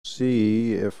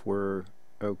see if we're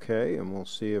okay, and we'll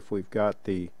see if we've got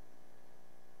the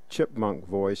chipmunk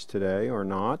voice today or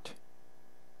not.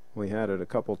 We had it a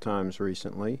couple times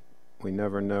recently. We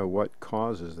never know what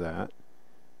causes that.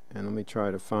 And let me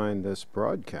try to find this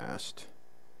broadcast.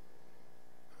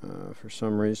 For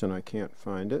some reason I can't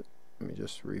find it. Let me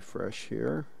just refresh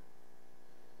here.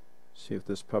 See if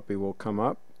this puppy will come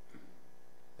up.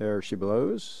 There she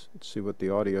blows. Let's see what the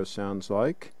audio sounds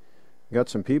like. We got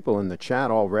some people in the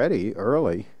chat already,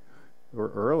 early.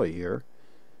 We're early here.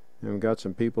 And we've got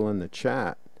some people in the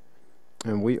chat.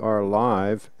 And we are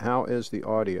live. How is the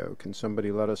audio? Can somebody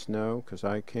let us know? Because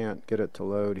I can't get it to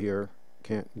load here.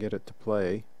 Can't get it to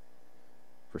play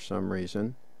for some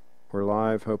reason. We're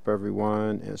live. Hope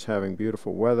everyone is having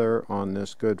beautiful weather on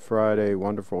this Good Friday.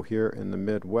 Wonderful here in the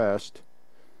Midwest.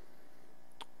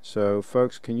 So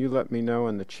folks, can you let me know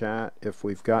in the chat if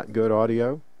we've got good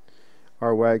audio?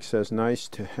 Our Wag says, nice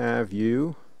to have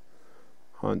you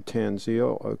on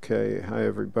Tanzeel. Okay, hi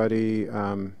everybody.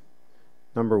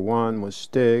 Number one was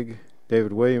Stig.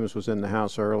 David Williams was in the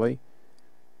house early.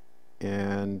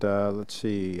 And let's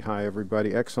see. Hi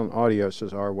everybody. Excellent audio,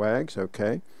 says our Wags.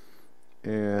 Okay.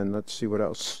 And let's see what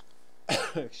else.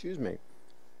 Excuse me.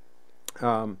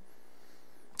 I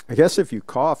guess if you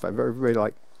cough, everybody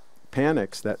like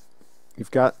panics that you've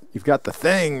got the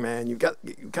thing, man. You've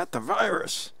got the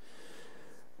virus.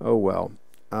 Oh well.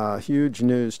 Huge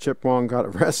news. Chip Wong got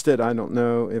arrested. I don't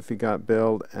know if he got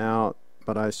bailed out,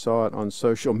 but I saw it on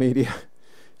social media.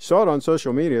 Saw it on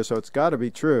social media, so it's got to be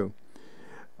true.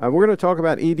 We're going to talk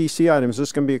about EDC items. This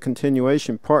is going to be a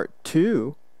continuation, part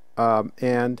 2.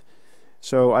 And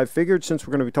so I figured since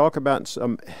we're going to be talking about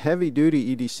some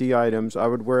heavy-duty EDC items, I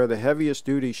would wear the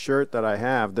heaviest-duty shirt that I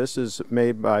have. This is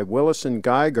made by Willis &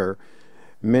 Geiger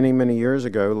many, many years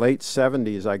ago. Late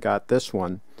 70s I got this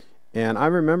one. And I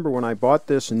remember when I bought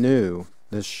this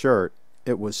shirt,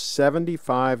 it was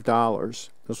 $75.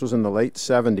 This was in the late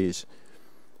 70s.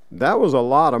 That was a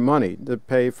lot of money to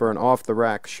pay for an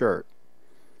off-the-rack shirt.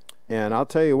 And I'll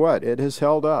tell you what, it has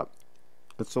held up.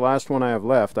 It's the last one I have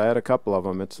left. I had a couple of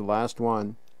them. It's the last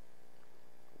one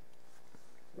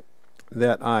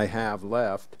that I have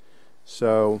left.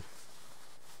 So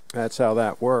that's how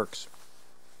that works.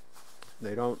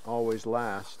 They don't always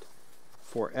last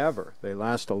forever. They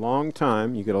last a long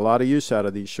time. You get a lot of use out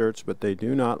of these shirts, but they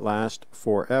do not last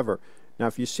forever. Now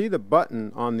if you see the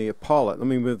button on the epaulet, let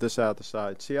me move this out the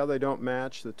side. See how they don't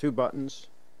match, the two buttons?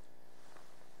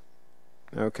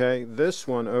 Okay, this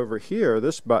one over here,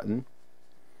 this button,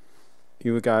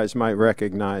 you guys might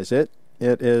recognize it.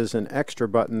 It is an extra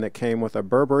button that came with a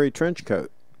Burberry trench coat.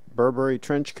 Burberry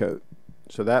trench coat.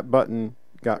 So that button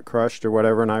got crushed or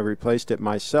whatever, and I replaced it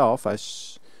myself. I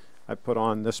put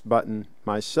on this button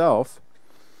myself,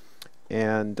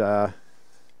 and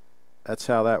that's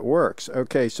how that works.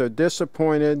 Okay, so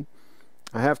disappointed.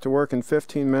 I have to work in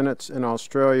 15 minutes in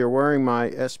Australia wearing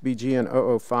my SBG and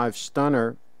 005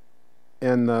 stunner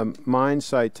in the mine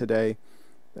site today.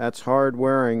 That's hard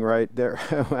wearing right there.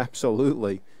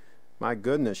 Absolutely. My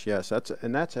goodness, yes. That's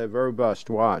a robust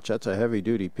watch. That's a heavy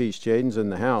duty piece. Jaden's in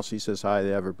the house. He says hi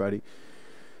to everybody.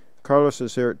 Carlos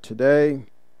is here today.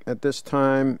 At this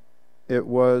time, it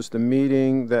was the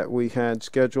meeting that we had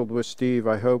scheduled with Steve.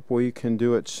 I hope we can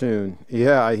do it soon.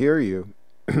 Yeah, I hear you.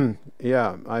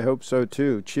 Yeah, I hope so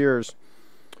too. Cheers.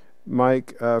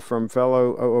 Mike from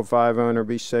fellow 005 owner,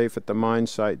 be safe at the mine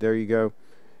site. There you go.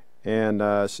 And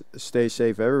stay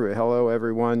safe, everybody. Hello,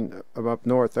 everyone up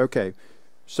north. Okay,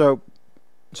 so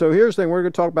here's the thing. We're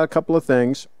going to talk about a couple of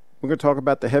things. We're going to talk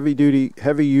about the heavy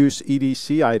use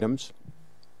EDC items.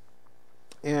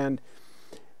 And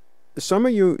some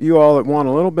of you all that want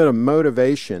a little bit of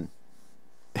motivation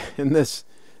in this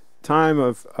time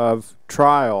of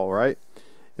trial, right?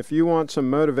 If you want some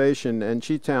motivation, and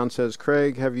Cheetown says,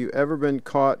 Craig, have you ever been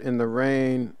caught in the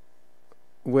rain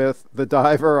with the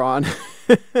diver on?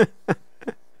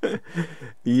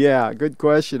 Yeah, good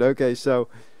question. Okay, so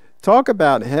talk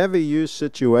about heavy use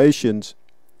situations.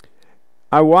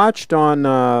 I watched on,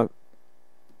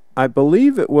 I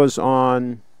believe it was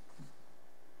on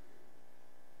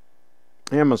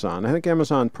Amazon. I think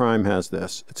Amazon Prime has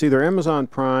this. It's either Amazon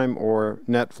Prime or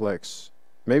Netflix.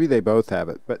 Maybe they both have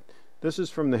it. But this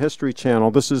is from the History Channel.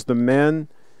 This is the men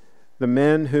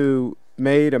who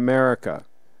made America.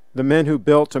 The men who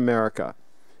built America.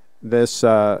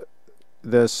 Yeah,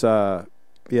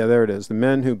 there it is. The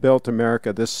Men Who Built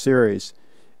America, this series.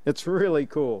 It's really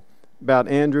cool. About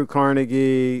Andrew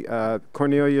Carnegie,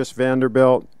 Cornelius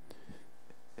Vanderbilt,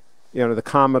 you know, the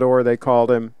Commodore they called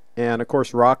him, and of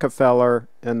course Rockefeller,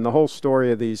 and the whole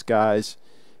story of these guys.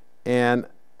 And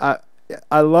I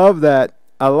love that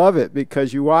I love it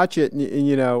because you watch it and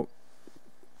you know,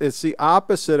 it's the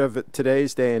opposite of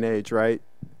today's day and age, right?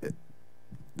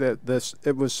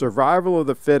 It was survival of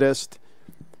the fittest,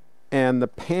 and the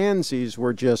pansies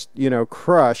were just, you know,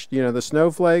 crushed. You know, the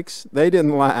snowflakes, they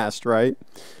didn't last, right?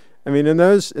 I mean, in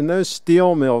those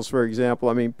steel mills, for example,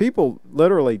 I mean, people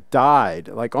literally died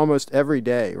like almost every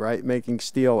day, right, making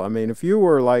steel. I mean, if you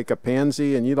were like a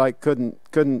pansy and you like couldn't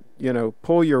you know,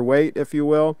 pull your weight, if you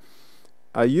will,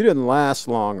 you didn't last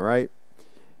long, right?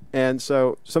 And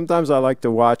so sometimes I like to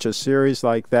watch a series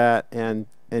like that and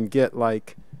get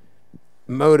like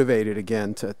motivated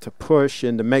again to push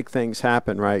and to make things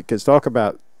happen, right? Because talk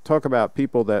about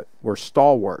people that were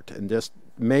stalwart and just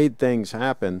made things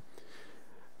happen.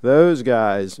 Those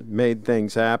guys made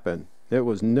things happen. It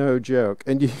was no joke.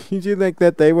 And you think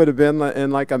that they would have been in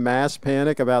like a mass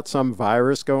panic about some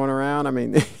virus going around? I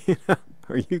mean, you know,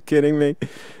 are you kidding me?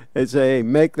 They say, hey,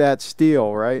 make that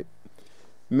steel, right?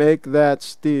 Make that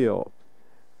steel.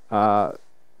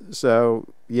 So,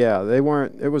 yeah, they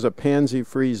weren't, it was a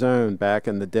pansy-free zone back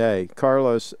in the day.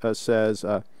 Carlos says,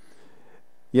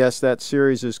 yes, that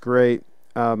series is great.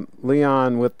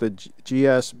 Leon with the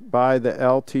GS by the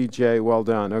LTJ, well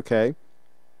done. Okay.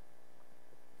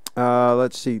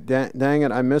 Let's see. Dang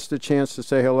it, I missed a chance to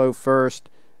say hello first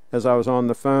as I was on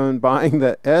the phone buying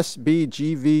the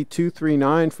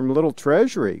SBGV239 from Little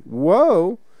Treasury.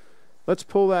 Whoa. Let's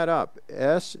pull that up.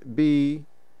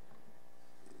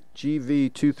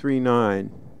 SBGV239.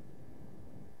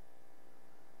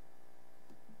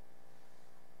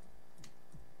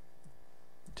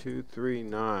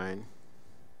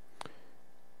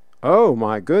 Oh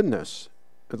my goodness.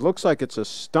 It looks like it's a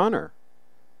stunner.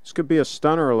 This could be a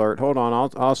stunner alert. Hold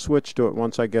on, I'll switch to it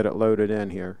once I get it loaded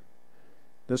in here.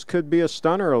 This could be a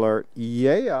stunner alert.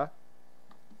 Yeah.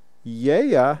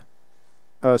 Yeah.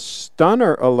 A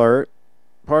stunner alert.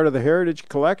 Part of the Heritage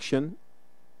Collection.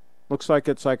 Looks like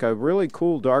it's like a really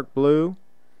cool dark blue.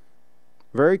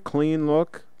 Very clean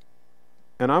look.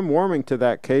 And I'm warming to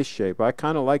that case shape. I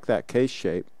kind of like that case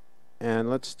shape. And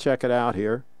let's check it out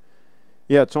here.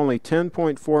 Yeah, it's only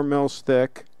 10.4 mils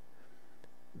thick.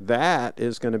 That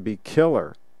is going to be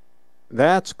killer.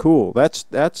 That's cool.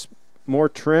 That's more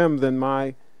trim than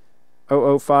my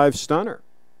 005 stunner.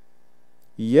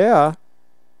 Yeah.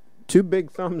 2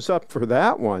 big thumbs up for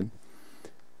that one.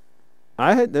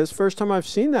 This is the first time I've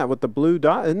seen that with the blue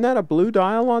dial. Isn't that a blue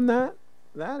dial on that?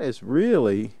 That is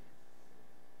really,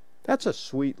 that's a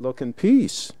sweet looking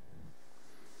piece.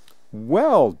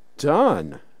 Well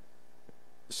done.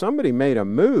 Somebody made a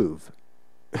move.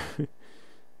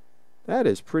 That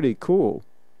is pretty cool.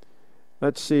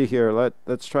 Let's see here.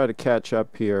 Let's try to catch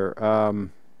up here.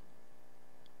 I'm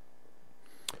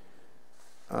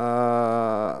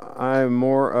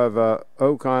more of a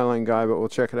Oak Island guy, but we'll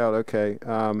check it out. Okay.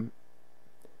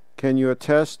 Can you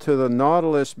attest to the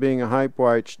Nautilus being a hype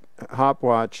watch?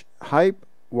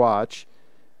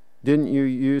 Didn't you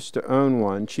used to own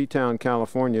one? Cheetown,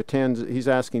 California. He's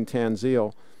asking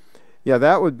Tanzil. Yeah,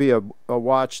 that would be a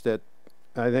watch that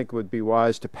I think would be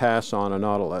wise to pass on a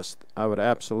Nautilus. I would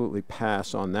absolutely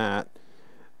pass on that.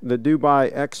 The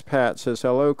Dubai expat says,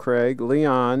 hello, Craig.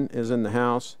 Leon is in the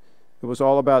house. It was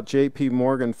all about J.P.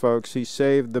 Morgan, folks. He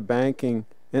saved the banking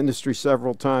industry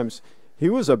several times. He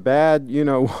was a bad, you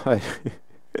know what.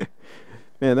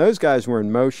 Man, those guys were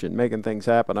in motion, making things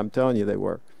happen. I'm telling you they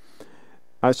were.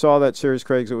 I saw that series,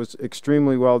 Craig. It was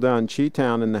extremely well done.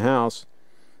 Cheetown in the house.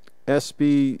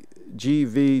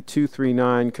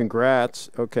 SBGV239,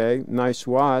 congrats. Okay, nice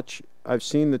watch. I've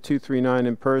seen the 239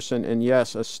 in person, and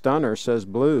yes, a stunner, says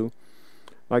Blue.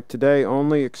 Like today,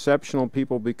 only exceptional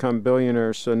people become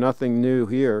billionaires, so nothing new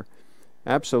here.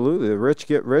 Absolutely, the rich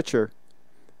get richer.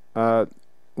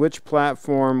 Which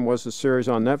platform was the series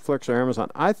on, Netflix or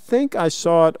Amazon? I think I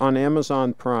saw it on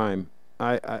Amazon Prime.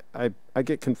 I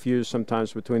get confused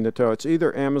sometimes between the two. It's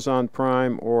either Amazon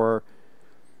Prime or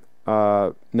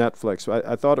Netflix.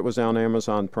 I thought it was on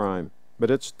Amazon Prime,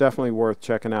 but it's definitely worth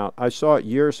checking out. I saw it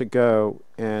years ago,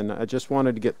 and I just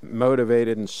wanted to get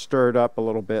motivated and stirred up a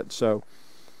little bit, so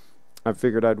I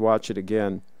figured I'd watch it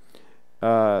again.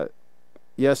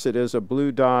 Yes, it is a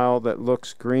blue dial that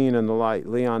looks green in the light.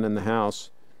 Leon in the house.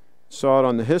 Saw it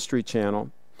on the History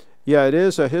Channel. Yeah, it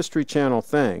is a History Channel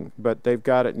thing, but they've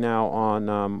got it now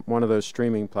on one of those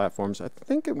streaming platforms. I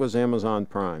think it was Amazon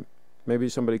Prime. Maybe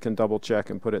somebody can double check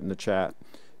and put it in the chat.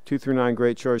 239,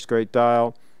 great choice, great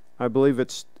dial. I believe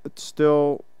it's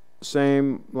still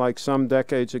same like some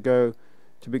decades ago,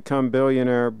 to become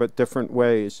billionaire, but different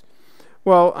ways.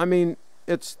 Well, I mean,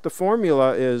 it's the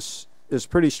formula is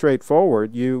pretty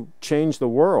straightforward. You change the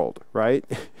world, right?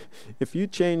 If you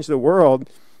change the world,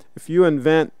 if you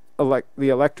invent the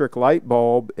electric light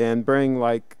bulb and bring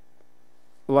like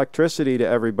electricity to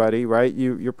everybody, right?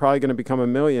 You're probably going to become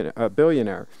a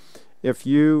billionaire. If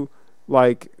you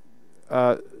like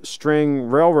string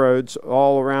railroads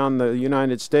all around the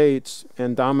United States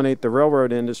and dominate the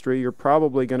railroad industry, you're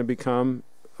probably going to become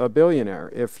a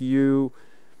billionaire. If you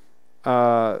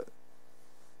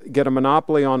get a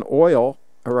monopoly on oil,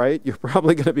 all right, you're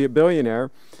probably going to be a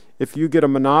billionaire. If you get a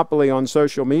monopoly on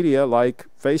social media like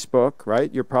Facebook,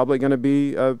 right, you're probably going to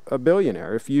be a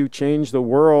billionaire. If you change the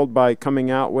world by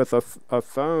coming out with a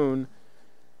phone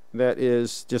that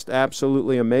is just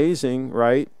absolutely amazing,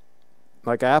 right,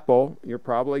 like Apple, you're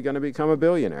probably going to become a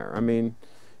billionaire. I mean,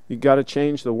 you got to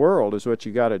change the world is what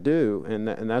you got to do, and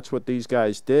that's what these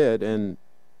guys did. And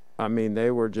I mean, they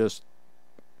were just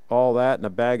all that in a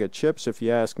bag of chips, if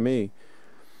you ask me.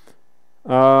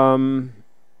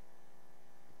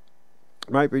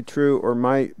 Might be true or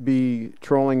might be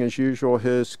trolling as usual.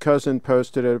 His cousin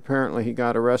posted it. Apparently he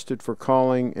got arrested for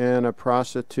calling in a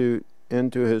prostitute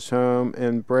into his home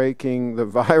and breaking the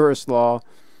virus law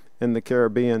in the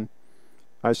Caribbean.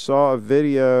 I saw a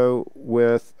video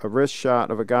with a wrist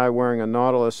shot of a guy wearing a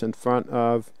Nautilus in front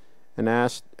of an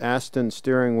Aston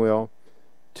steering wheel.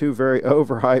 Two very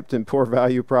overhyped and poor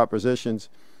value propositions.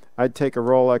 I'd take a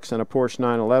Rolex and a Porsche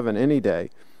 911 any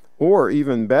day. Or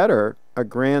even better, a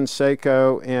Grand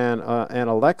Seiko and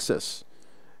a Lexus.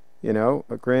 You know,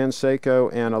 a Grand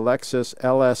Seiko and a Lexus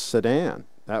LS sedan.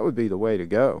 That would be the way to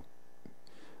go.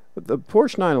 But the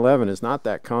Porsche 911 is not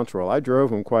that comfortable. I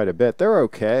drove them quite a bit. They're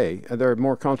okay. They're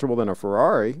more comfortable than a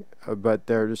Ferrari, but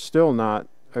they're still not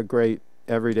a great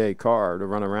everyday car to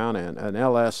run around in. An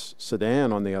LS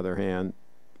sedan, on the other hand,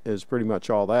 is pretty much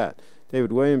all that.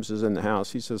 David Williams is in the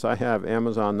house. He says, I have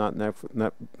Amazon, not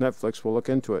Netflix. We'll look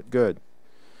into it. Good.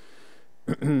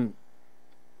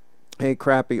 Hey,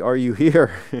 Crappy, are you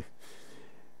here?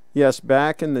 Yes,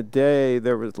 back in the day,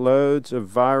 there was loads of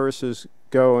viruses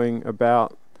going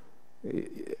about.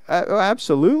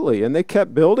 Absolutely. And they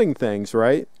kept building things,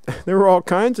 right? There were all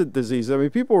kinds of diseases. I mean,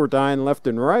 people were dying left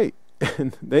and right.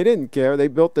 And they didn't care. They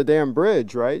built the damn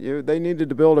bridge, right? They needed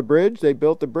to build a bridge. They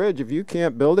built the bridge. If you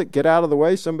can't build it, get out of the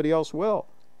way. Somebody else will.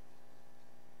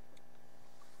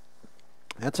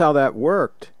 That's how that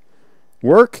worked.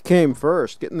 Work came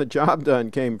first. Getting the job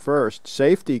done came first.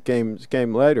 Safety came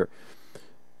later.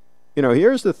 You know,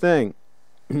 here's the thing.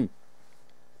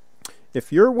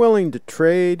 If you're willing to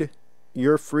trade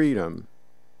your freedom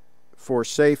for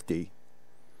safety,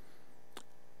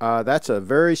 that's a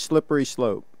very slippery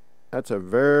slope. That's a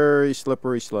very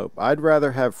slippery slope. I'd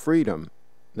rather have freedom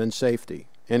than safety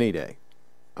any day.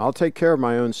 I'll take care of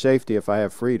my own safety if I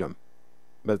have freedom.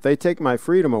 But if they take my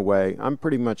freedom away, I'm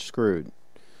pretty much screwed.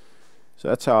 So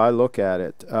that's how I look at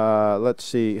it. Let's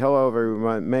see. Hello,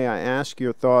 everyone. May I ask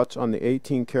your thoughts on the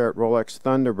 18-karat Rolex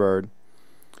Thunderbird?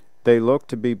 They look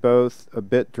to be both a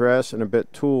bit dress and a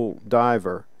bit tool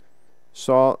diver.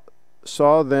 Saw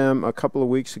them a couple of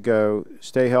weeks ago.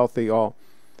 Stay healthy, all.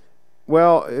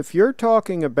 Well, if you're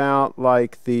talking about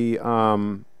like the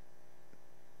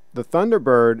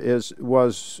Thunderbird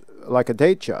was like a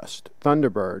Datejust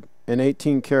Thunderbird in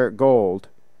 18-karat gold.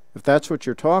 If that's what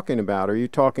you're talking about, are you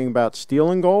talking about steel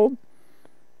and gold?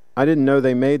 I didn't know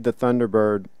they made the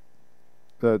Thunderbird.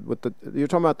 You're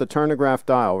talking about the turnograph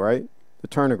dial, right? The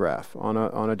turnograph on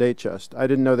a Datejust. I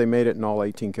didn't know they made it in all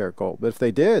 18-karat gold. But if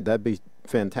they did, that'd be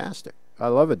fantastic. I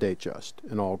love a Datejust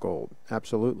in all gold,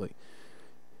 absolutely.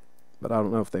 But I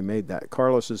don't know if they made that.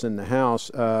 Carlos is in the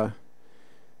house.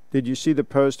 Did you see the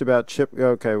post about chip?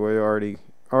 Okay, we already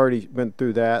went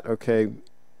through that. Okay,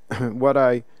 what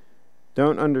I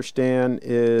don't understand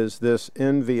is this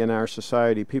envy in our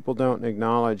society. People don't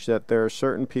acknowledge that there are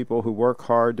certain people who work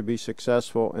hard to be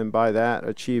successful and by that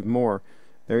achieve more.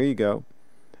 There you go.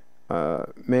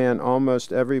 Man,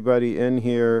 almost everybody in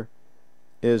here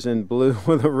is in blue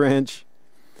with a wrench.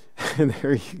 And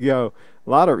there you go. A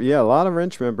lot of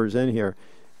wrench members in here.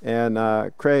 And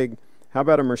Craig, how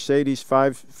about a Mercedes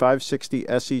 560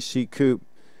 SEC Coupe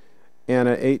and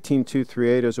an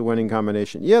 18238 as a winning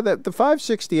combination? Yeah, the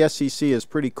 560 SEC is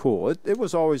pretty cool. It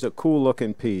was always a cool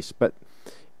looking piece, but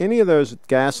any of those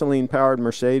gasoline powered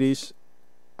Mercedes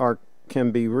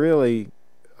can be really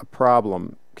a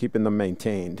problem keeping them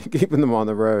maintained, keeping them on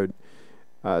the road.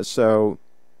 So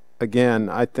again,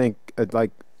 I think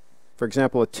like, for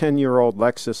example, a 10-year-old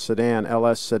Lexus sedan,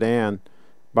 LS sedan,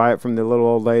 buy it from the little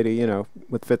old lady, you know,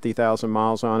 with 50,000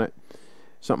 miles on it.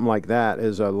 Something like that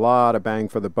is a lot of bang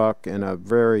for the buck and a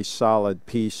very solid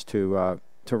piece to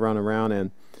run around in.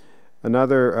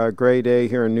 Another gray day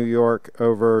here in New York,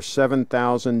 over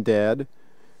 7,000 dead.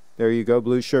 There you go,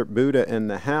 Blue Shirt Buddha in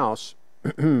the house.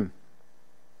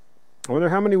 I wonder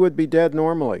how many would be dead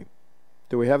normally.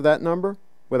 Do we have that number?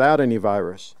 Without any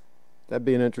virus. That'd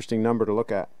be an interesting number to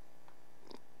look at.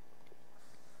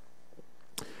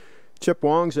 Chip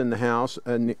Wong's in the house,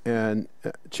 and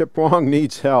Chip Wong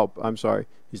needs help. I'm sorry,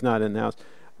 he's not in the house.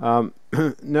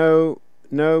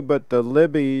 No, but the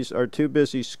Libbies are too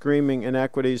busy screaming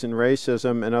inequities and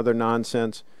racism and other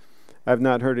nonsense. I've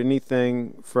not heard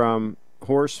anything from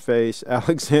Horseface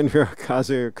Alexandria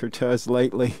Ocasio-Cortez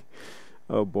lately.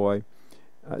 Oh boy,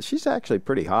 she's actually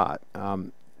pretty hot.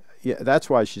 Yeah, that's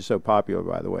why she's so popular,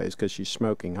 by the way, is because she's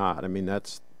smoking hot. I mean,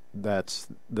 that's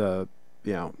the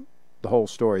the whole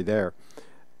story there.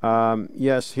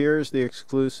 Yes, here's the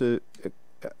exclusive.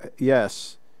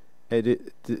 Yes, a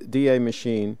DA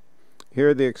machine.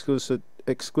 Here the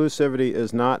exclusivity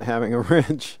is not having a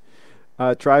wrench.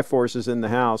 Triforce is in the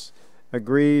house.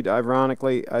 Agreed.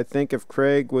 Ironically, I think if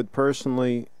Craig would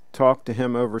personally talk to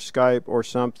him over Skype or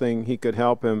something, he could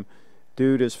help him.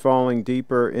 Dude is falling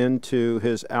deeper into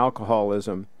his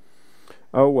alcoholism.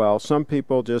 Oh well, some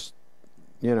people just,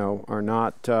 are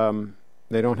not,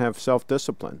 they don't have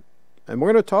self-discipline. And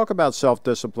we're going to talk about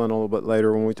self-discipline a little bit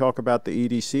later when we talk about the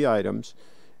EDC items,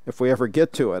 if we ever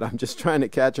get to it. I'm just trying to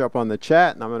catch up on the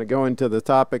chat, and I'm going to go into the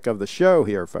topic of the show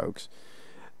here, folks.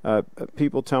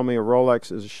 People tell me a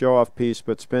Rolex is a show-off piece,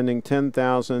 but spending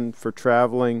 $10,000 for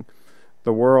traveling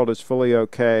the world is fully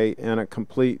okay and a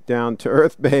complete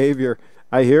down-to-earth behavior.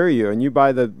 I hear you, and you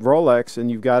buy the Rolex and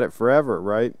you've got it forever,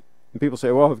 right? And people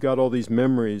say, well, I've got all these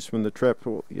memories from the trip.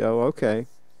 Well, okay,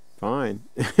 fine.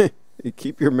 You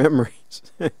keep your memories.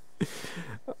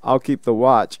 I'll keep the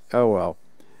watch. Oh, well.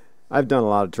 I've done a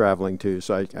lot of traveling, too,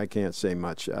 so I can't say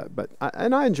much. But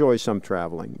I enjoy some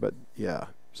traveling, but, yeah,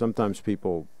 sometimes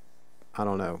people, I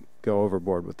don't know, go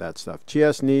overboard with that stuff.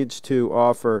 GS needs to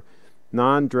offer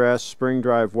non-dress spring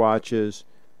drive watches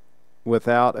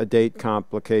without a date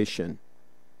complication.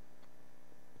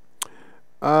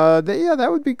 Yeah, that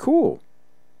would be cool.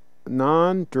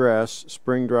 Non-dress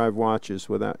spring drive watches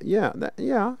without, yeah,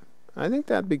 I think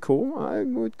that'd be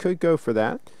cool. Could go for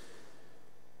that.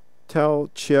 Tell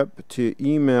Chip to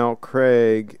email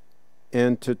Craig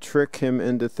and to trick him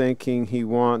into thinking he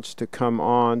wants to come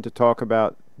on to talk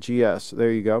about GS.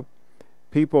 There you go.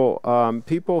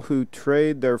 People who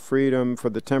trade their freedom for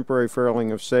the temporary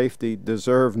feeling of safety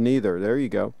deserve neither. There you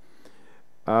go.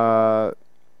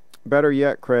 Better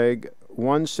yet, Craig,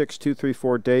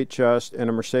 16234 Datejust and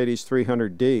a Mercedes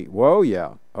 300D. Whoa,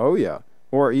 yeah. Oh, yeah.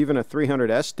 Or even a 300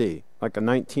 SD, like a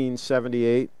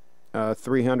 1978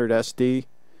 300 SD,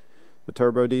 the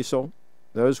turbo diesel.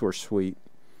 Those were sweet.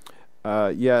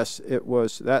 Yes, it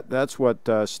was. That's what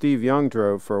Steve Young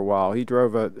drove for a while. He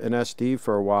drove an SD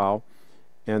for a while.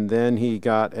 And then he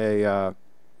got a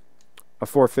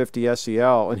 450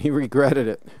 SEL, and he regretted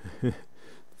it.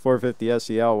 450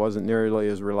 SEL wasn't nearly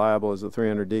as reliable as the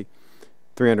 300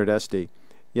 SD.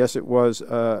 Yes, it was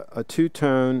a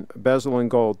two-tone bezel in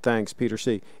gold. Thanks, Peter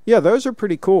C. Yeah, those are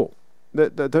pretty cool. The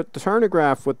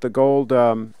turnograph with the gold,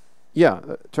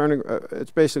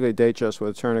 it's basically a Datejust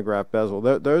with a turnograph bezel.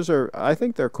 Those are, I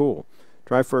think they're cool.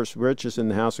 Triforce Rich is in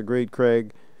the house. Agreed,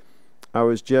 Craig. I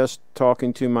was just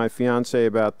talking to my fiance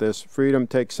about this. Freedom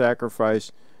takes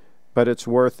sacrifice, but it's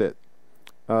worth it.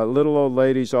 Little old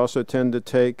ladies also tend to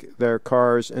take their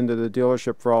cars into the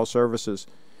dealership for all services.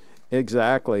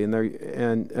 Exactly,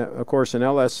 and of course an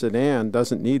LS sedan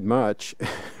doesn't need much,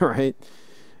 right?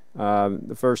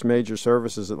 The first major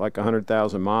service is at like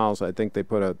 100,000 miles. I think they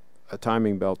put a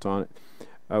timing belt on it.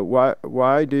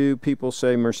 Why do people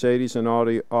say Mercedes and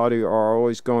Audi are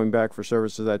always going back for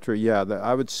service? Is that true? Yeah,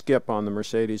 I would skip on the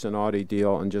Mercedes and Audi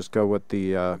deal and just go with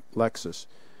the Lexus.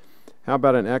 How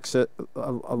about a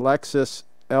Lexus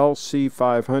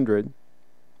LC500?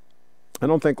 I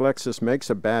don't think Lexus makes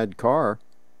a bad car,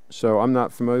 so I'm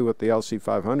not familiar with the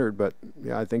LC500, but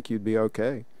yeah, I think you'd be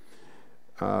okay.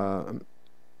 Are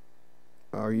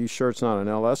you sure it's not an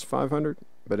LS500?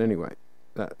 But anyway.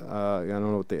 I don't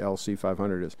know what the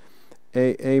LC500 is.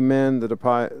 Amen, the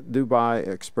Dubai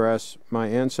Express. My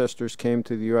ancestors came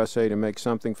to the USA to make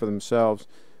something for themselves,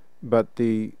 but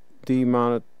the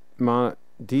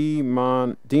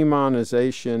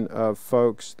demonization of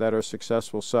folks that are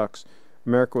successful sucks.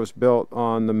 America was built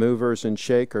on the movers and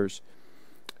shakers.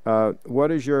 What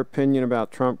is your opinion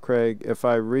about Trump, Craig? If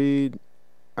I read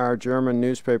our German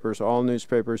newspapers, all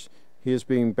newspapers, he is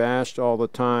being bashed all the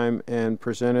time and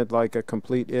presented like a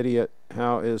complete idiot.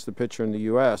 How is the picture in the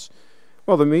U.S.?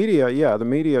 Well, the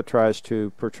media tries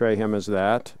to portray him as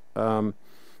that. I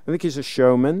think he's a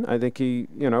showman. I think he,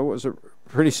 was a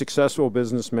pretty successful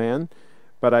businessman,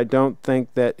 but I don't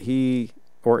think that he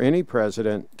or any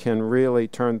president can really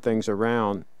turn things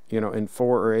around. you know, in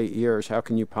 4 or 8 years, how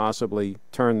can you possibly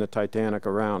turn the Titanic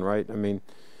around, right? I mean,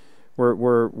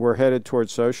 we're headed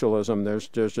towards socialism. There's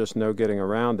just no getting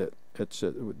around it.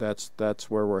 That's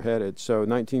where we're headed. So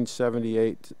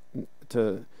 1978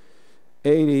 to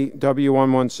 80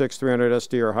 W116 300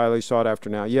 SD are highly sought after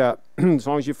now. Yeah, as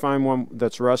long as you find one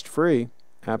that's rust free,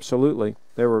 absolutely.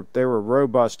 They were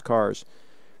robust cars.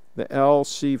 The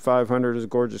LC500 is a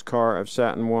gorgeous car. I've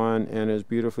sat in one and is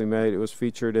beautifully made. It was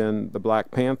featured in the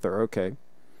Black Panther. Okay.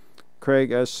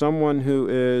 Craig, as someone who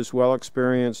is well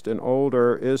experienced and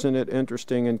older, isn't it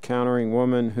interesting encountering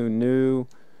women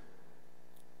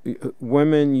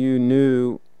you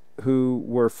knew who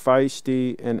were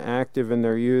feisty and active in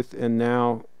their youth and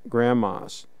now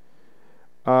grandmas?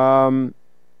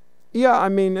 Yeah, I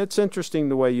mean, it's interesting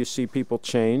the way you see people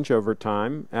change over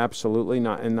time. Absolutely,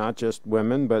 not just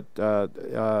women, but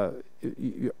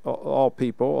all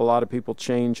people. A lot of people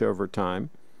change over time.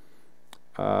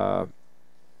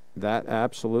 That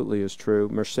absolutely is true.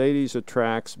 Mercedes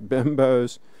attracts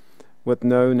bimbos with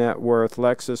no net worth.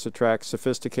 Lexus attracts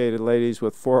sophisticated ladies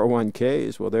with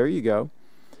 401ks. Well, there you go.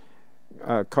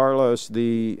 Carlos,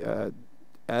 the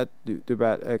at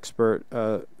DuPont expert,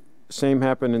 same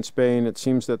happened in Spain. It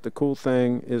seems that the cool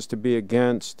thing is to be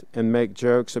against and make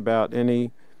jokes about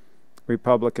any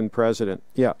Republican president.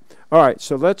 Yeah. All right,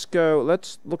 so let's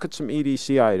look at some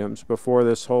EDC items before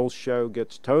this whole show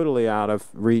gets totally out of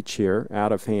reach here,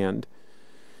 out of hand.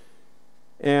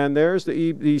 And there's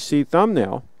the EDC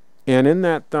thumbnail. And in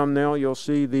that thumbnail, you'll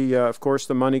see the, of course,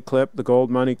 the money clip, the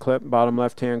gold money clip, bottom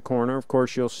left-hand corner. Of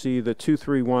course, you'll see the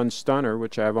 231 Stunner,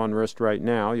 which I have on wrist right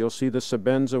now. You'll see the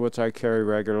Sebenza, which I carry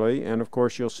regularly. And, of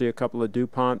course, you'll see a couple of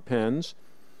DuPont pens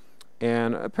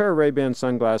and a pair of Ray-Ban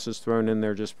sunglasses thrown in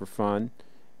there just for fun.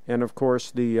 And, of course,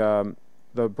 the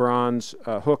bronze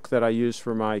hook that I use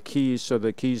for my keys so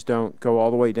the keys don't go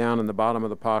all the way down in the bottom of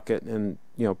the pocket and,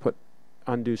 you know, put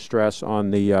undue stress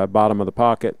on the bottom of the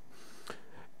pocket.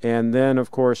 And then,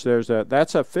 of course,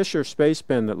 that's a Fisher space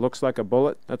pen that looks like a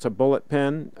bullet. That's a bullet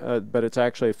pen, but it's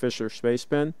actually a Fisher space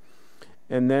pen.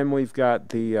 And then we've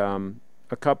got a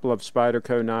couple of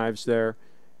Spyderco knives there,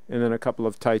 and then a couple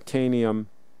of titanium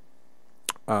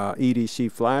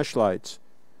EDC flashlights.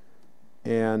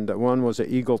 And one was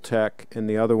an Eagle Tech, and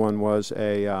the other one was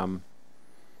a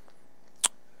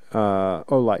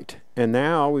Olight. And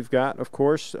now we've got, of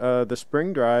course, the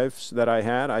spring drives that I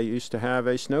had. I used to have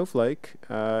a Snowflake,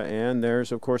 and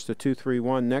there's, of course, the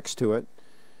 231 next to it.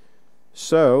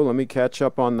 So let me catch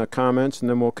up on the comments, and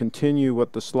then we'll continue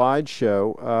with the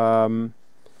slideshow.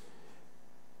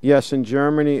 Yes, in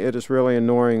Germany, it is really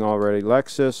annoying already.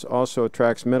 Lexus also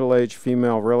attracts middle-aged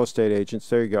female real estate agents.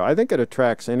 There you go. I think it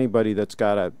attracts anybody that's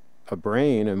got a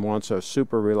brain and wants a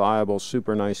super reliable,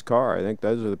 super nice car. I think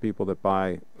those are the people that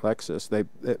buy Lexus.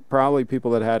 Probably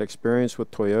people that had experience with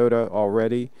Toyota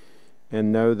already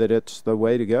and know that it's the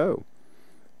way to go.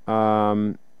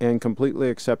 And completely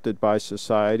accepted by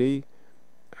society.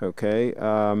 Okay.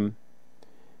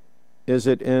 Is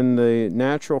it in the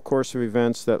natural course of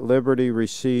events that liberty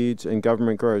recedes and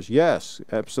government grows? Yes,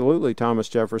 absolutely. Thomas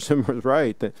Jefferson was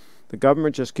right. The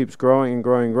government just keeps growing and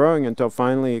growing and growing until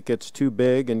finally it gets too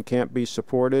big and can't be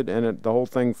supported, and the whole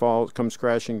thing comes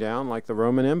crashing down like the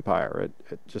Roman Empire.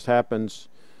 It just happens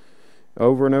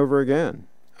over and over again.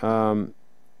 The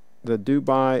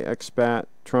Dubai expat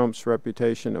Trump's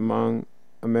reputation among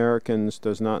Americans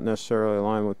does not necessarily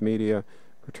align with media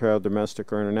portrayal,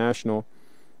 domestic or international.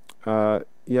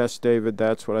 Yes, David,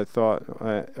 that's what I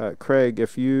thought. Craig,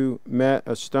 if you met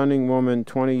a stunning woman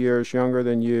 20 years younger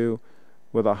than you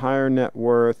with a higher net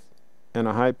worth and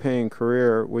a high-paying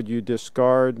career, would you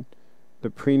discard the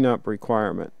prenup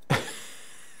requirement?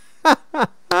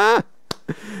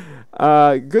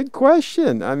 Good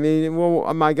question. I mean,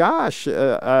 well, my gosh,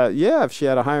 yeah, if she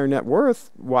had a higher net worth,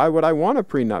 why would I want a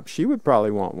prenup? She would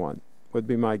probably want one, would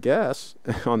be my guess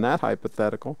on that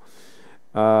hypothetical.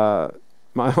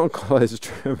 My uncle has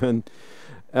driven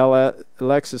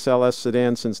Lexus LS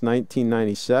sedan since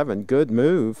 1997. Good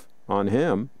move on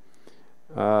him.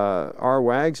 R.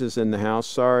 Wags is in the house.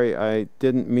 Sorry, I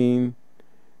didn't mean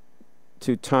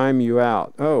to time you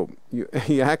out. Oh,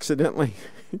 he accidentally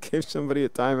gave somebody a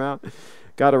timeout.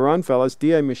 Got to run, fellas.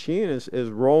 DA Machine is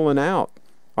rolling out.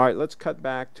 All right, let's cut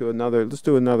back to let's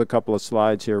do another couple of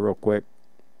slides here real quick.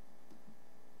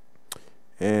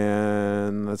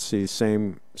 And let's see,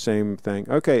 same thing.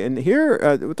 Okay, and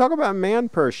here, we talked about man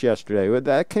purse yesterday.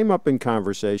 That came up in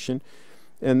conversation.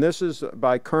 And this is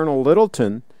by Colonel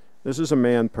Littleton. This is a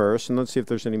man purse, and let's see if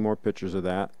there's any more pictures of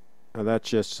that. That's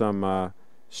just some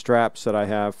straps that I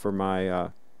have for my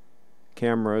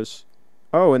cameras.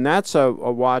 Oh, and that's a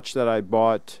watch that I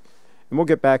bought And we'll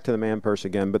get back to the man purse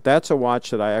again, but that's a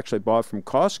watch that I actually bought from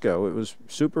Costco. It was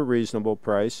super reasonable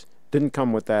price. Didn't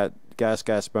come with that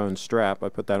gas bone strap. I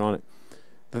put that on it.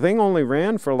 The thing only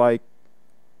ran for like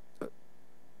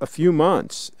a few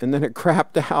months, and then it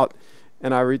crapped out,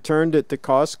 and I returned it to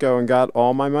Costco and got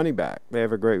all my money back. They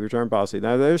have a great return policy.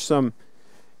 Now there's some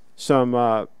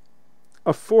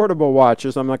affordable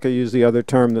watches. I'm not going to use the other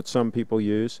term that some people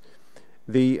use.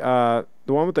 The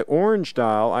one with the orange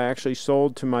dial, I actually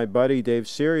sold to my buddy Dave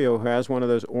Serio, who has one of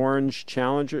those orange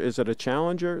Challenger. Is it a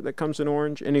Challenger that comes in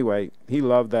orange? Anyway, he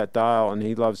loved that dial, and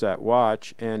he loves that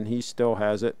watch, and he still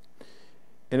has it.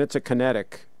 And it's a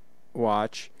kinetic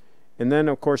watch. And then,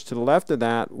 of course, to the left of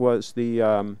that was the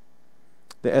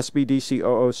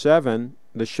SBDC 007,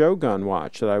 the Shogun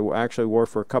watch that I actually wore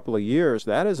for a couple of years.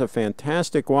 That is a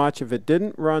fantastic watch. If it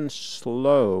didn't run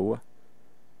slow,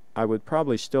 I would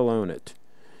probably still own it.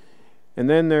 And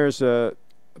then there's a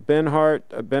Benhart,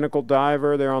 a Binnacle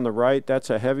Diver there on the right. That's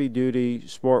a heavy-duty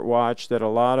sport watch that a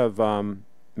lot of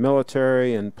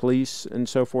military and police and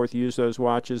so forth use those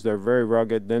watches. They're very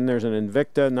rugged. Then there's an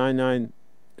Invicta 99.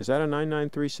 Is that a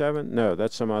 9937? No,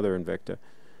 that's some other Invicta.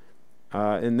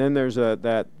 And then there's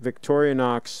that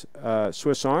Victorinox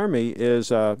Swiss Army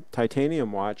is a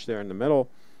titanium watch there in the middle.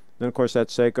 Then, of course,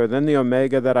 that's Seiko. Then the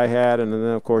Omega that I had, and then,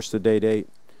 of course, the Date 8.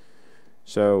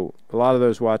 So a lot of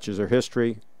those watches are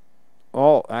history.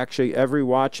 Actually, every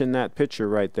watch in that picture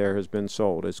right there has been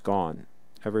sold. It's gone.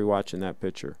 Every watch in that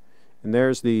picture. And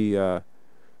there's the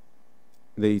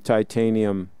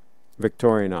titanium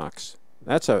Victorinox.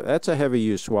 That's a heavy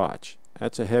use watch.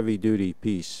 That's a heavy duty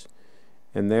piece.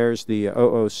 And there's the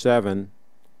 007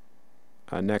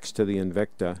 next to the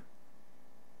Invicta.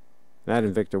 That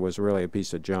Invicta was really a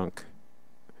piece of junk.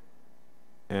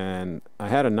 And I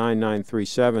had a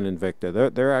 9937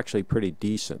 Invicta. They're actually pretty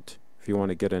decent. If you want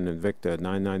to get an Invicta,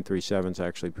 9937 is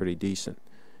actually pretty decent.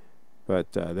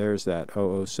 But there's that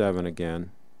 007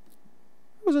 again.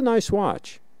 It was a nice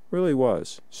watch. Really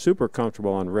was. Super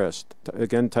comfortable on wrist.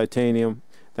 Again, titanium.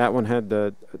 That one had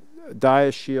the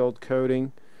Diashield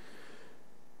coating.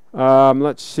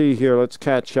 Let's see here. Let's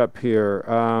catch up here.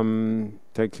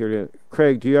 Take care.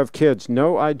 Craig, do you have kids?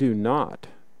 No, I do not.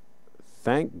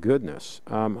 Thank goodness.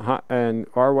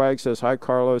 And Rwag says, hi,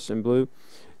 Carlos in blue.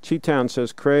 Cheetown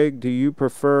says, Craig, do you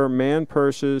prefer man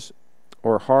purses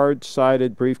or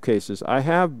hard-sided briefcases? I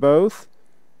have both,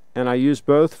 and I use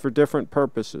both for different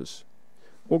purposes.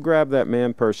 We'll grab that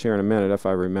man purse here in a minute if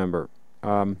I remember.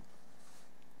 I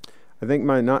think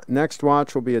my next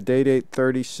watch will be a Date 8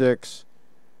 36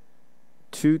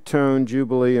 two-tone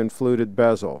Jubilee and fluted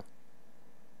bezel.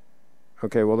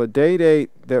 Okay, well, the Date 8,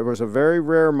 there was a very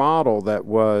rare model that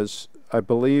was, I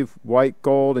believe, white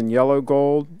gold and yellow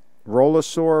gold,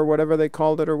 Rolesaur or whatever they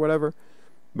called it or whatever.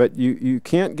 But you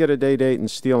can't get a Date 8 in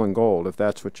steel and gold if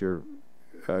that's what you're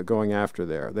going after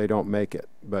there. They don't make it.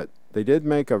 But they did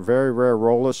make a very rare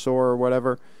Rolesaur or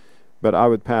whatever, but I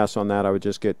would pass on that. I would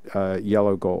just get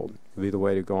yellow gold. Would be the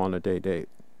way to go on a Date 8.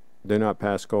 Do not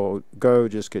pass gold. Go,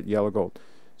 just get yellow gold.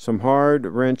 Some hard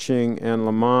wrenching, and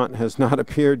Lamont has not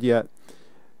appeared yet.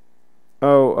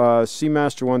 Oh,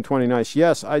 Seamaster 120, nice.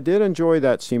 Yes, I did enjoy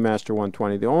that Seamaster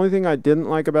 120. The only thing I didn't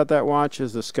like about that watch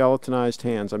is the skeletonized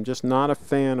hands. I'm just not a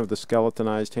fan of the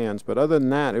skeletonized hands. But other than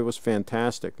that, it was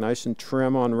fantastic. Nice and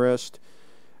trim on wrist.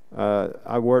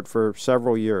 I wore it for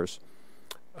several years.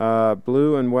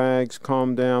 Blue and Wags,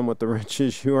 calm down with the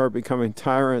wrenches. You are becoming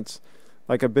tyrants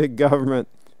like a big government.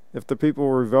 If the people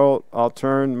revolt, I'll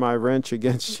turn my wrench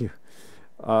against you.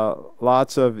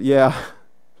 Lots of, yeah.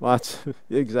 Lots,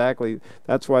 exactly.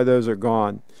 That's why those are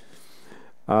gone.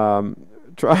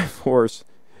 Triforce,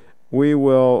 we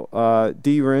will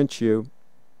de-wrench you.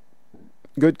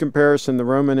 Good comparison. The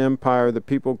Roman Empire, the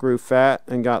people grew fat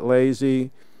and got lazy,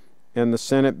 and the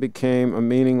Senate became a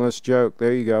meaningless joke.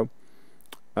 There you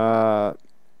go.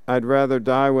 I'd rather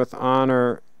die with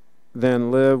honor than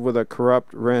live with a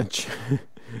corrupt wrench.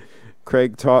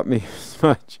 Craig taught me as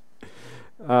much.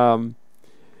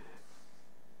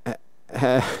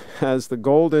 Has the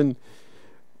golden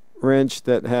wrench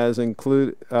that has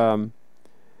included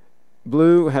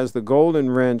blue has the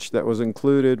golden wrench that was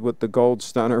included with the gold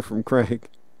stunner from Craig.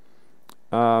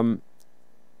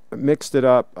 Mixed it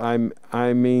up.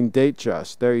 I mean date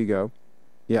just. There you go.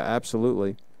 Yeah,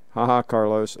 absolutely. Haha,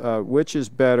 Carlos. Which is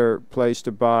better place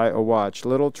to buy a watch,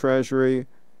 Little Treasury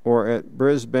or at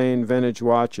Brisbane Vintage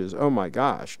Watches? Oh my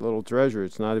gosh, Little Treasury.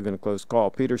 It's not even a close call.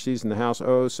 Peter sees in the house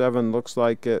 007 looks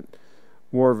like it.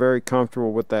 Wore very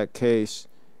comfortable with that case,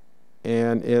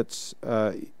 and it's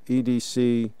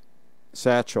EDC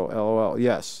satchel, LOL.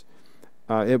 Yes,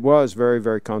 it was very,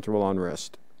 very comfortable on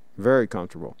wrist. Very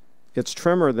comfortable. it's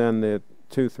trimmer than the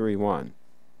 231.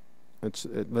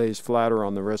 It lays flatter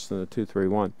on the wrist than the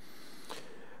 231.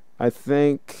 I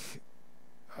think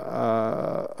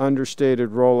understated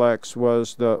Rolex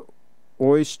was the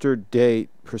Oyster Date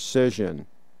Precision.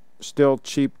 Still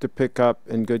cheap to pick up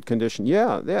in good condition.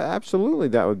 Yeah, absolutely.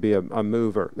 That would be a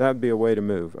mover. That would be a way to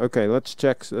move. Okay, let's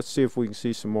check. Let's see if we can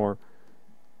see some more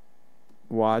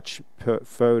watch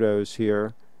photos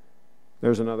here.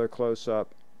 There's another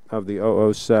close-up of the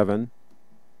 007.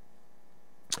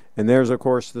 And there's, of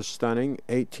course, the stunning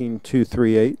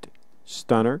 18238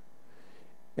 stunner.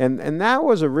 And that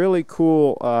was a really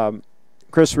cool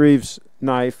Chris Reeves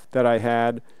knife that I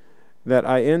had that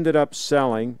I ended up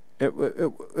selling.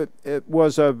 It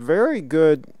was a very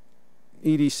good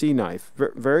EDC knife,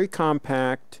 very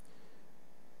compact,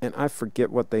 and I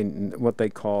forget what they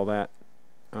call that.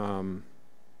 Let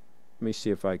me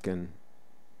see if I can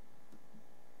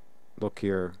look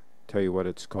here, tell you what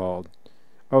it's called.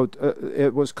 Oh,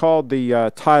 it was called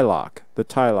the tie lock,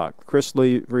 Chris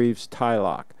Reeves tie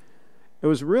lock. It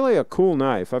was really a cool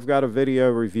knife. I've got a video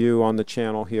review on the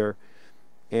channel here.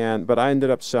 But I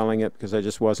ended up selling it because I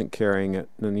just wasn't carrying it.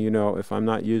 And you know, if I'm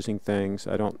not using things,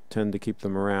 I don't tend to keep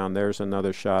them around. There's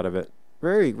another shot of it.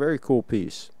 Very, very cool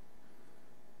piece.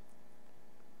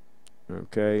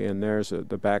 Okay, and there's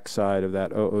the back side of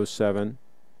that 007.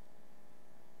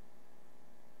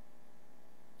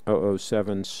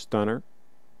 007 stunner.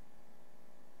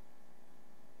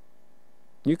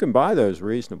 You can buy those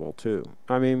reasonable too.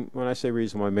 I mean, when I say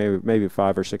reasonable, maybe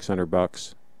 $500 or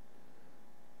 $600.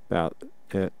 About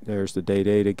it. There's the date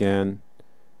 8 again,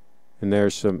 and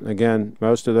there's some again.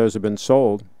 Most of those have been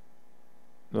sold.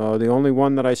 The only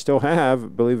one that I still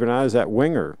have, believe it or not, is that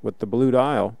Winger with the blue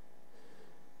dial.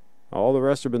 All the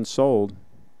rest have been sold.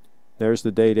 There's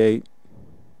the date 8.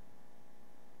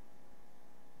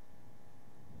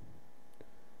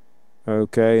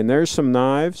 Okay, and there's some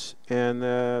knives, and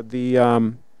I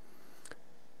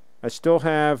still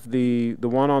have the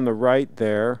one on the right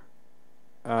there.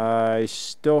 I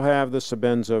still have the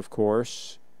Sebenza, of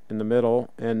course, in the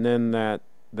middle, and then that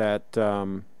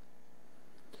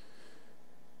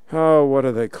oh, what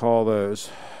do they call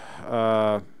those?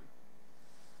 I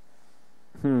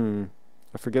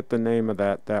forget the name of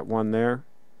that one there.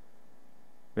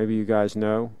 Maybe you guys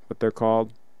know what they're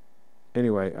called.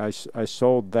 Anyway, I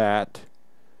sold that.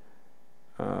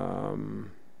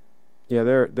 Yeah,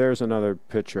 there's another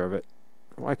picture of it.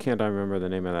 Why can't I remember the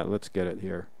name of that? Let's get it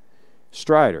here.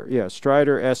 Strider, yeah,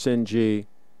 Strider SNG,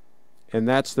 and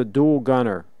that's the dual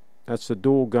gunner. That's the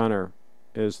dual gunner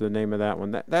is the name of that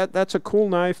one. That's a cool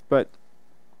knife, and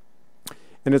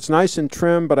it's nice and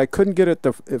trim, but I couldn't get it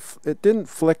it didn't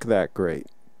flick that great.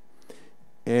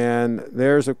 And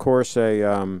there's of course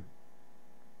a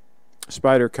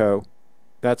Spyderco.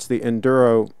 That's the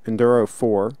Enduro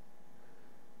 4.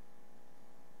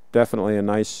 Definitely a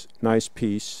nice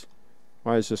piece.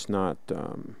 Why is this not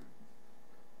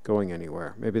going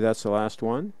anywhere? Maybe that's the last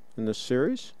one in this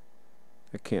series.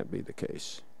 That can't be the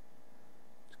case.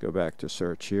 Let's go back to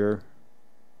search here.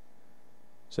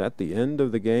 Is that the end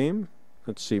of the game?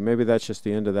 Let's see. Maybe that's just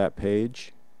the end of that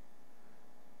page.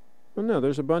 Oh no,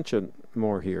 there's a bunch of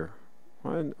more here.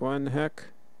 Why in the heck?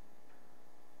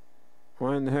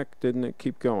 Why in the heck didn't it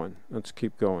keep going? Let's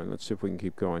keep going. Let's see if we can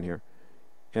keep going here.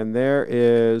 And there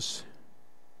is...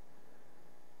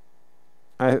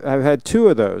 I've had 2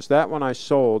 of those. That one I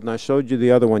sold, and I showed you the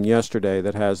other one yesterday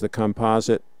that has the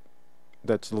composite.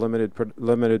 That's the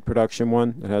limited production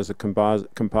one. That has a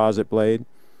composite blade.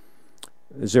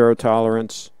 Zero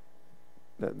tolerance.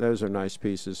 Those are nice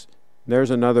pieces. There's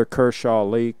another Kershaw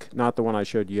Leak. Not the one I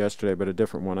showed you yesterday, but a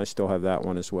different one. I still have that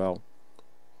one as well.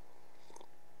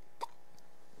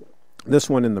 This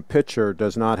one in the picture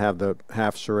does not have the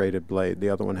half serrated blade. The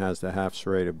other one has the half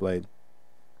serrated blade.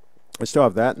 I still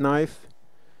have that knife.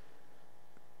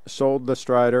 Sold the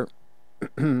Strider.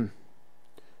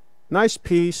 Nice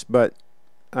piece, but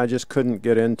I just couldn't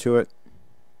get into it.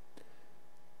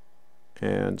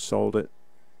 And sold it.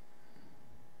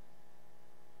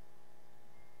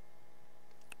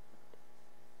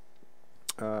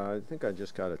 I think I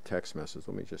just got a text message.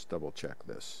 Let me just double check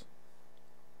this.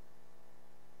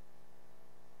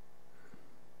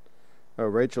 Oh,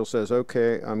 Rachel says,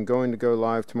 okay, I'm going to go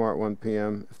live tomorrow at 1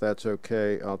 p.m. If that's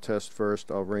okay, I'll test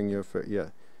first. I'll ring you for, yeah.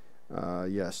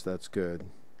 Yes, that's good.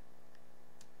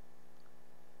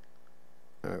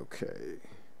 Okay.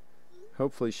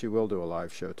 Hopefully she will do a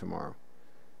live show tomorrow.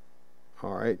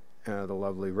 All right, the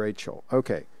lovely Rachel.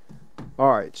 Okay.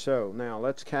 All right, so now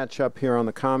let's catch up here on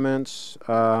the comments.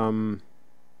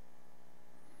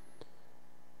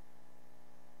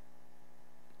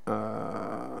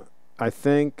 I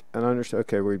think and understand.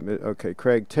 Okay, okay.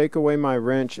 Craig, take away my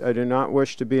wrench. I do not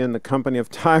wish to be in the company of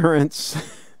tyrants.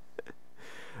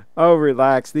 Oh,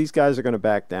 relax. These guys are going to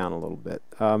back down a little bit.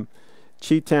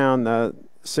 Cheetown,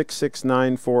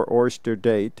 6694 Oyster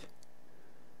Date.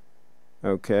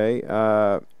 Okay.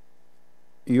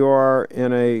 You are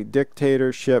in a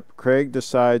dictatorship. Craig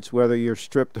decides whether you're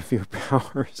stripped of your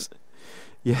powers.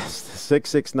 Yes, the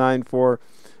 6694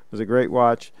 was a great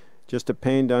watch. Just a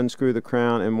pain to unscrew the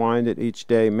crown and wind it each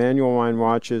day. Manual wind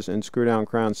watches and screw down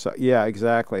crowns. So, yeah,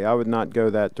 exactly. I would not go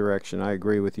that direction. I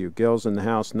agree with you. Gills in the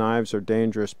house. Knives are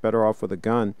dangerous. Better off with a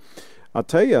gun. I'll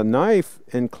tell you, a knife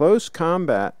in close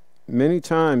combat, many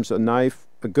times a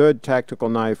good tactical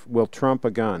knife will trump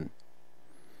a gun.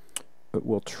 It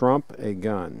will trump a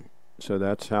gun. So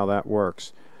that's how that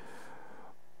works.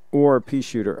 Or a pea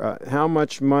shooter. How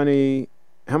much money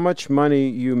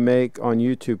you make on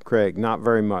YouTube, Craig? Not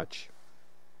very much.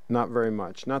 Not very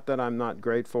much. Not that I'm not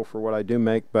grateful for what I do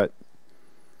make, but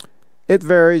it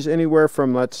varies anywhere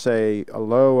from, let's say, a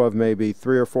low of maybe $300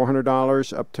 or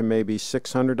 $400 up to maybe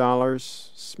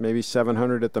 $600, maybe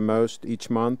 $700 at the most each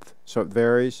month. So it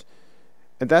varies,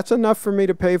 and that's enough for me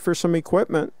to pay for some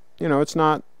equipment. You know, it's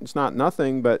not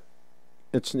nothing, but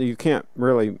you can't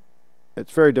really.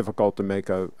 It's very difficult to make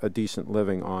a decent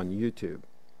living on YouTube.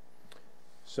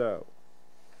 So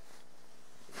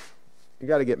you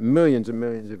got to get millions and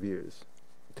millions of views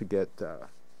to get to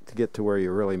where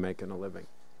you're really making a living.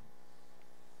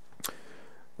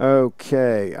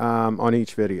 Okay, on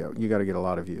each video you got to get a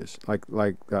lot of views, like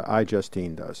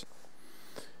iJustine does,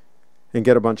 and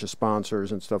get a bunch of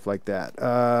sponsors and stuff like that.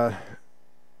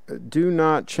 Do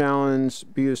not challenge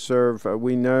Buserv.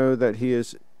 We know that he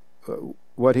is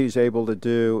what he's able to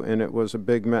do, and it was a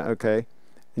big okay.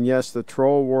 And yes, the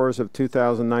troll wars of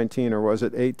 2019, or was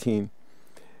it 18,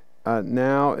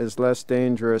 now is less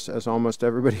dangerous as almost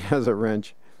everybody has a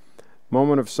wrench.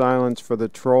 Moment of silence for the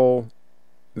troll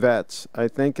vets. I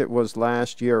think it was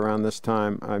last year around this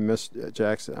time. I missed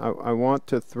Jackson. I want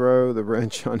to throw the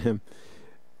wrench on him.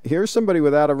 Here's somebody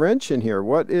without a wrench in here.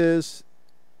 What is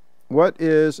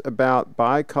about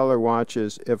bicolor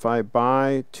watches? If I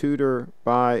buy Tudor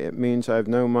buy, it means I have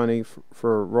no money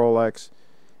for Rolex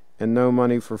and no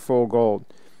money for full gold.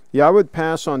 Yeah, I would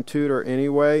pass on Tudor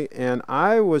anyway, and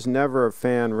I was never a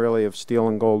fan really of steel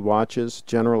and gold watches.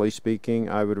 Generally speaking,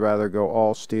 I would rather go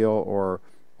all steel or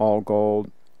all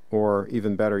gold, or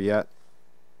even better yet,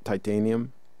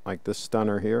 titanium, like this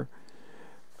stunner here.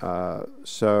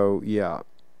 So yeah,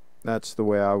 that's the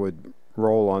way I would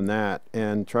roll on that.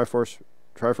 And Triforce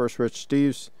Rich,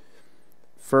 Steve's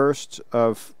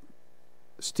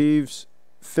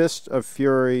Fist of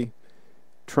Fury,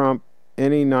 trump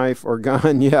any knife or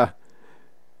gun. Yeah,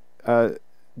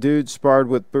 dude sparred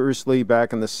with Bruce Lee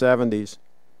back in the 70s.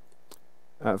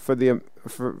 For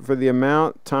the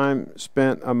amount time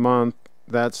spent a month,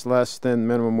 that's less than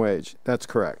minimum wage. That's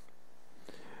correct.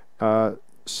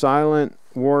 Silent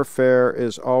warfare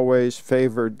is always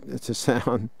favored to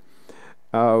sound.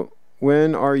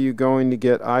 When are you going to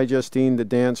get iJustine to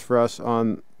dance for us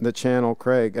on the channel,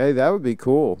 Craig? Hey, that would be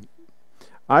cool.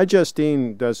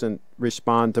 iJustine doesn't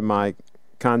respond to my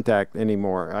contact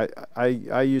anymore.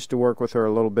 I used to work with her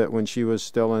a little bit when she was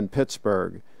still in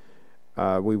Pittsburgh.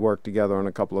 We worked together on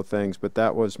a couple of things, but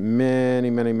that was many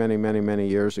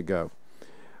years ago.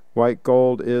 White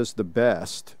gold is the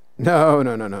best. No.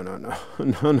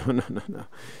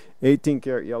 18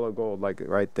 karat yellow gold, like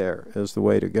right there, is the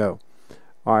way to go.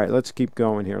 All right, let's keep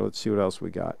going here. Let's see what else we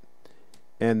got.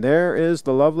 And there is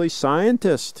the lovely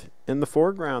scientist in the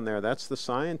foreground there. That's the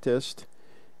scientist.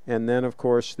 And then, of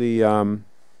course, the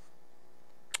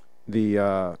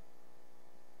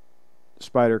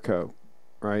Spyderco,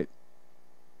 right?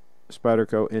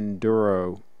 Spyderco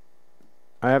Enduro.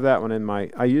 I have that one in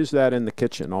I use that in the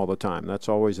kitchen all the time. That's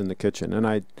always in the kitchen. And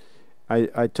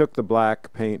I took the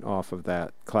black paint off of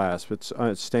that clasp. It's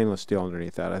stainless steel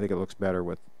underneath that. I think it looks better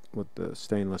with the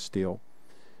stainless steel.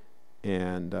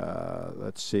 And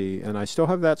let's see. And I still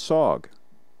have that SOG.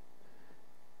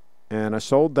 And I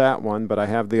sold that one, but I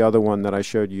have the other one that I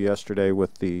showed you yesterday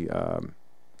with the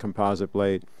composite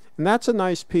blade. And that's a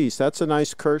nice piece. That's a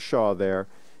nice Kershaw there.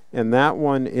 And that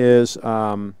one is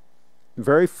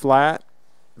very flat,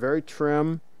 very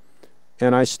trim.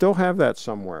 And I still have that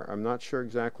somewhere. I'm not sure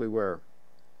exactly where.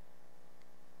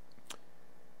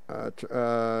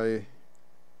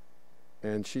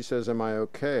 And she says, am I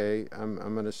okay? I'm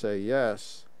going to say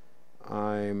yes.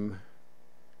 I'm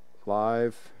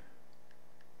live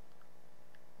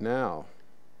now.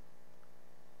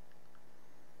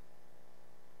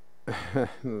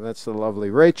 That's the lovely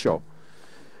Rachel.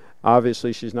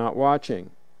 Obviously, she's not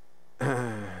watching.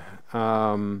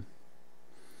 Let's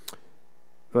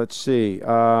see.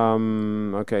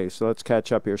 Okay, so let's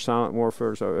catch up here. Silent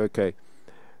warfare. So, okay.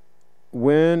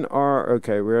 We already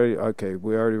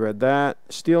read that.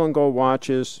 Steel and gold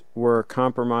watches were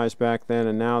compromised back then,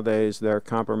 and nowadays they're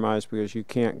compromised because you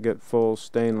can't get full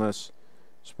stainless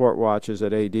sport watches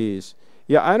at ADs.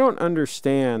 Yeah, I don't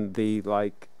understand the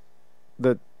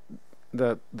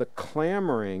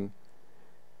clamoring.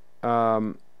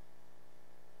 I'll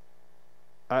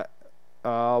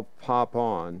pop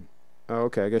on.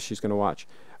 Okay, I guess she's going to watch.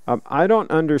 I don't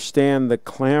understand the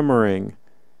clamoring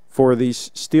for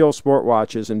these steel sport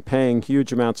watches and paying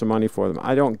huge amounts of money for them.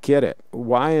 I don't get it.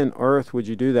 Why on earth would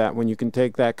you do that when you can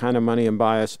take that kind of money and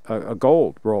buy a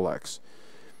gold Rolex?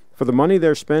 For the money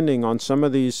they're spending on some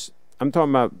of these, I'm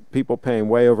talking about people paying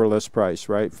way over list price,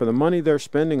 right? For the money they're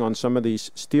spending on some of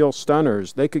these steel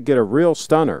stunners, they could get a real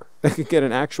stunner. They could get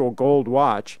an actual gold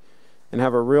watch and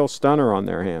have a real stunner on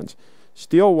their hands.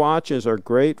 Steel watches are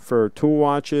great for tool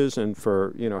watches and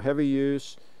for, heavy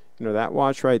use. That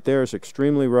watch right there is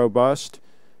extremely robust,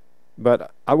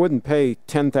 but I wouldn't pay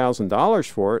 $10,000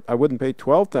 for it. I wouldn't pay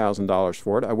 $12,000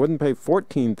 for it. I wouldn't pay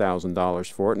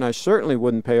 $14,000 for it, and I certainly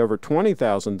wouldn't pay over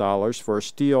 $20,000 for a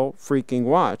steel freaking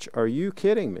watch. Are you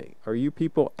kidding me? Are you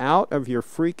people out of your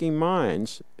freaking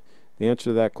minds? The answer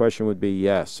to that question would be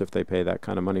yes, if they pay that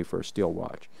kind of money for a steel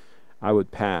watch. I would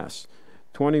pass.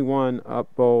 21 up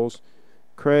bowls.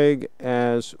 Craig,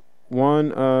 as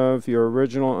one of your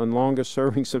original and longest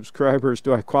serving subscribers,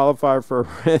 do I qualify for a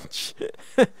wrench?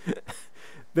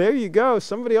 There you go.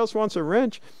 Somebody else wants a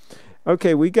wrench.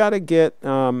 Okay, we got to get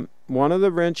one of the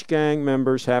wrench gang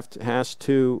members has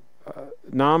to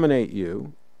nominate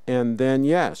you, and then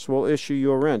yes, we'll issue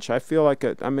you a wrench. I feel like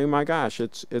my gosh,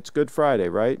 it's Good Friday,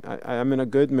 right? I'm in a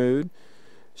good mood.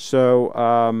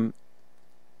 So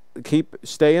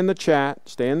stay in the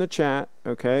chat,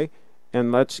 okay? And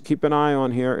let's keep an eye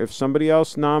on here. If somebody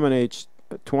else nominates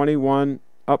 21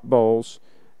 up bowls,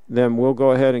 then we'll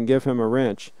go ahead and give him a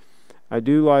wrench. I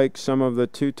do like some of the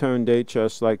two-tone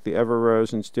Datejust, like the Ever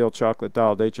Rose and Steel Chocolate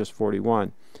Dial Datejust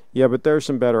 41. Yeah, but there's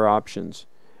some better options.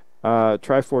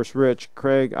 Triforce Rich,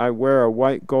 Craig, I wear a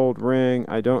white gold ring.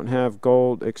 I don't have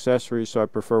gold accessories, so I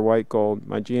prefer white gold.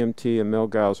 My GMT and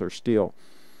Milgauss are steel.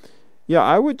 Yeah,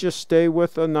 I would just stay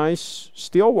with a nice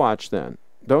steel watch then.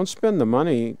 Don't spend the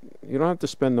money. You don't have to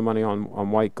spend the money on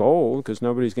white gold because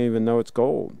nobody's going to even know it's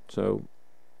gold. So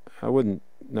I wouldn't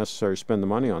necessarily spend the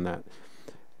money on that.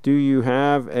 Do you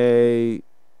have a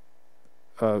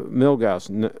Milgauss?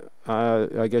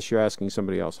 I guess you're asking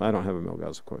somebody else. I don't have a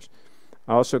Milgauss, of course.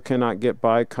 I also cannot get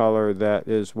bicolor. That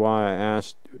is why I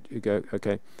asked.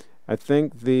 Okay. I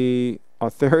think the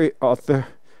authoritarian,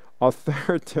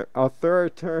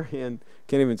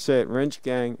 can't even say it, wrench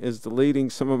gang is deleting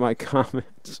some of my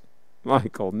comments.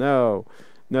 Michael, no,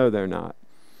 they're not.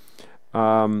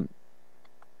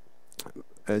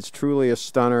 It's truly a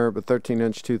stunner, but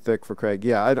 13-inch too thick for Craig.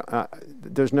 Yeah,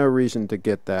 there's no reason to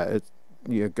get that.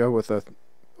 You go with a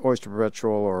Oyster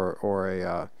Perpetual or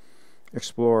a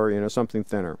Explorer, something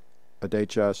thinner, a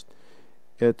Datejust.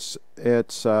 It's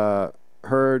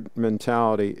herd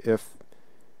mentality. If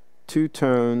two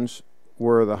tones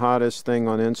were the hottest thing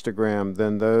on Instagram,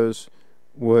 then those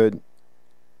would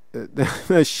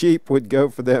the sheep would go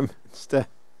for them instead.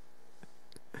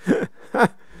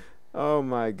 Oh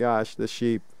my gosh, the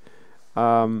sheep.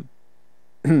 Did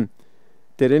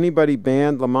anybody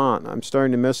ban Lamont? I'm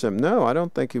starting to miss him. No, I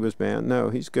don't think he was banned. No,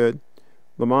 he's good.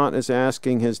 Lamont is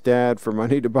asking his dad for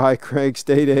money to buy Craig's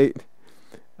Day Date.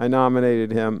 I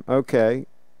nominated him. Okay,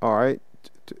 all right.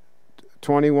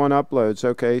 21 uploads.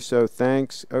 Okay, so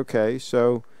thanks. Okay,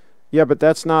 so yeah, but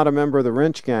that's not a member of the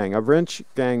wrench gang. A wrench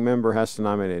gang member has to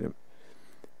nominate him.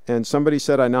 And somebody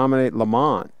said I nominate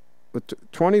Lamont. But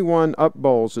 21 up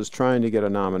bowls is trying to get a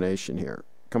nomination here.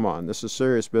 Come on, this is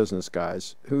serious business,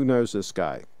 guys. Who knows this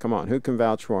guy? Come on, who can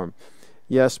vouch for him?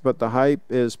 Yes, but the hype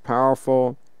is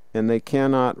powerful and they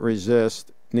cannot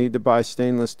resist. Need to buy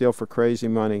stainless steel for crazy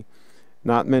money.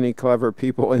 Not many clever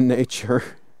people in nature.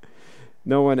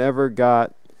 No one ever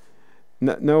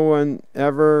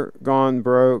gone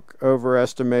broke,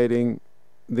 overestimating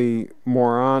the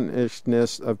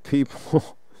moronishness of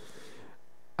people.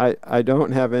 I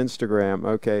don't have Instagram.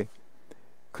 Okay.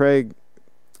 Craig,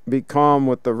 be calm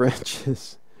with the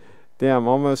wrenches. Damn,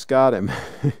 almost got him.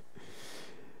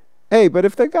 Hey, but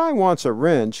if the guy wants a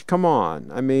wrench, come on.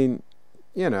 I mean,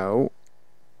 we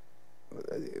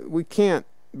can't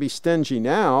be stingy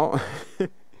now.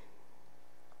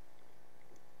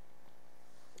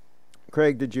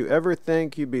 Craig, did you ever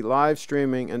think you'd be live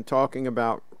streaming and talking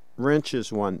about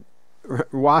watches one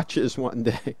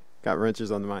day? Got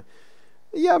wrenches on the mind.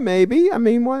 Yeah, maybe. I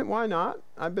mean, why not?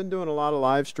 I've been doing a lot of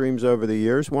live streams over the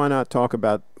years. Why not talk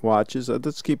about watches?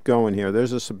 Let's keep going here.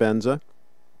 There's a Sebenza.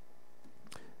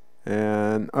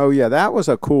 And, oh yeah, that was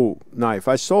a cool knife.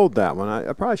 I sold that one.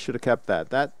 I probably should have kept that.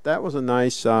 That was a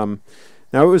nice, now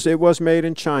it was made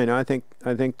in China. I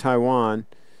think Taiwan.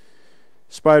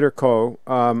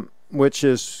 Spyderco, which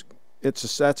is,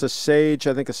 that's a Sage,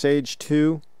 I think a Sage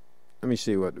 2. Let me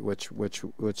see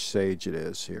which Sage it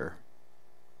is here.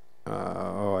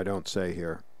 Oh, I don't say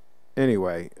here.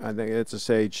 Anyway, I think it's a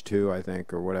Sage 2, I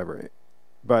think, or whatever.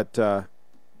 But I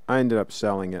ended up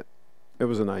selling it. It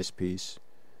was a nice piece.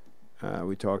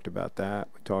 We talked about that.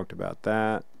 We talked about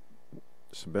that.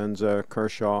 Sebenza,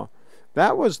 Kershaw.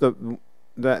 That was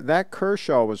that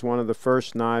Kershaw was one of the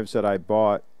first knives that I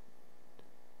bought.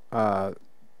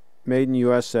 Made in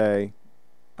USA.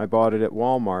 I bought it at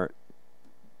Walmart.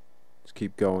 Let's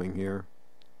keep going here.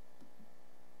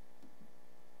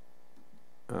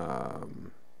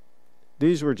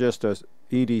 These were just a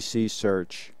EDC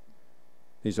search.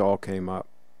 These all came up.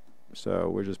 So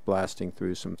we're just blasting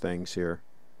through some things here.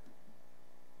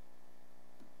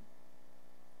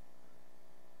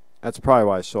 That's probably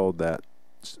why I sold that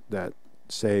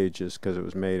Sage, is because it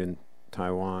was made in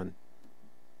Taiwan.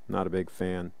 Not a big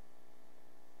fan.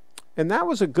 And that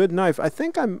was a good knife. I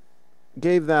think I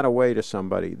gave that away to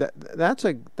somebody. That's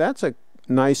a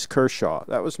nice Kershaw.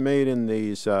 That was made in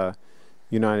these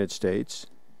United States.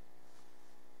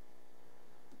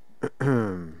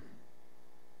 Date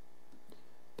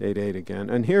 8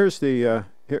 again. And here's the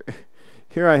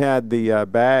here I had the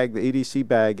bag, the EDC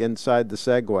bag inside the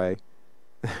Segway.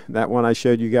 That one I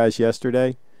showed you guys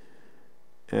yesterday.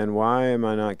 And why am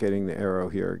I not getting the arrow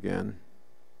here again?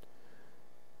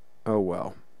 Oh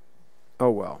well. Oh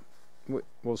well.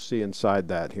 We'll see inside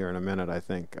that here in a minute, I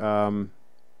think.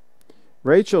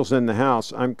 Rachel's in the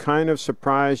house. I'm kind of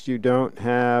surprised you don't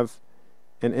have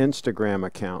an Instagram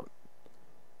account.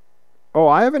 Oh,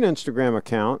 I have an Instagram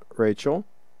account, Rachel.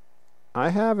 I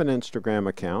have an Instagram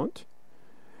account.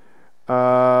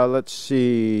 Let's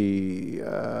see.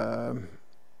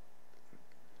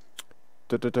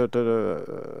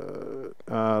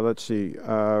 Let's see.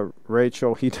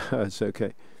 Rachel, he does.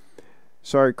 Okay.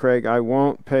 Sorry, Craig, I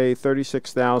won't pay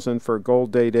 $36,000 for a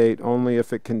gold date 8 only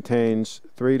if it contains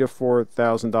 $3,000 to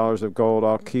 $4,000 of gold.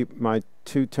 I'll keep my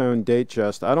two-tone date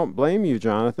just. I don't blame you,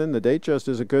 Jonathan. The date just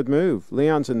is a good move.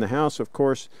 Leon's in the house, of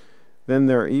course. Then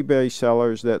there are eBay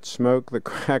sellers that smoke the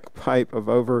crack pipe of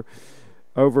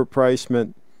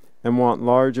overpricement and want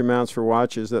large amounts for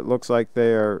watches that looks like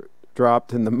they are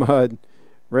dropped in the mud.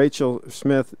 Rachel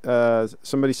Smith,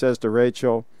 somebody says to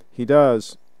Rachel, he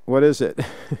does. What is it?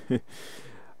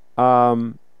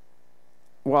 Well,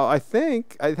 I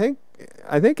think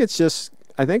it's just,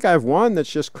 I think I have one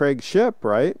that's just CraigShip,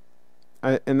 right?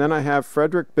 And then I have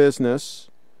Frederick Business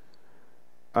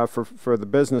for the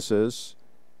businesses.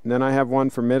 And then I have one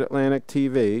for Mid-Atlantic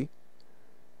TV.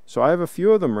 So I have a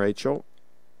few of them, Rachel.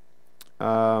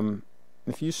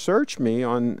 If you search me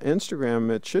on Instagram,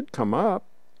 it should come up.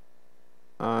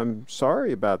 I'm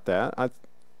sorry about that.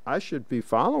 I should be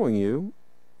following you.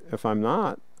 If I'm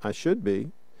not, I should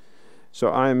be. So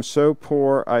I am so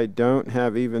poor I don't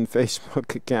have even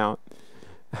Facebook account.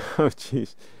 Oh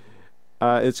jeez.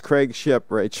 It's CraigShip,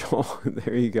 Rachel.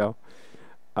 There you go.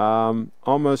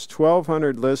 Almost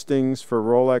 1,200 listings for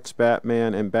Rolex,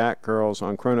 Batman, and Batgirls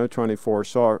on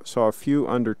Chrono24. Saw a few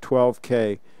under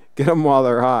 12K. Get them while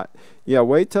they're hot. Yeah,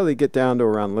 wait till they get down to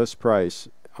around list price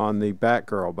on the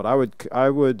Batgirl. But I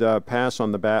would pass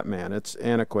on the Batman. It's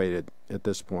antiquated at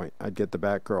this point. I'd get the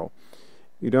Batgirl.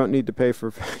 You don't need to pay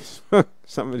for Facebook.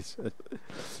 Somebody said.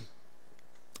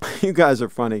 You guys are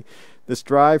funny. This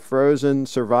dry, frozen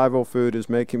survival food is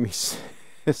making me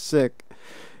sick.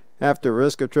 Have to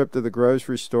risk a trip to the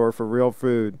grocery store for real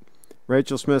food.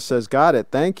 Rachel Smith says, got it.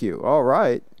 Thank you. All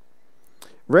right.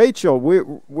 Rachel,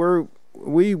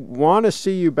 we want to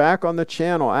see you back on the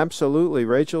channel. Absolutely.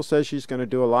 Rachel says she's going to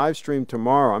do a live stream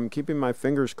tomorrow. I'm keeping my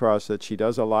fingers crossed that she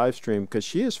does a live stream because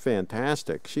she is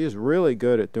fantastic. She is really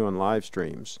good at doing live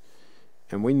streams.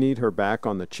 And we need her back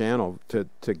on the channel to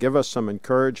give us some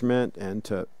encouragement and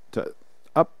to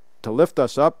lift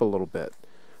us up a little bit.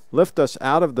 Lift us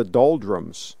out of the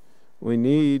doldrums. We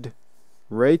need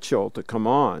Rachel to come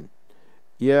on.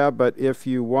 Yeah, but if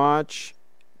you watch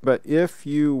a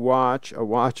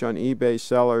watch on eBay,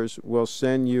 sellers will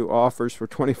send you offers for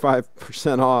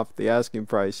 25% off the asking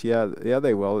price. Yeah,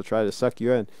 they will. They'll try to suck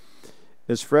you in.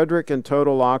 Is Frederick in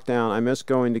total lockdown? I miss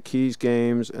going to Keys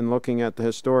games and looking at the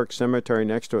historic cemetery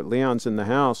next to it. Leon's in the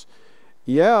house.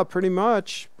 Yeah, pretty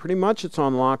much. Pretty much it's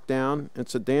on lockdown.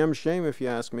 It's a damn shame if you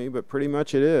ask me, but pretty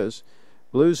much it is.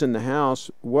 Blue's in the house.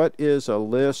 What is a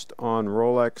list on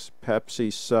Rolex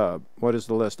Pepsi sub? What is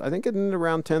the list? I think it's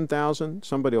around 10,000.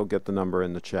 Somebody will get the number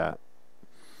in the chat.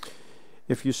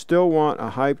 If you still want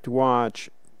a hyped watch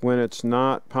when it's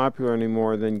not popular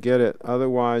anymore, then get it.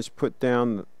 Otherwise, put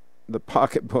down the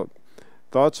pocketbook.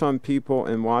 Thoughts on people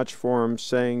in watch forums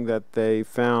saying that they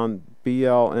found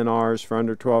BLNRs for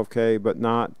under 12K but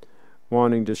not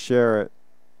wanting to share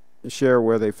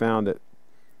where they found it.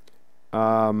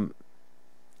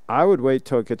 I would wait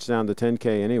till it gets down to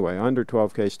 10K anyway. Under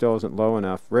 12K still isn't low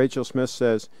enough. Rachel Smith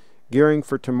says, gearing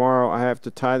for tomorrow, I have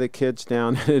to tie the kids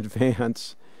down in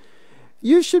advance.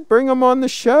 You should bring them on the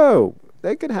show.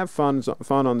 They could have fun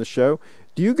on the show.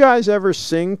 Do you guys ever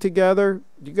sing together?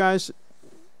 Do you guys,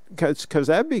 because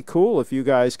that'd be cool if you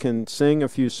guys can sing a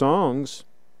few songs.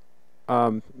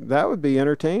 That would be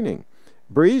entertaining.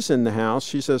 Bree's in the house.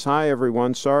 She says, hi,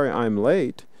 everyone. Sorry I'm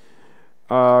late.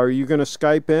 Are you going to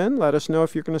Skype in? Let us know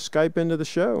if you're going to Skype into the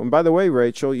show. And by the way,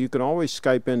 Rachel, you can always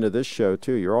Skype into this show,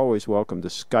 too. You're always welcome to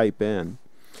Skype in.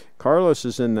 Carlos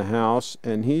is in the house,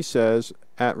 and he says,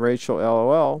 at Rachel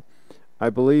LOL, I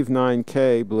believe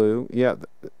 9K, Blue. Yeah,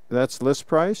 that's list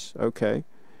price? Okay.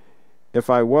 If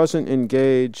I wasn't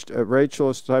engaged, Rachel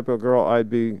is the type of girl I'd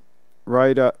be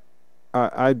right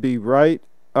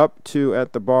up to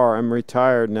at the bar. I'm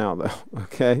retired now, though.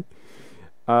 Okay.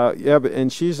 Yeah,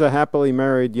 and she's a happily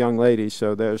married young lady,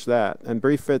 so there's that. And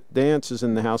Brief Fit Dance is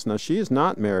in the house. Now, she is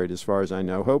not married as far as I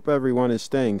know. Hope everyone is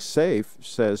staying safe,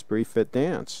 says Brief Fit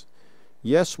Dance.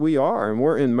 Yes, we are, and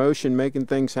we're in motion making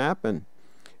things happen.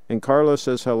 And Carlos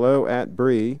says hello at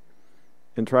Bree.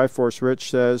 And Triforce Rich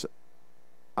says,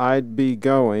 I'd be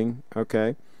going.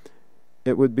 Okay.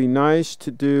 It would be nice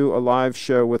to do a live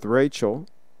show with Rachel.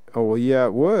 Oh, well, yeah,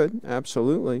 it would.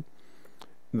 Absolutely.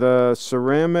 The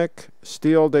ceramic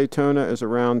steel Daytona is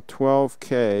around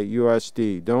 12K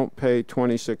USD. Don't pay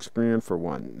 26 grand for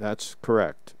one. That's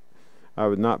correct. I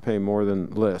would not pay more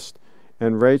than list.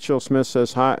 And Rachel Smith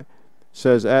says hi,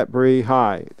 says at Bree,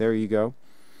 hi. There you go.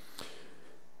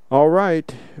 All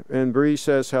right. And Bree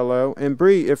says hello. And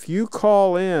Bree, if you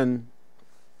call in,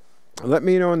 let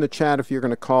me know in the chat if you're going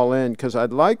to call in, because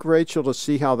I'd like Rachel to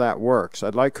see how that works.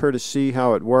 I'd like her to see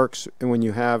how it works when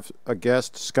you have a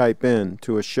guest Skype in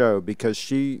to a show, because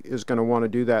she is going to want to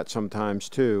do that sometimes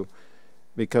too,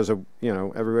 because of, you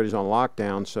know, everybody's on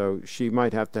lockdown, so she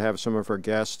might have to have some of her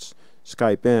guests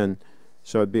Skype in.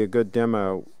 So it'd be a good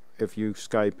demo if you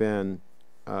Skype in.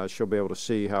 She'll be able to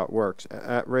see how it works.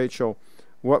 At Rachel,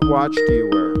 what watch do you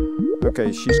wear?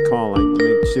 Okay, she's calling. Let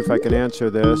me see if I can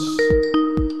answer this.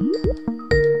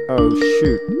 Oh,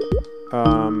 shoot.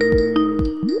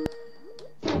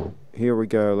 Here we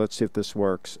go. Let's see if this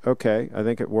works. Okay, I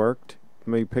think it worked. Let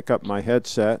me pick up my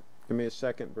headset. Give me a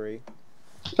second, Bree.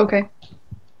 Okay.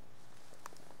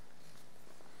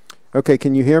 Okay,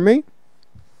 can you hear me?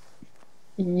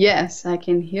 Yes, I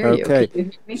can hear you. Okay. Can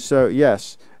you hear me? So,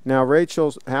 yes. Now,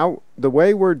 Rachel's, the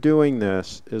way we're doing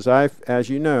this is as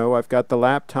you know, I've got the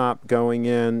laptop going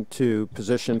into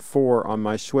position 4 on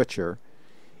my switcher.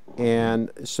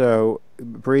 And so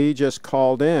Bree just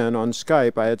called in on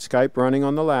Skype. I had Skype running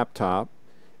on the laptop,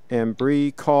 and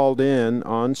Bree called in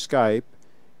on Skype,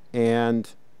 and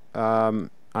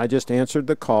I just answered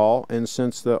the call. And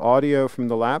since the audio from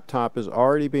the laptop is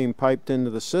already being piped into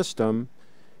the system,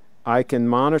 I can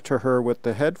monitor her with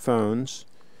the headphones,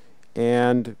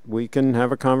 and we can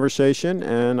have a conversation.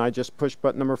 And I just push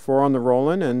button number 4 on the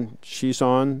Roland, and she's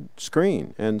on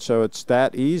screen. And so it's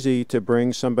that easy to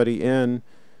bring somebody in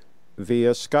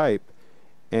via Skype.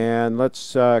 And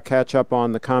let's catch up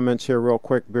on the comments here real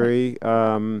quick, Bree.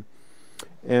 And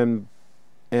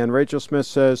Rachel Smith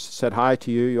said hi to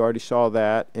you. You already saw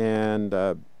that.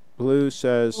 And Blue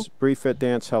says, Bree Fit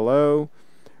Dance, hello.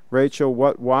 Rachel,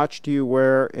 what watch do you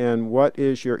wear, and what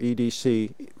is your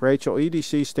EDC? Rachel,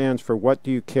 EDC stands for what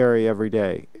do you carry every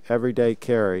day? Everyday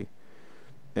carry.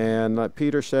 And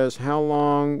Peter says, how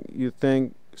long you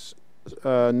think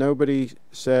nobody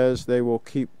says they will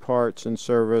keep parts and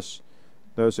service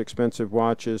those expensive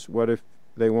watches? What if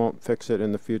they won't fix it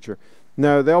in the future?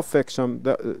 No, they'll fix them.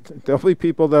 There'll be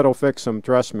people that'll fix them.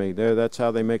 Trust me. That's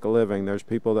how they make a living. There's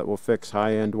people that will fix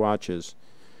high-end watches.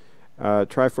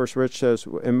 Triforce Rich says,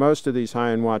 and most of these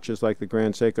high-end watches like the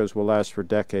Grand Seikos will last for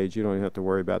decades. You don't even have to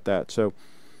worry about that. So,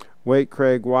 wait,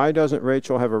 Craig, why doesn't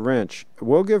Rachel have a wrench?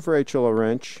 We'll give Rachel a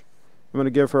wrench. I'm going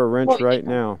to give her a wrench right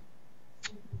now.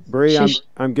 Bree,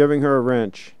 I'm giving her a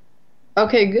wrench.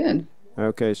 Okay, good.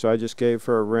 Okay, so I just gave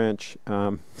her a wrench.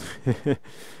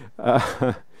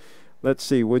 Let's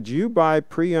see. Would you buy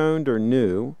pre-owned or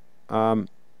new?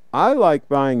 I like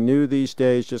buying new these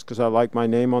days just because I like my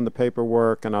name on the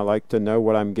paperwork and I like to know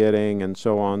what I'm getting and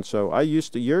so on. So I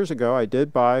used to, years ago, I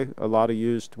did buy a lot of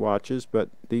used watches, but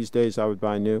these days I would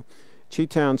buy new.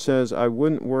 Cheetown says, I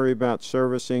wouldn't worry about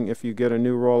servicing if you get a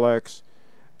new Rolex.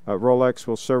 Rolex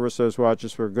will service those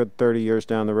watches for a good 30 years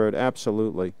down the road.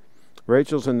 Absolutely.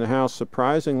 Rachel's in the house.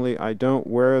 Surprisingly, I don't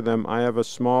wear them. I have a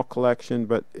small collection,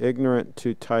 but ignorant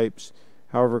to types.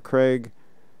 However, Craig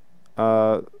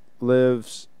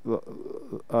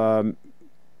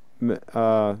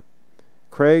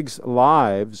Craig's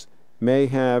lives may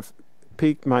have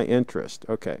piqued my interest.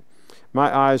 Okay.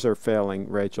 My eyes are failing,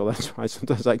 Rachel. That's why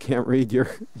sometimes I can't read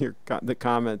the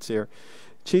comments here.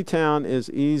 Cheetown is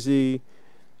easy.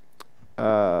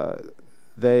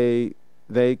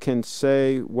 They can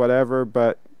say whatever,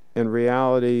 but in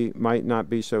reality might not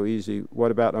be so easy.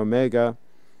 What about Omega?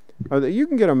 Oh, you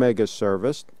can get Omega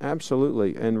serviced,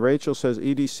 absolutely. And Rachel says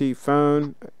EDC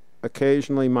phone,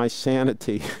 occasionally my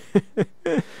sanity.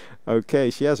 Okay,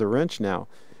 she has a wrench now.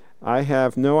 I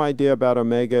have no idea about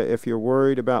Omega. If you're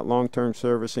worried about long-term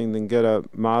servicing, then get a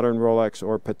modern Rolex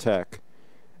or Patek.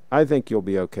 I think you'll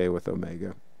be okay with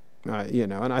Omega. You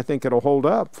know, and I think it'll hold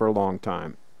up for a long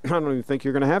time. I don't even think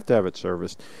you're going to have it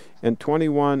serviced. And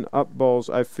 21 up bowls,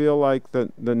 I feel like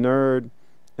the nerd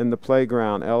in the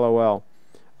playground, LOL.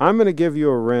 I'm going to give you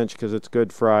a wrench because it's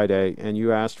Good Friday, and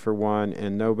you asked for one,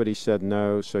 and nobody said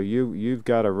no. So you've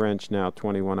got a wrench now.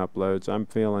 21 uploads. I'm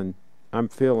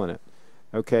feeling it.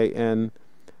 Okay, and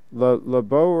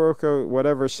Laboroco,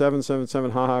 whatever,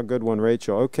 777. Haha, good one,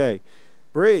 Rachel. Okay,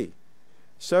 Bree.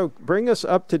 So bring us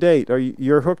up to date.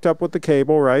 You're hooked up with the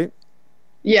cable, right?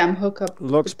 Yeah, I'm hooked up.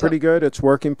 Looks pretty good. It's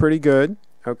working pretty good.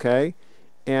 Okay,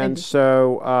 and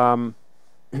so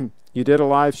you did a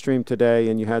live stream today,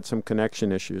 and you had some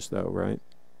connection issues, though, right?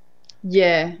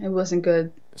 Yeah, it wasn't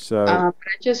good. So I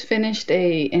just finished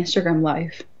a Instagram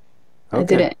live. Okay. I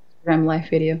did an Instagram live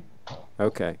video.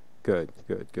 Okay, good.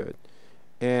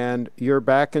 And you're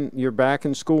back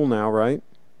in school now, right?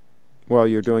 Well,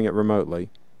 you're doing it remotely.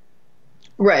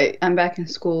 Right, I'm back in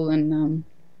school, and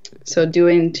so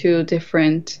doing 2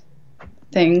 different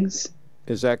things.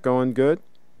 Is that going good?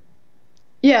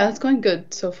 Yeah, it's going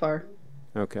good so far.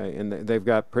 Okay, and they've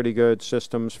got pretty good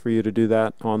systems for you to do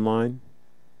that online?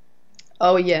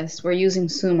 Oh, yes, we're using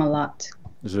Zoom a lot.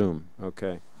 Zoom,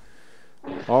 okay.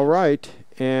 All right,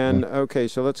 and okay,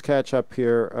 so let's catch up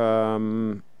here.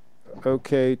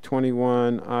 Okay,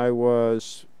 21, I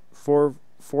was 4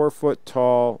 foot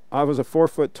tall. I was a 4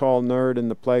 foot tall nerd in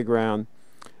the playground,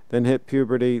 then hit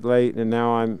puberty late, and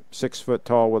now I'm 6 foot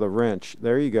tall with a wrench.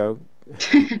 There you go.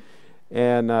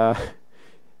 And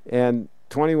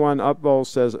 21 Upbowl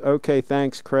says, okay,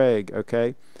 thanks, Craig.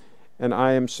 Okay, and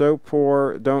I am so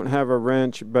poor, don't have a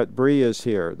wrench, but Bree is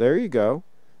here. There you go.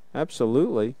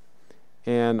 Absolutely.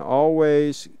 And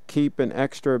always keep an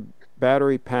extra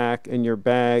battery pack in your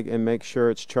bag and make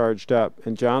sure it's charged up.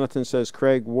 And Jonathan says,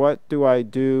 Craig, what do I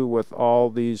do with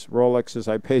all these Rolexes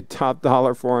I paid top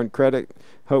dollar for on credit,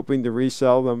 hoping to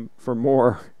resell them for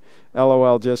more?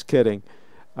 LOL, just kidding.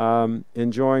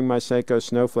 Enjoying my Seiko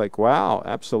Snowflake. Wow,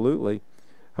 absolutely.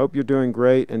 Hope you're doing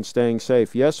great and staying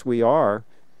safe. Yes, we are.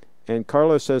 And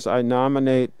Carlos says, I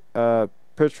nominate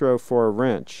Petro for a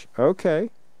wrench. Okay.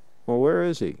 Well, where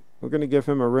is he? We're going to give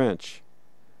him a wrench.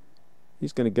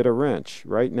 He's going to get a wrench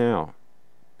right now.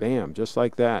 Bam, just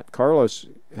like that. Carlos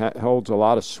holds a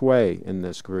lot of sway in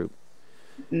this group.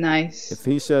 Nice. If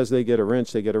he says they get a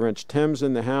wrench, they get a wrench. Tim's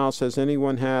in the house. Has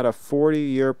anyone had a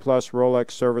 40-year-plus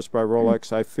Rolex serviced by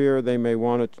Rolex? I fear they may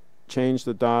want to change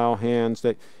the dial hands.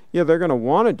 Yeah, they're going to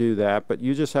want to do that, but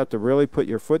you just have to really put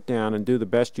your foot down and do the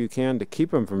best you can to keep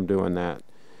them from doing that.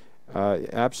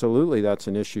 Absolutely, that's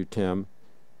an issue, Tim.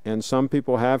 And some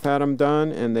people have had them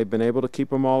done, and they've been able to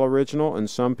keep them all original, and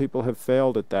some people have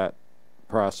failed at that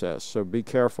process. So be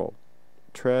careful.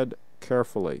 Tread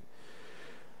carefully.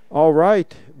 All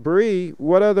right, Bree,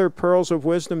 what other pearls of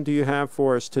wisdom do you have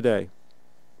for us today?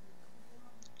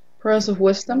 Pearls of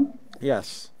wisdom?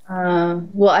 Yes.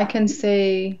 Well, I can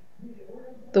say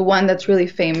the one that's really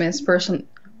famous, personal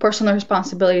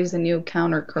responsibility is the new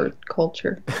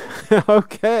counterculture.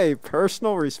 Okay,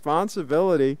 personal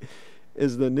responsibility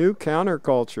is the new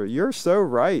counterculture. You're so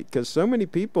right, because so many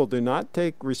people do not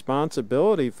take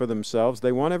responsibility for themselves.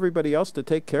 They want everybody else to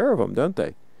take care of them, don't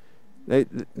they? They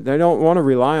don't want to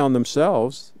rely on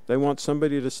themselves. They want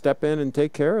somebody to step in and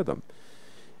take care of them.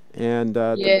 And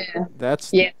that's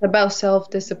it's about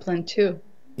self-discipline too.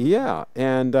 Yeah,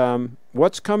 and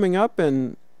what's coming up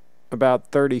in about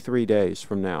 33 days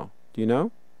from now? Do you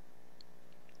know?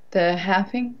 The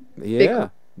halving? Yeah.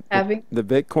 Halving? The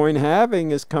Bitcoin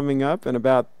halving is coming up in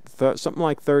about something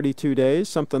like 32 days,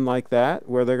 something like that,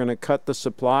 where they're going to cut the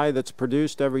supply that's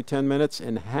produced every 10 minutes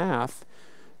in half.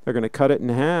 They're going to cut it in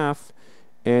half.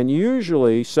 And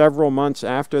usually, several months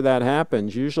after that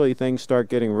happens, usually things start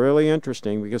getting really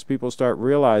interesting because people start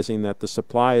realizing that the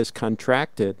supply is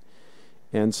contracted.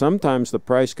 And sometimes the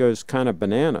price goes kind of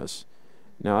bananas.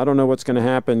 Now, I don't know what's going to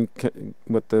happen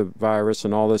with the virus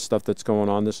and all this stuff that's going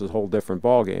on. This is a whole different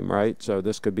ballgame, right? So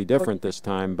this could be different this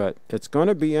time, but it's going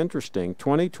to be interesting.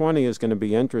 2020 is going to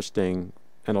be interesting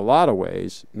in a lot of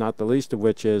ways, not the least of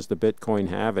which is the Bitcoin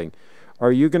halving.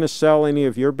 Are you going to sell any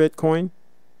of your Bitcoin?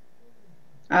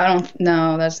 I don't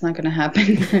know. That's not going to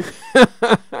happen.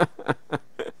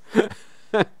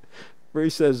 Bree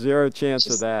says 0 chance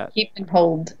Just of that. keep and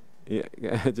hold.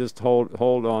 Yeah, just hold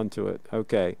on to it.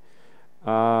 Okay.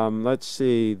 Let's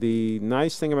see. The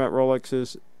nice thing about Rolex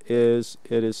is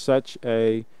it is such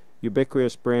a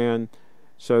ubiquitous brand.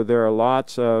 So there are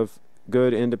lots of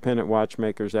good independent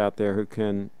watchmakers out there who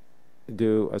can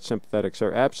do a sympathetic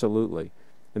service. Absolutely.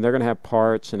 And they're going to have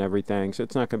parts and everything. So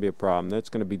it's not going to be a problem. That's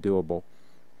going to be doable.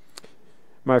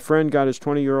 My friend got his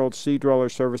 20-year-old seed roller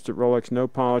serviced at Rolex. No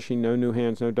polishing, no new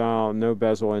hands, no dial, no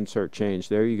bezel insert change.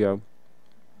 There you go.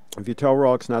 If you tell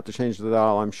Rolex not to change the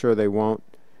dial, I'm sure they won't.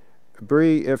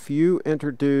 Bree, if you're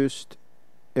introduced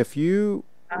a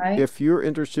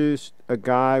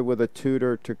guy with a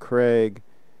tutor to Craig,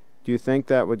 do you think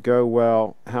that would go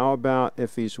well? How about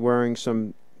if he's wearing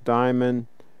some diamond,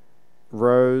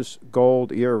 rose,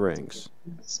 gold earrings?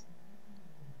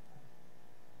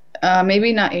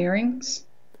 Maybe not earrings.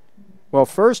 Well,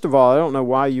 first of all, I don't know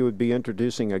why you would be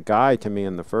introducing a guy to me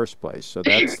in the first place. So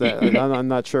that's that. I'm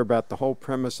not sure about the whole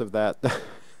premise of that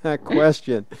that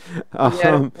question.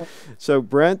 So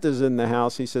Brent is in the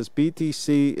house. He says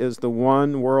BTC is the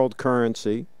one world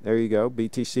currency. There you go.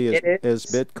 BTC is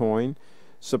Bitcoin.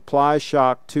 Supply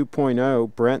shock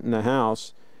 2.0. Brent in the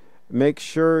house. Make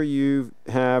sure you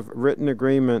have written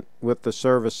agreement with the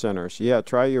service centers. Yeah,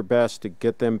 try your best to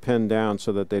get them pinned down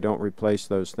so that they don't replace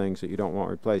those things that you don't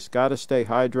want replaced. Got to stay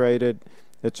hydrated.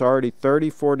 It's already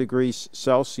 34 degrees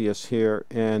Celsius here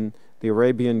in the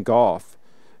Arabian Gulf.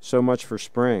 So much for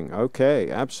spring. Okay,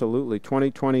 absolutely.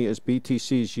 2020 is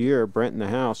BTC's year. Brent in the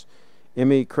house.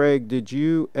 Emmy, Craig, did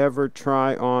you ever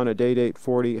try on a Date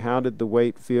 840? How did the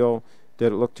weight feel?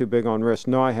 Did it look too big on wrist?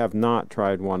 No, I have not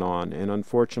tried one on, and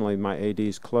unfortunately my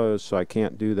AD's closed, so I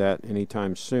can't do that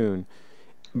anytime soon.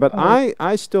 But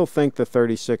I still think the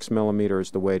 36 millimeter is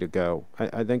the way to go.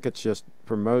 I think it's just,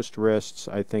 for most wrists,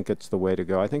 I think it's the way to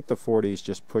go. I think the 40 is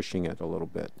just pushing it a little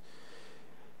bit.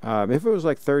 If it was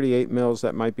like 38 mils,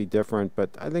 that might be different, but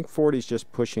I think 40 is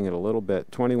just pushing it a little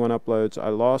bit. 21 uploads. I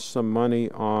lost some money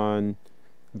on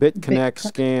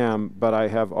BitConnect scam, but I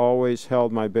have always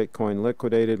held my Bitcoin,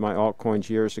 liquidated my altcoins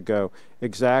years ago.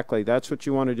 Exactly. That's what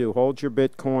you want to do. Hold your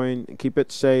Bitcoin, keep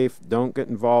it safe. Don't get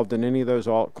involved in any of those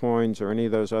altcoins or any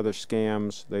of those other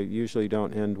scams. They usually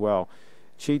don't end well.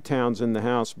 Cheat Town's in the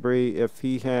house. Bree, if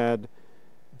he had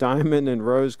diamond and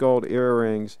rose gold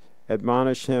earrings,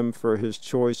 admonish him for his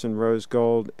choice in rose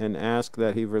gold and ask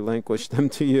that he relinquish them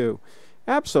to you.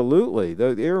 Absolutely.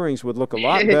 The earrings would look a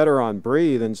lot better on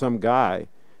Bree than some guy.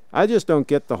 I just don't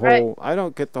get the whole I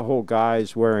don't get the whole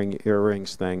guys wearing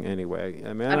earrings thing anyway.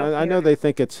 I mean, I know they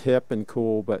think it's hip and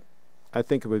cool, but I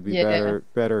think it would be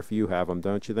better if you have them,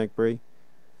 don't you think, Bree?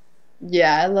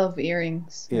 Yeah, I love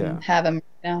earrings. Yeah, and have them right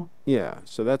now. Yeah,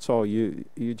 so that's all you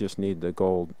just need, the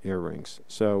gold earrings.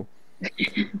 So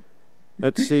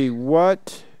let's see,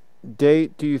 what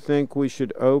date do you think we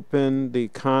should open the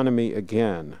economy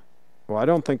again? Well, I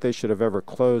don't think they should have ever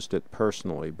closed it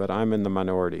personally, but I'm in the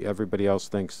minority. Everybody else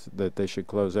thinks that they should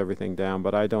close everything down,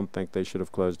 but I don't think they should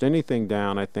have closed anything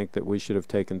down. I think that we should have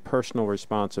taken personal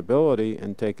responsibility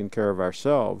and taken care of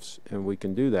ourselves, and we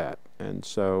can do that. And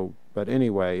so, but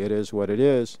anyway, it is what it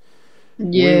is.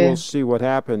 Yeah. We will see what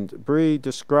happened. Bree,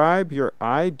 describe your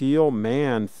ideal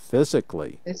man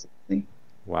physically. Physically.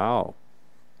 Wow.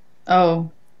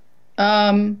 Oh.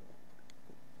 I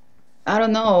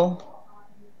don't know.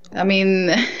 I mean,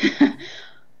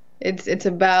 it's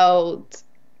about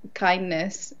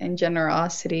kindness and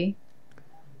generosity,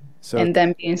 and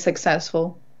them being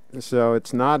successful. So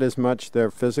it's not as much their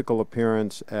physical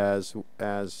appearance as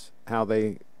how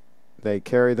they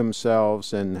carry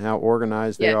themselves and how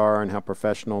organized they are and how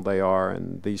professional they are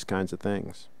and these kinds of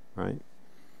things, right?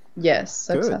 Yes,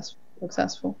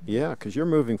 successful. Yeah, because you're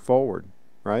moving forward,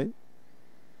 right?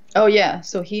 Oh yeah,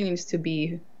 so he needs to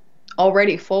be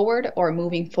already forward or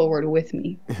moving forward with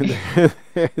me.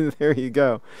 There you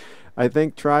go. I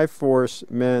think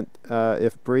Triforce meant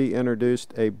if Bree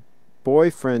introduced a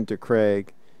boyfriend to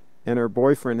Craig, and her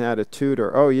boyfriend had a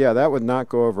Tudor. Oh yeah, that would not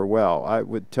go over well. I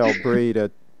would tell Bree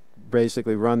to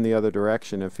basically run the other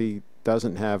direction. If he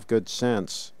doesn't have good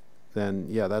sense, then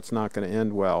yeah, that's not going to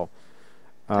end well.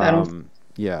 I don't.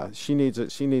 Yeah, she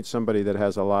needs somebody that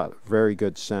has very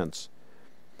good sense.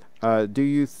 Do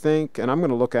you think, and I'm going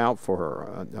to look out for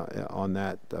her on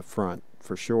that front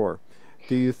for sure.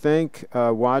 Do you think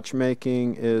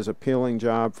watchmaking is appealing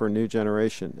job for a new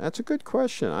generation? That's a good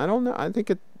question. I don't know. I think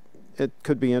it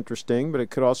could be interesting, but it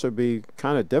could also be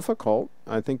kind of difficult.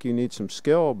 I think you need some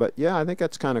skill, but yeah, I think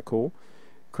that's kind of cool.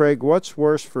 Craig, what's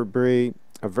worse for Bree?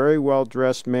 A very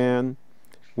well-dressed man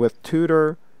with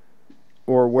Tudor,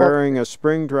 or wearing a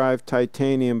spring drive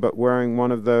titanium but wearing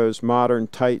one of those modern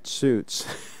tight suits?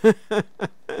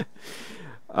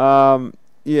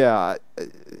 Yeah,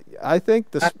 I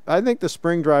think the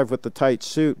spring drive with the tight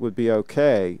suit would be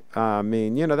okay. I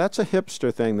mean, you know, that's a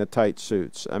hipster thing, the tight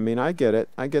suits. I mean, I get it.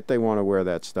 I get they want to wear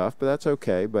that stuff, but that's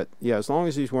okay. But yeah, as long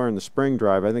as he's wearing the spring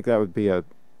drive, I think that would be a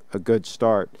good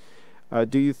start.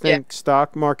 Do you think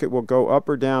stock market will go up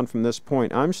or down from this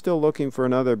point? I'm still looking for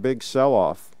another big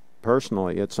sell-off,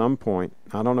 personally, at some point.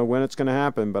 I don't know when it's going to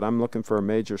happen, but I'm looking for a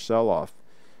major sell-off,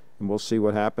 and we'll see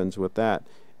what happens with that.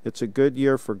 It's a good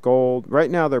year for gold. Right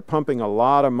now, they're pumping a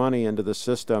lot of money into the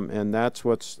system, and that's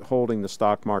what's holding the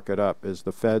stock market up, is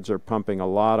the feds are pumping a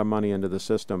lot of money into the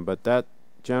system. But that,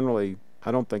 generally,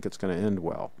 I don't think it's going to end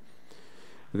well.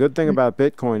 The good thing about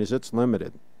Bitcoin is it's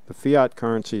limited. The fiat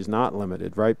currency is not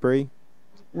limited, right, Bree?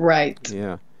 Right.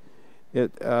 Yeah.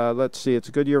 Let's see. It's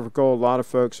a good year for gold. A lot of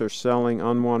folks are selling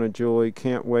unwanted jewelry.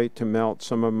 Can't wait to melt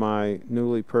some of my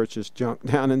newly purchased junk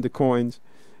down into coins.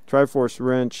 Triforce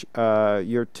wrench.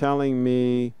 You're telling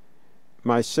me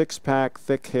my six-pack,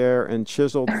 thick hair, and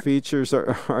chiseled features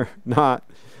are for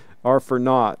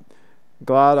naught.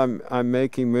 Glad I'm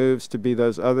making moves to be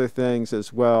those other things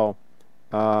as well.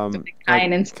 Kind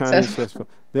and successful.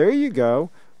 There you go.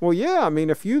 Well, yeah, I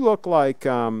mean, if you look like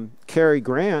Cary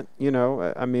Grant, you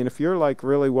know, I mean, if you're like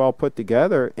really well put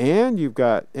together and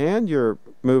you're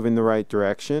moving the right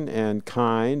direction and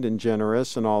kind and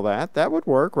generous and all that, that would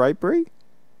work, right, Bree?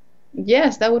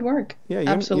 Yes, that would work. Yeah,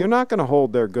 Absolutely. you're not going to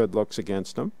hold their good looks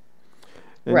against them.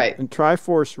 And, Right. And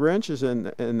Triforce wrench is in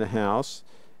the house.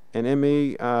 And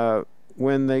Emmy,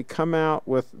 when they come out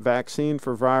with vaccine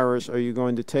for virus, are you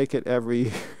going to take it every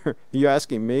year? Are you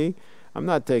asking me? I'm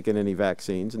not taking any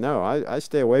vaccines. No, I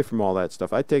stay away from all that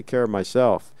stuff. I take care of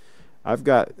myself.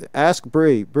 Ask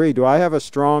Bree. Bree, do I have a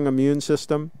strong immune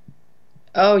system?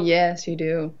 Oh yes, you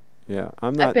do. Yeah,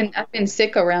 I'm not. I've been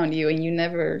sick around you, and you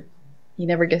never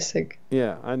get sick.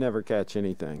 Yeah, I never catch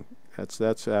anything.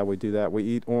 That's how we do that. We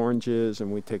eat oranges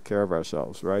and we take care of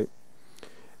ourselves, right?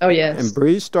 Oh yes. And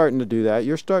Bree's starting to do that.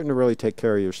 You're starting to really take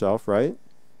care of yourself, right?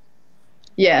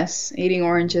 Yes, eating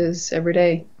oranges every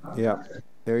day. Yeah.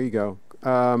 There you go.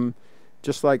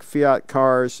 Just like fiat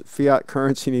cars, fiat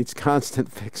currency needs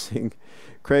constant fixing.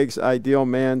 Craig's ideal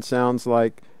man sounds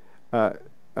like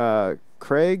 20-year-old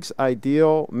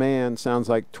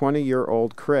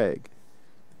Craig.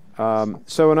 So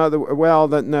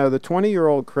the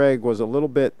 20-year-old Craig was a little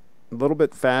bit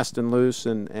fast and loose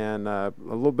and a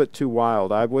little bit too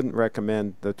wild. I wouldn't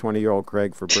recommend the 20-year-old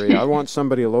Craig for Bree. I want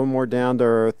somebody a little more down to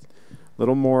earth, a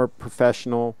little more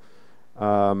professional.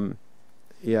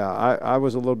 Yeah, I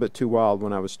was a little bit too wild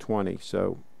when I was 20,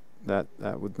 so that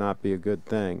would not be a good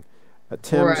thing.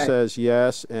 Tim Right. says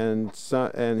yes, and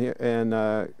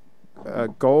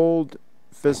gold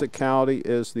physicality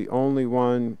is the only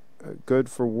one good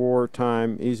for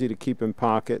wartime, easy to keep in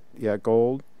pocket. Yeah,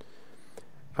 gold.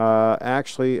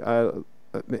 Actually, all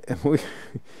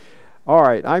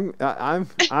right. I'm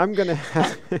gonna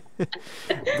have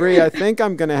Bree. I think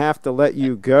I'm gonna have to let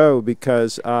you go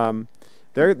because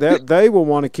they will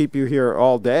want to keep you here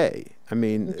all day. I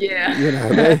mean, Yeah. you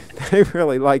know, they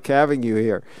really like having you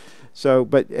here. So,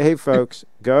 but hey, folks,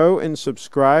 go and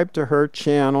subscribe to her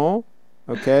channel,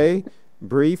 okay?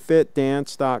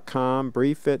 BreeFitDance.com,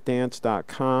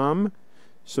 BreeFitDance.com.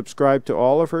 Subscribe to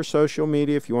all of her social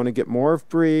media. If you want to get more of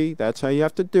Bree, that's how you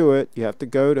have to do it. You have to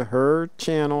go to her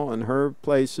channel and her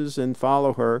places and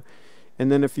follow her. And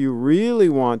then if you really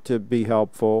want to be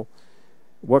helpful,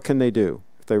 what can they do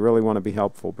if they really want to be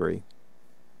helpful, Bree?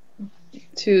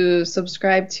 To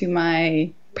subscribe to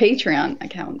my Patreon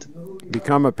account.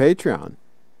 Become a Patreon.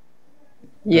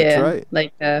 Yeah. That's right.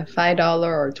 Like a $5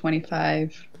 or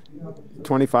 $25.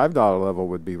 $25 level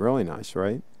would be really nice,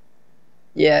 right?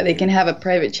 Yeah, they can have a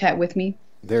private chat with me.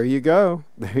 There you go.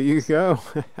 There you go.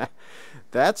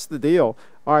 That's the deal.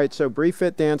 All right, so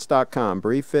BreeFitDance.com,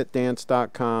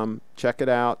 BreeFitDance.com. Check it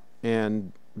out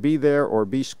and be there or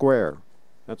be square.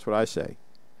 That's what I say.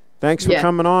 Thanks for Yeah.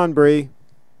 coming on, Bree.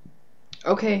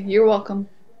 Okay, you're welcome.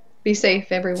 Be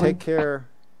safe, everyone. Take care.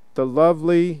 The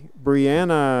lovely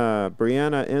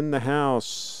Brianna in the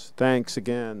house. Thanks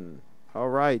again. All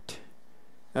right.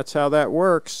 That's how that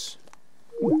works.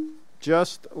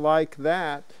 Just like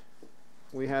that,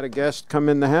 we had a guest come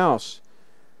in the house.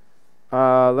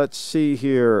 Let's see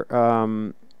here.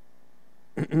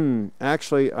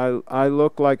 Actually, I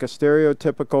look like a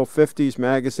stereotypical 50s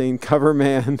magazine cover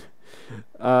man.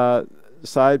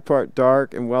 Side part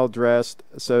dark and well dressed.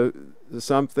 So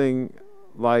something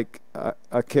like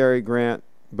a Cary Grant,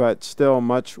 but still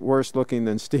much worse looking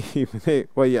than Steve.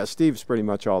 Well, yeah, Steve's pretty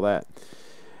much all that.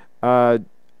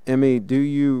 Emmy, do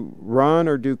you run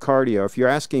or do cardio? If you're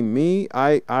asking me,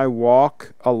 I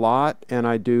walk a lot, and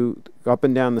I do up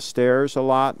and down the stairs a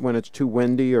lot. When it's too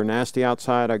windy or nasty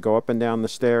outside, I go up and down the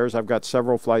stairs. I've got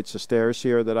several flights of stairs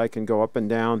here that I can go up and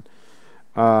down.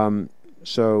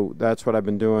 So that's what I've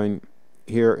been doing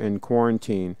here in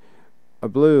quarantine.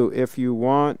 Blue, if you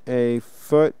want a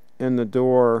foot in the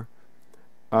door,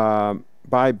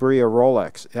 buy Bree a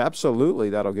Rolex.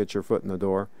 Absolutely, that'll get your foot in the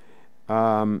door.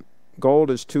 Gold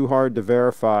is too hard to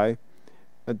verify.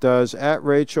 Does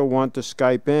 @Rachel want to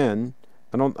Skype in?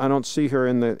 I don't see her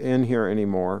in here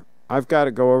anymore. I've got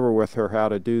to go over with her how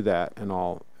to do that and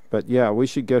all. But yeah, we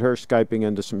should get her Skyping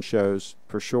into some shows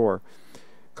for sure.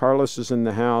 Carlos is in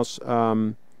the house.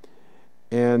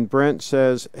 And Brent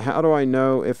says, how do I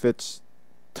know if it's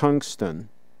tungsten?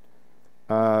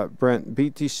 Brent,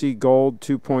 BTC Gold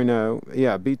 2.0.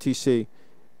 Yeah, BTC.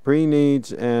 Bree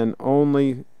needs an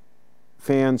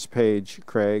OnlyFans page,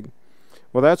 Craig.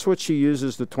 Well, that's what she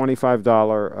uses the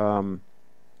 $25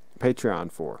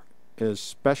 Patreon for, is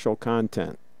special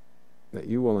content that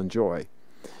you will enjoy.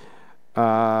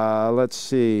 Let's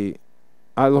see.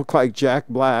 I look like Jack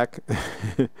Black.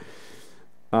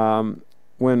 When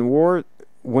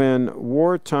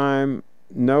wartime,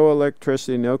 no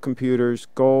electricity, no computers,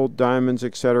 gold, diamonds,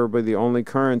 etc. will be the only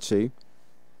currency.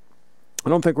 I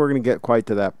don't think we're going to get quite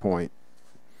to that point.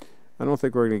 I don't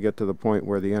think we're going to get to the point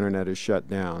where the internet is shut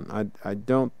down. I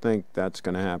don't think that's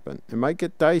going to happen. It might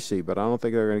get dicey, but I don't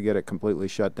think they're going to get it completely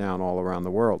shut down all around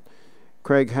the world.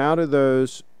 Craig, how do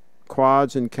those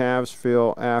quads and calves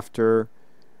feel after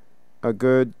a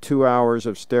good 2 hours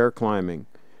of stair climbing?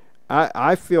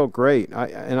 I feel great,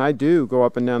 and I do go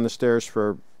up and down the stairs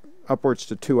for upwards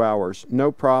to 2 hours.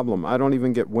 No problem. I don't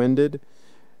even get winded.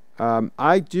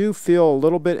 I do feel a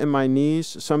little bit in my knees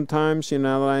sometimes,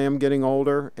 now that I am getting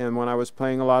older. And when I was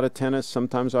playing a lot of tennis,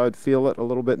 sometimes I would feel it a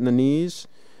little bit in the knees.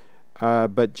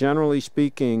 But generally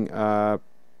speaking, I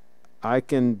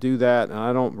can do that,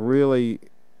 and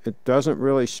it doesn't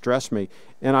really stress me.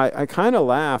 And I kind of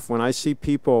laugh when I see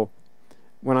people,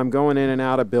 when I'm going in and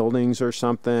out of buildings or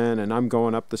something, and I'm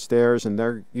going up the stairs and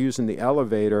they're using the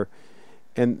elevator,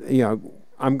 and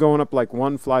I'm going up like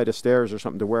one flight of stairs or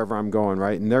something to wherever I'm going,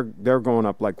 right? And they're going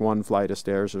up like one flight of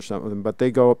stairs or something, but they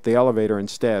go up the elevator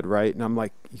instead, right? And I'm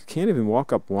like, you can't even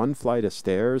walk up one flight of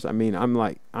stairs? I mean,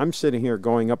 I'm sitting here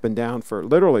going up and down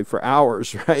literally for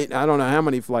hours, right? I don't know how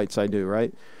many flights I do,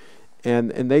 right?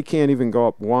 And they can't even go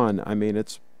up one. I mean,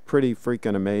 it's pretty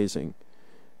freaking amazing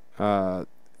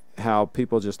how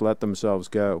people just let themselves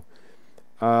go.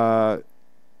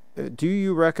 Do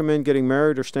you recommend getting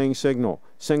married or staying single?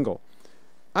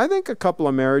 I think a couple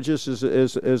of marriages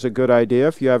is a good idea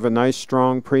if you have a nice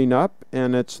strong prenup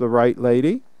and it's the right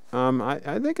lady.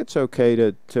 I think it's okay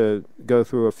to go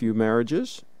through a few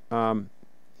marriages. Yeah,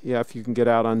 if you can get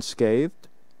out unscathed,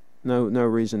 no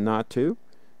reason not to.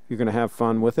 You're going to have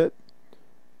fun with it.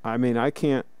 I mean, I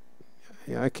can't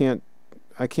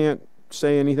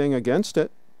say anything against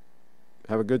it.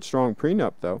 Have a good strong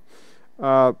prenup though.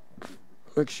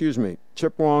 Excuse me.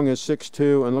 Chip Wong is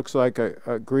 6'2" and looks like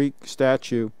a Greek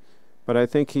statue, but I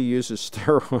think he uses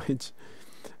steroids.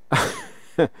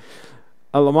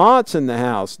 Lamont's in the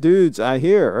house. Dudes, I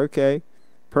hear. Okay.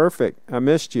 Perfect. I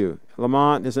missed you.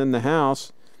 Lamont is in the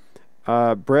house.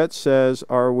 Brett says,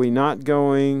 are we not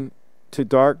going to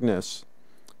darkness?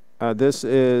 This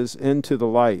is into the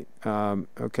light.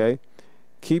 Okay.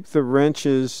 Keep the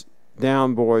wrenches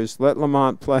down, boys. Let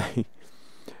Lamont play.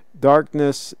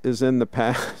 Darkness is in the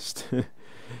past.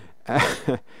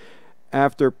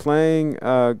 After playing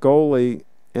goalie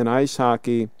in ice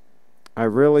hockey, I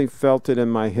really felt it in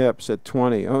my hips at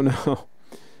 20. Oh no.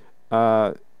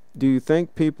 Do you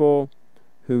think people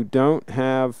who don't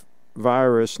have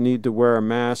virus need to wear a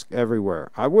mask everywhere?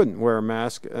 I wouldn't wear a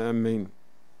mask. I mean,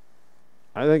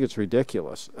 I think it's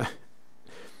ridiculous.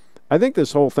 I think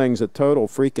this whole thing's a total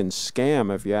freaking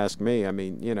scam, if you ask me. I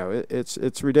mean,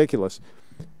 it's ridiculous.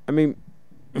 I mean,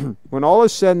 when all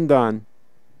is said and done,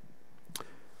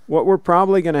 what we're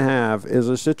probably going to have is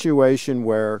a situation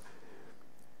where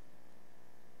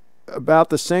about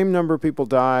the same number of people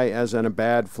die as in a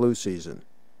bad flu season,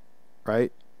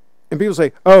 right? And people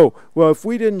say, oh, well, if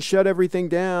we didn't shut everything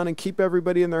down and keep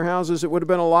everybody in their houses, it would have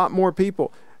been a lot more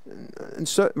people. And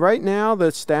so right now, the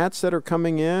stats that are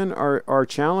coming in are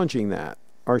challenging that,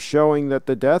 are showing that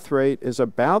the death rate is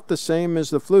about the same as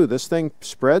the flu. This thing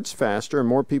spreads faster and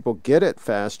more people get it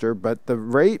faster, but the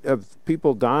rate of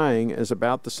people dying is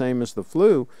about the same as the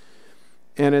flu.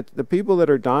 And the people that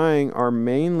are dying are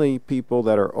mainly people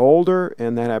that are older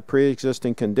and that have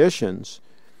pre-existing conditions.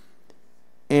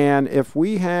 And if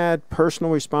we had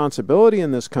personal responsibility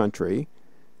in this country,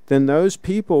 then those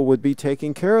people would be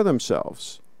taking care of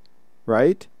themselves,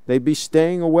 right? They'd be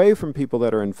staying away from people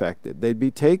that are infected. They'd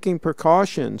be taking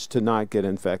precautions to not get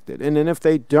infected. And then if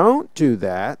they don't do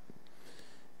that,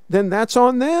 then that's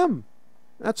on them.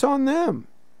 That's on them.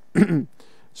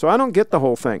 So I don't get the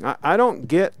whole thing. I don't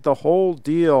get the whole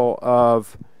deal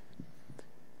of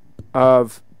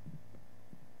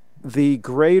the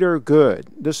greater good.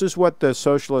 This is what the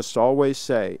socialists always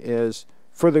say, is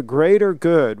for the greater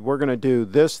good, we're going to do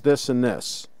this, this, and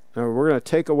this. We're going to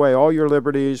take away all your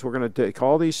liberties. We're going to take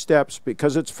all these steps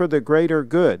because it's for the greater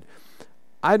good.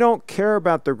 I don't care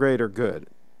about the greater good.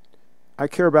 I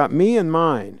care about me and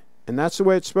mine. And that's the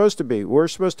way it's supposed to be. We're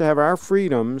supposed to have our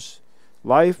freedoms,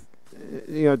 life,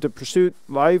 to pursue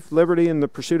life, liberty, and the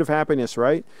pursuit of happiness,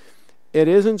 right? It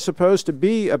isn't supposed to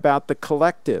be about the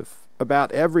collective,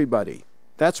 about everybody.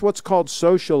 That's what's called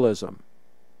socialism,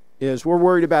 is we're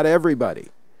worried about everybody.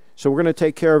 So we're going to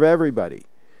take care of everybody.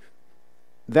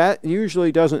 That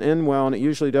usually doesn't end well, and it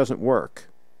usually doesn't work.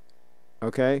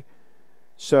 Okay?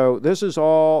 So this is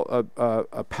all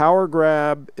a power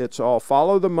grab. It's all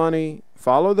follow the money,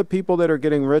 follow the people that are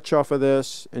getting rich off of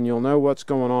this, and you'll know what's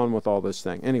going on with all this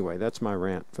thing. Anyway, that's my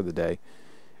rant for the day.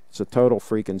 It's a total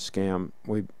freaking scam.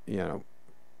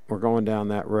 We're going down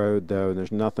that road, though, and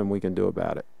there's nothing we can do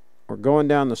about it. We're going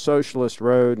down the socialist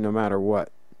road no matter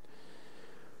what.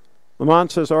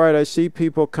 Lamont says, all right, I see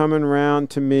people coming around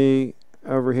to me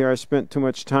over here. I spent too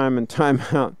much time in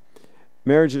timeout.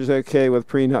 Marriage is okay with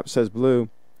prenup, says Blue.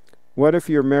 What if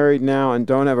you're married now and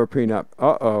don't have a prenup?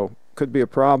 Uh-oh, could be a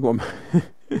problem.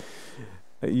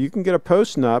 You can get a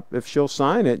postnup if she'll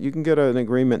sign it. You can get an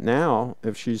agreement now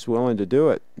if she's willing to do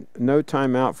it. No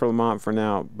time out for Lamont for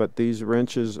now, but these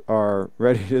wrenches are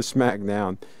ready to smack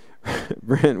down.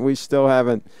 Brent, we still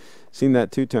haven't seen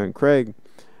that two-tone. Craig,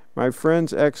 my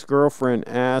friend's ex-girlfriend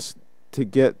asked to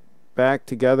get back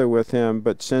together with him,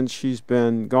 but since she's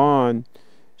been gone,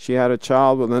 she had a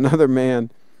child with another man.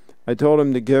 I told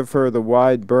him to give her the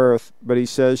wide berth, but he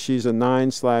says she's a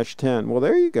 9/10. Well,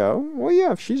 there you go. Well,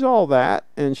 yeah, if she's all that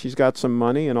and she's got some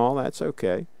money and all, that's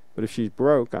okay. But if she's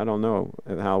broke, I don't know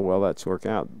how well that's worked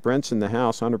out. Brent's in the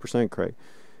house, 100%, Craig.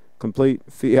 Complete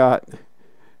fiat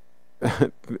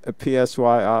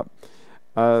PSY op.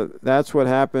 That's what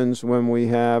happens when we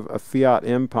have a fiat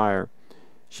empire.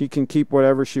 She can keep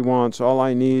whatever she wants. All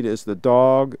I need is the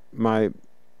dog, my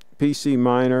PC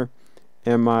Minor,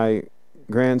 and my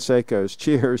Grand Seikos.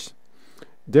 Cheers.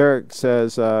 Derek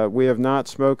says, we have not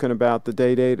spoken about the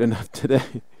date enough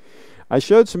today. I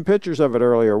showed some pictures of it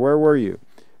earlier. Where were you?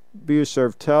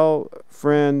 Buserv, tell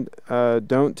friend,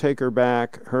 don't take her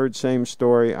back. Heard same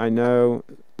story. I know,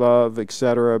 love,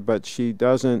 etc., but she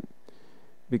doesn't,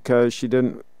 because she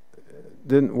didn't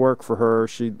work for her.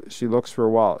 She looks for a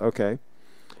wallet. Okay.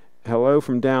 Hello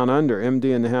from down under.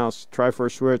 MD in the house. Try for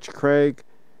a switch. Craig,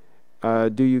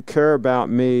 do you care about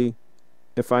me?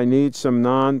 If I need some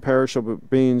non-perishable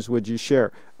beans, would you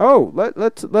share? Oh,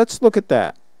 let's look at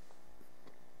that.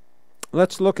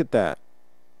 Let's look at that.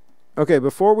 Okay,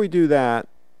 before we do that,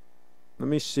 let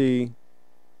me see. What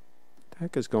the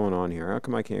heck is going on here? How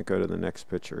come I can't go to the next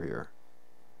picture here?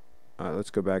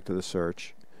 Let's go back to the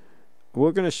search.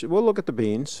 We'll look at the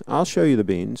beans. I'll show you the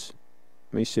beans.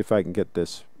 Let me see if I can get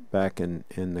this back in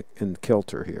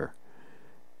kilter here.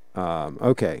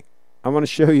 Okay, I want to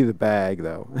show you the bag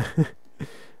though.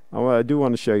 I do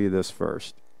want to show you this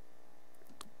first.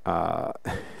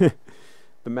 The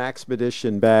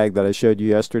Maxpedition bag that I showed you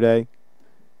yesterday,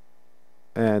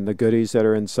 and the goodies that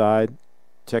are inside.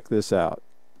 Check this out.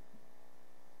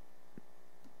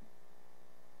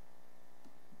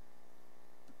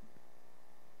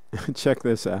 Check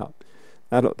this out.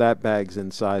 That bag's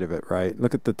inside of it, right?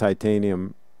 Look at the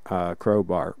titanium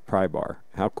crowbar, pry bar.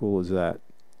 How cool is that?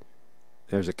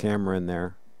 There's a camera in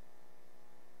there.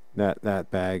 That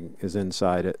bag is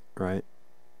inside it, right?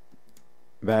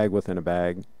 Bag within a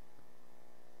bag.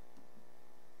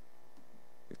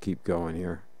 Keep going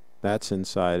here. That's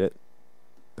inside it.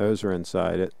 Those are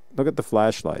inside it. Look at the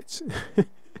flashlights. You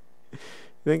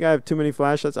think I have too many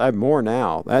flashlights? I have more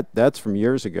now. That's from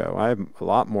years ago. I have a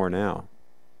lot more now.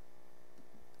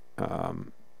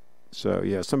 So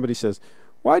yeah, somebody says,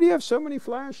 why do you have so many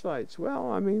flashlights?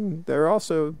 Well, I mean, they're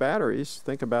also batteries.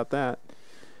 Think about that.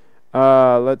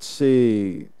 Let's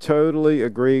see. Totally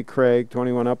agree, Craig.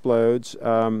 21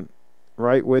 uploads.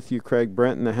 Right with you, Craig.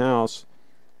 Brent in the house.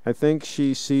 I think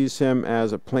she sees him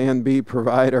as a plan B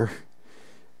provider.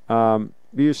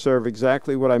 You serve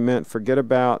exactly what I meant. Forget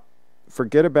about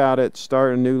it.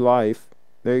 Start a new life.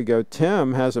 There you go.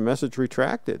 Tim has a message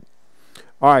retracted.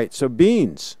 All right, so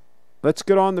beans. Let's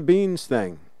get on the beans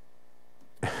thing.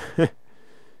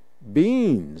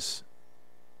 Beans.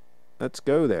 Let's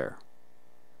go there.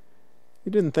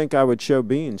 You didn't think I would show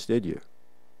beans, did you?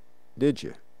 Did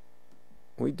you?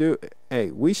 We do. Hey,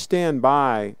 we stand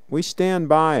by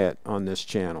it on this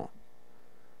channel.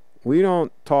 We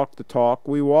don't talk the talk,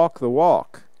 we walk the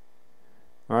walk.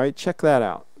 All right, check that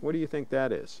out. What do you think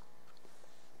that is?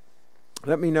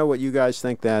 Let me know what you guys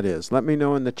think that is. Let me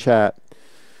know in the chat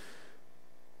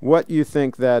what you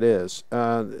think that is.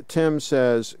 Tim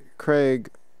says, Craig,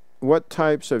 what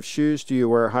types of shoes do you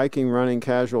wear? Hiking, running,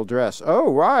 casual dress?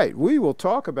 Oh, right. We will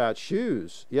talk about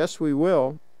shoes. Yes, we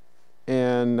will.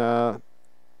 And all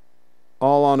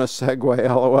on a segue.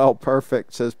 LOL.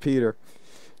 Perfect, says Peter.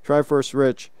 Triforce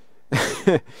Rich.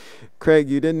 Craig,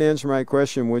 you didn't answer my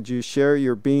question. Would you share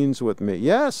your beans with me?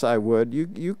 Yes, I would.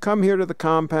 You come here to the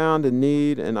compound in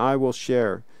need, and I will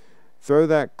share. Throw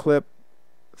that clip.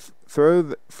 Throw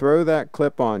that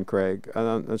clip on, Craig.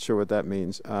 I'm not sure what that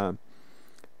means.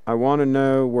 I want to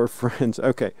know we're friends.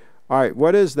 Okay. All right.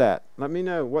 What is that? Let me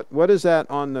know. What is that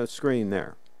on the screen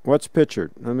there? What's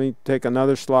pictured? Let me take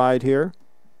another slide here.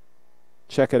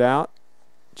 Check it out.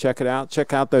 Check it out.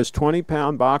 Check out those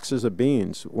 20-pound boxes of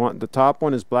beans. The top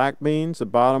one is black beans. The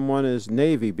bottom one is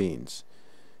navy beans.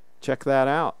 Check that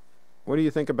out. What do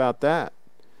you think about that?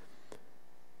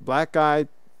 Black-eyed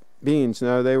beans.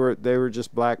 No, they were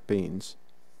just black beans.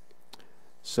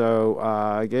 So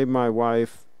I gave my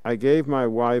wife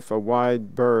a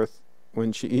wide berth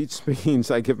when she eats beans.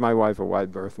 I give my wife a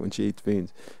wide berth when she eats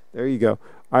beans. There you go.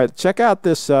 All right, check out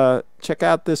this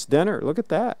dinner. Look at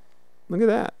that. Look at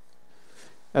that.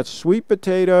 That's sweet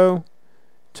potato,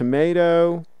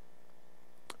 tomato,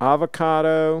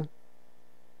 avocado,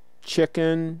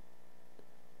 chicken.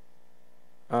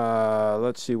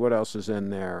 Let's see what else is in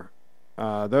there.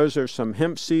 Those are some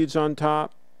hemp seeds on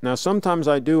top. Now, sometimes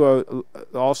I do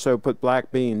also put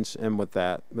black beans in with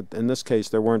that, but in this case,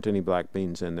 there weren't any black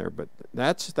beans in there. But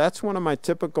that's one of my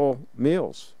typical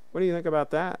meals. What do you think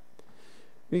about that?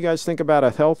 What do you guys think about a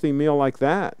healthy meal like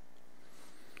that?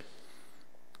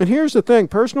 And here's the thing.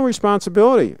 Personal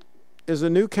responsibility is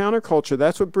a new counterculture.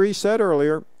 That's what Bree said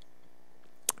earlier.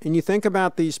 And you think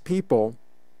about these people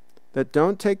that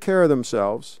don't take care of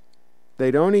themselves.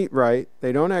 They don't eat right.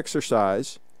 They don't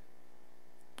exercise.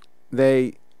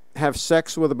 They have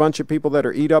sex with a bunch of people that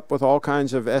are eat up with all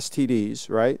kinds of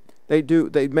STDs, right?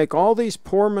 They make all these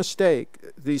poor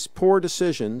these poor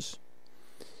decisions,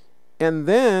 and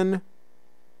then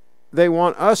they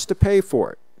want us to pay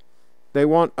for it. They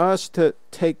want us to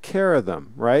take care of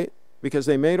them, right? Because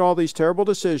they made all these terrible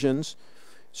decisions,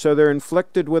 so they're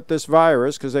inflicted with this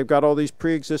virus because they've got all these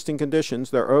pre-existing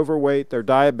conditions. They're overweight, they're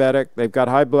diabetic, they've got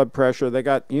high blood pressure, they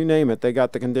got, you name it, they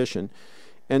got the condition.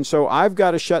 And so I've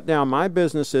got to shut down my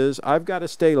businesses. I've got to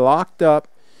stay locked up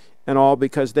and all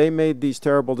because they made these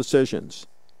terrible decisions.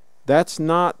 That's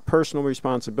not personal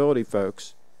responsibility,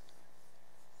 folks.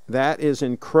 That is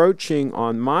encroaching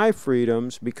on my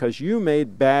freedoms because you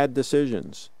made bad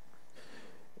decisions.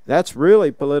 That's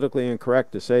really politically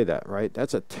incorrect to say that, right?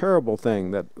 That's a terrible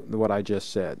thing, what I just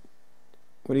said.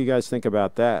 What do you guys think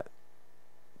about that?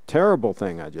 Terrible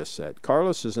thing I just said.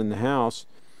 Carlos is in the house.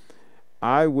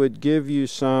 I would give you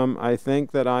some. I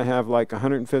think that I have like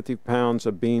 150 pounds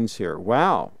of beans here.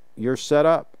 Wow, you're set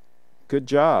up. Good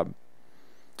job.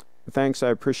 Thanks, I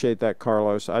appreciate that,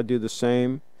 Carlos. I do the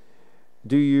same.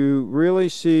 Do you really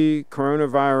see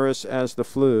coronavirus as the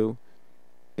flu?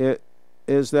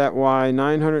 Is that why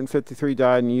 953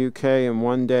 died in the UK in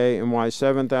one day and why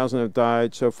 7,000 have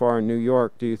died so far in New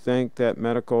York? Do you think that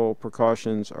medical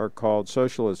precautions are called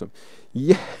socialism?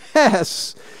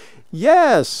 Yes.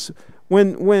 Yes.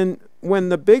 When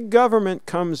the big government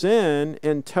comes in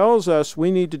and tells us we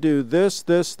need to do this,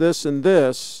 this, this, and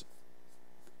this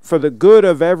for the good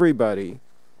of everybody,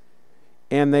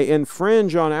 and they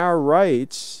infringe on our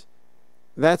rights,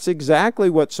 that's exactly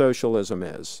what socialism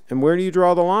is. And where do you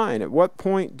draw the line? At what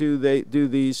point do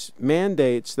these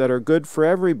mandates that are good for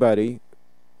everybody,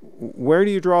 where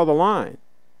do you draw the line?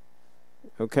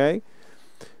 okay?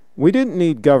 We didn't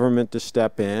need government to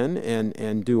step in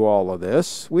and do all of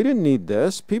this. We didn't need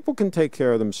this. People can take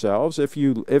care of themselves. If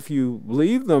you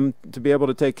leave them to be able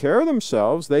to take care of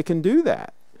themselves, they can do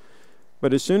that.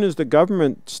 But as soon as the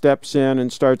government steps in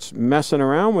and starts messing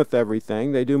around with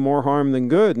everything, they do more harm than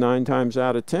good 9 times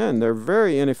out of 10. They're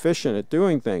very inefficient at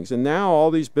doing things. And now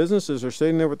all these businesses are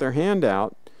sitting there with their hand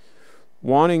out,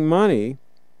 wanting money,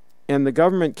 and the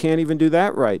government can't even do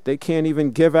that right. They can't even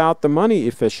give out the money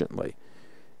efficiently.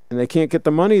 And they can't get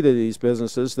the money to these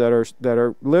businesses that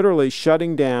are literally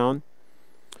shutting down.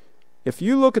 If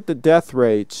you look at the death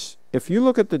rates,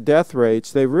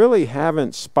 they really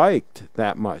haven't spiked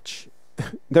that much.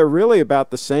 They're really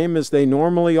about the same as they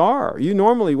normally are. You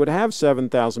normally would have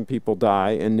 7,000 people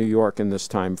die in New York in this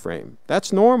time frame.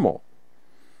 That's normal.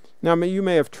 Now, you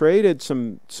may have traded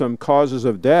some causes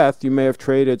of death. You may have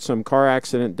traded some car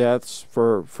accident deaths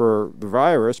for the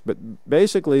virus, but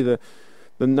basically the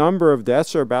number of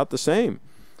deaths are about the same.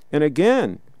 And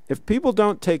again, if people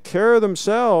don't take care of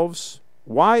themselves,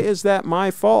 why is that my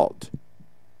fault?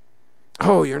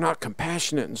 Oh, you're not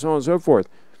compassionate and so on and so forth.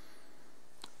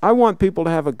 I want people to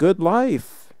have a good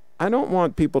life. I don't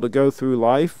want people to go through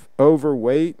life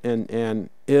overweight and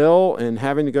ill and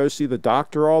having to go see the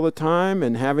doctor all the time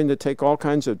and having to take all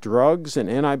kinds of drugs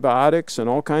and antibiotics and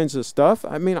all kinds of stuff.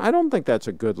 I mean, I don't think that's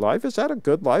a good life. Is that a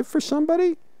good life for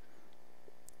somebody?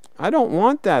 I don't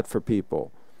want that for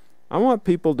people. I want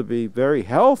people to be very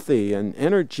healthy and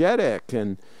energetic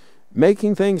and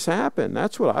making things happen.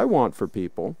 That's what I want for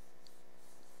people.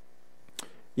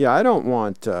 Yeah, I don't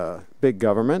want big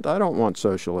government. I don't want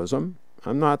socialism.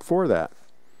 I'm not for that.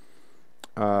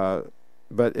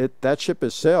 But that ship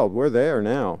has sailed. We're there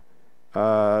now.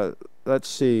 Let's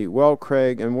see. Well,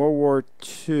 Craig, in World War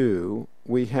II,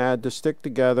 we had to stick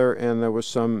together, and there was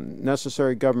some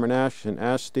necessary government action.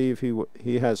 Ask Steve.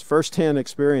 He has firsthand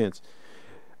experience.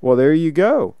 Well, there you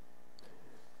go.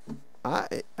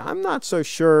 I'm not so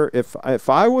sure if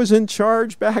I was in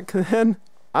charge back then.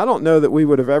 I don't know that we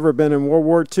would have ever been in World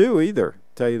War II either, to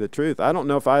tell you the truth. I don't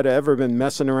know if I'd ever been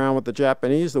messing around with the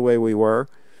Japanese the way we were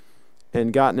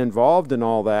and gotten involved in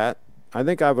all that. I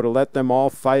think I would have let them all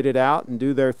fight it out and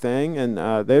do their thing, and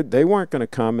they weren't going to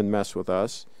come and mess with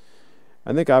us.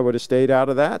 I think I would have stayed out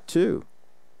of that too.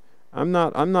 I'm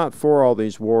not for all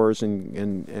these wars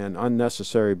and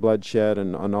unnecessary bloodshed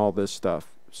and all this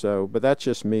stuff. So, but that's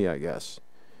just me, I guess.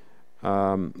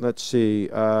 Let's see.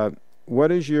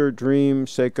 What is your dream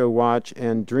Seiko watch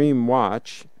and dream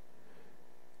watch?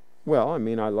 Well, I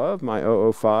mean, I love my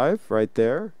 005 right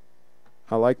there.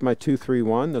 I like my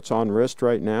 231 that's on wrist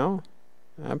right now.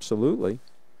 Absolutely.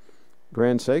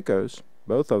 Grand Seikos,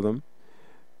 both of them.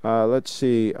 Let's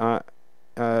see.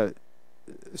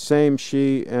 Same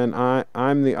she and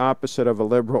I'm the opposite of a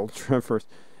liberal. Trevor.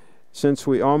 Since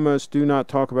we almost do not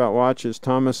talk about watches,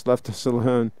 Thomas left us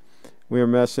alone. We are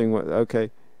messing with...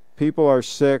 Okay. People are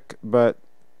sick, but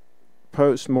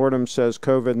post-mortem says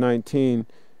COVID-19.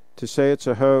 To say it's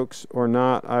a hoax or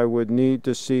not, I would need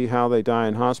to see how they die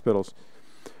in hospitals.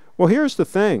 Well, here's the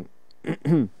thing.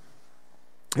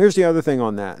 Here's the other thing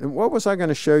on that. And what was I going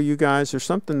to show you guys? There's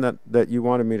something that you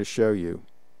wanted me to show you,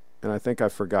 and I think I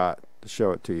forgot to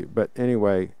show it to you. But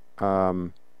anyway,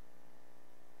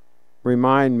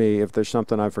 remind me if there's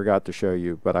something I forgot to show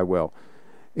you, but I will.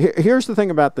 Here's the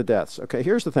thing about the deaths. Okay,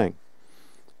 here's the thing.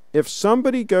 If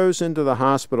somebody goes into the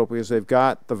hospital because they've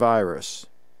got the virus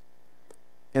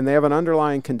and they have an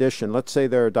underlying condition, let's say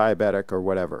they're a diabetic or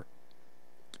whatever,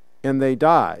 and they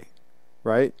die,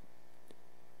 right?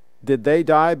 Did they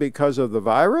die because of the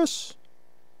virus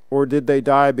or did they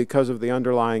die because of the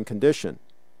underlying condition?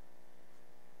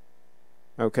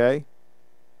 Okay?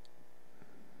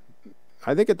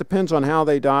 I think it depends on how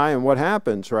they die and what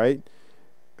happens, right?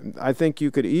 I think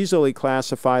you could easily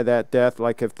classify that death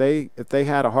like if they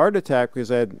had a heart attack because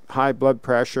they had high blood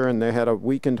pressure and they had a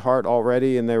weakened heart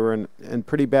already and they were in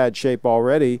pretty bad shape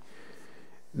already,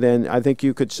 then I think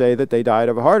you could say that they died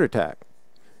of a heart attack.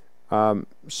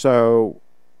 So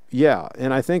yeah,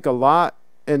 and I think a lot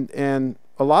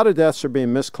of deaths are being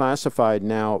misclassified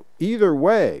now either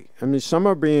way. I mean, some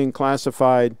are being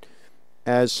classified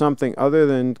as something other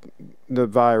than the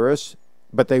virus,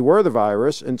 but they were the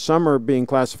virus, and some are being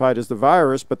classified as the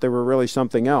virus, but they were really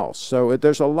something else. So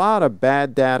there's a lot of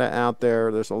bad data out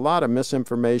there. There's a lot of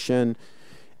misinformation,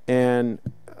 and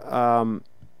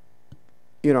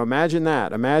you know, imagine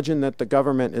that. Imagine that the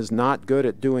government is not good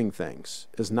at doing things,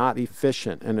 is not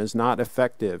efficient, and is not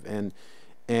effective, and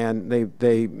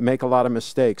they make a lot of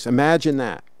mistakes. Imagine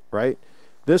that, right?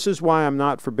 This is why I'm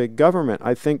not for big government.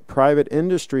 I think private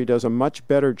industry does a much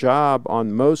better job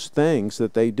on most things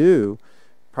that they do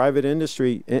private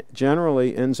industry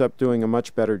generally ends up doing a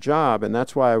much better job, and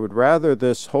that's why I would rather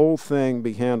this whole thing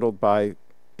be handled by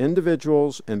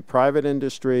individuals and private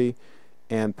industry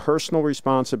and personal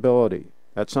responsibility.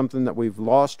 That's something that we've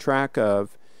lost track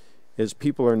of, is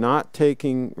people are not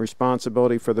taking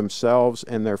responsibility for themselves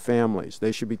and their families.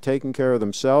 They should be taking care of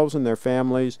themselves and their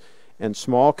families, and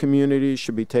small communities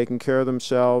should be taking care of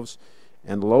themselves,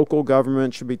 and local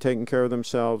government should be taking care of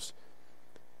themselves.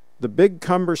 The big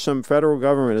cumbersome federal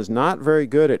government is not very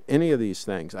good at any of these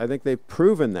things. I think they've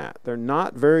proven that. They're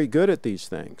not very good at these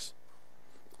things.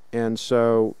 And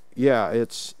so, yeah,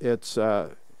 it's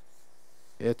a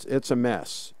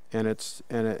mess,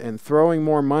 and throwing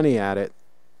more money at it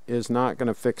is not going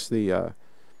to fix the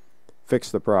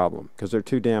problem, because they're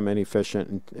too damn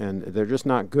inefficient, and they're just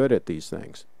not good at these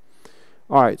things.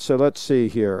 All right, so let's see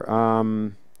here.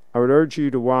 I would urge you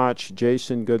to watch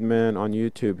Jason Goodman on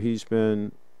YouTube. He's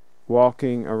been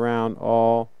walking around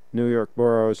all New York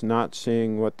boroughs, not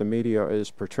seeing what the media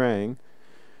is portraying.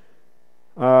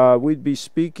 We'd be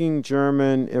speaking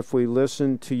German if we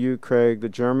listened to you, Craig. The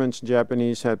Germans and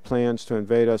Japanese had plans to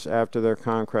invade us after their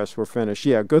conquests were finished.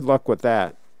 Yeah, good luck with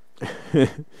that.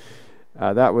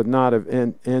 That would not have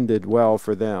ended well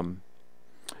for them.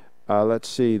 Let's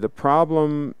see. The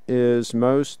problem is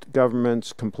most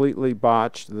governments completely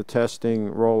botched the testing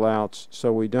rollouts,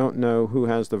 so we don't know who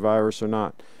has the virus or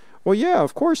not. Well, yeah,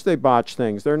 of course they botch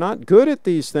things. They're not good at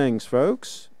these things,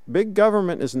 folks. Big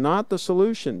government is not the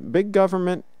solution. Big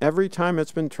government, every time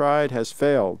it's been tried, has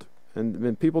failed.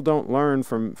 And people don't learn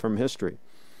from history.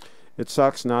 It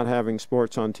sucks not having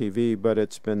sports on TV, but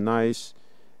it's been nice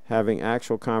having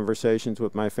actual conversations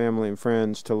with my family and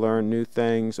friends to learn new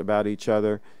things about each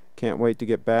other. Can't wait to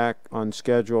get back on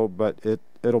schedule, but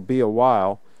it'll be a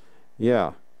while.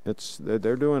 Yeah,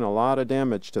 they're doing a lot of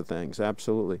damage to things,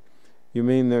 absolutely. You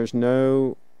mean there's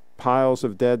no piles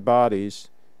of dead bodies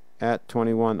at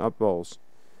 21 Up Bowls?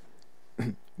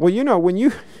 Well, you know,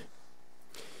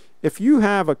 if you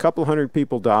have a couple hundred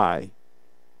people die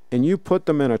and you put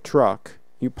them in a truck,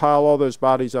 you pile all those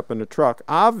bodies up in a truck,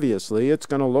 obviously it's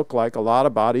going to look like a lot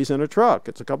of bodies in a truck.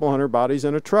 It's a couple hundred bodies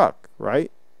in a truck, right?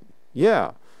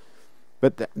 Yeah.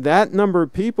 But that number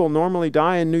of people normally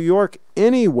die in New York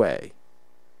anyway.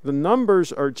 The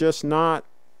numbers are just not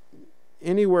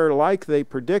anywhere like they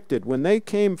predicted. When they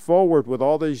came forward with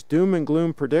all these doom and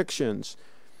gloom predictions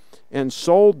and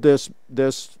sold this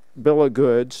bill of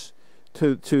goods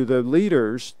to the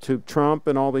leaders, to Trump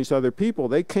and all these other people,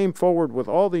 they came forward with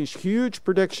all these huge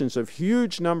predictions of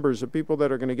huge numbers of people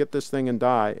that are going to get this thing and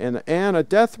die, and a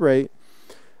death rate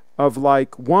of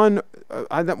like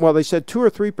well, they said 2 or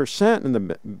 3%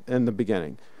 in the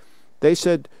beginning. They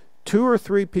said 2 or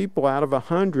 3 people out of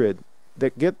 100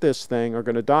 that get this thing are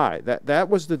going to die. That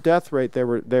was the death rate they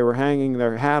were hanging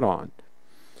their hat on.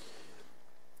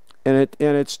 And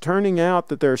it's turning out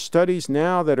that there are studies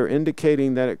now that are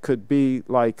indicating that it could be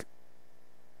like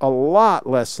a lot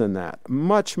less than that,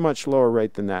 much lower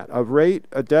rate than that.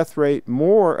 A death rate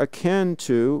more akin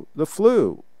to the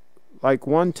flu, like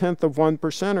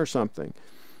 0.1% or something.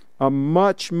 A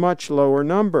much lower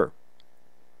number.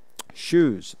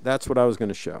 Shoes. That's what I was going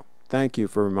to show. Thank you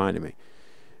for reminding me.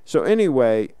 So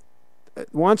anyway,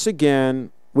 once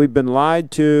again, we've been lied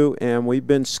to and we've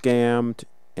been scammed,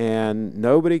 and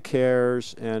nobody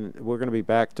cares, and we're going to be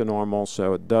back to normal,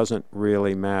 so it doesn't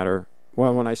really matter.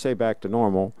 Well, when I say back to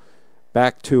normal,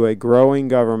 back to a growing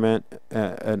government,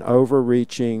 an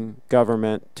overreaching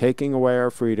government, taking away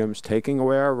our freedoms, taking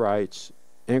away our rights,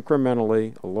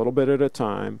 incrementally, a little bit at a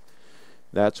time.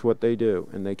 That's what they do,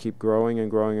 and they keep growing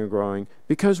and growing and growing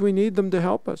because we need them to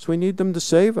help us. We need them to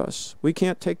save us. We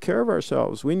can't take care of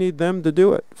ourselves. We need them to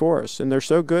do it for us, and they're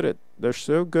so good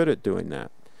at doing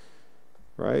that.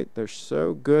 Right? They're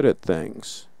so good at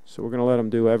things. So we're going to let them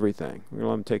do everything. We're going to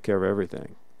let them take care of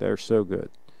everything. They're so good.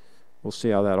 We'll see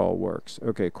how that all works.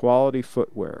 Okay, quality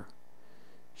footwear.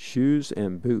 Shoes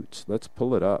and boots. Let's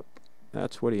pull it up.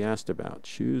 That's what he asked about.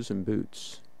 Shoes and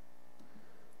boots.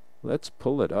 Let's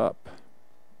pull it up.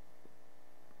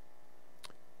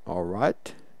 All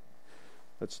right.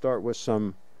 Let's start with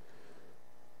some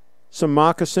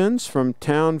moccasins from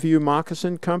Townview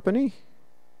Moccasin Company.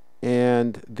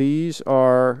 And these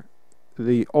are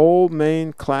the Old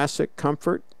Main Classic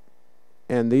Comfort,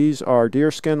 and these are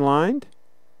deerskin lined,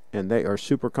 and they are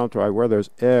super comfortable. I wear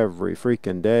those every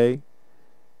freaking day.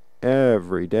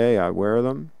 Every day I wear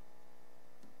them.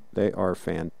 They are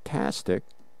fantastic.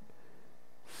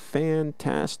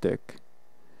 Fantastic.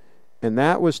 And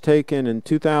that was taken in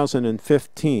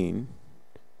 2015,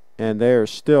 and they are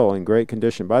still in great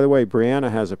condition. By the way, Brianna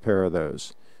has a pair of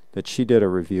those that she did a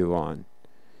review on.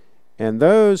 And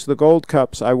those, the gold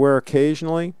cups, I wear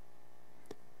occasionally,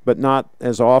 but not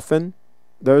as often.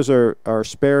 Those are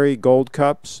Sperry gold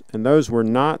cups, and those were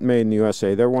not made in the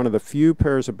USA. They're one of the few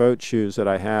pairs of boat shoes that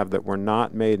I have that were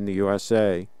not made in the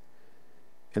USA.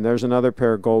 And there's another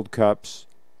pair of gold cups,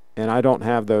 and I don't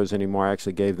have those anymore. I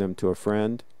actually gave them to a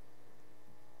friend.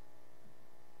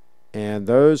 And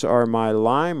those are my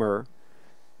Limer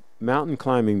mountain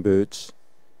climbing boots,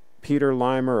 Peter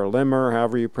Limer or Limmer,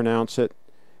 however you pronounce it.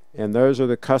 And those are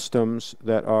the customs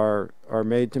that are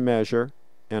made to measure,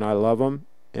 and I love them.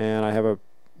 And I have a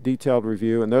detailed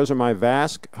review. And those are my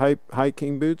Vask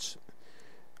hiking boots,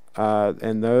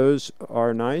 and those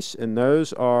are nice. And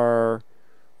those are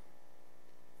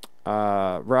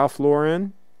Ralph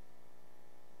Lauren,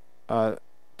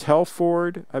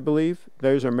 Telford, I believe.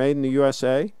 Those are made in the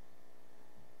USA.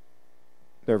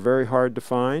 They're very hard to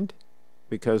find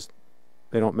because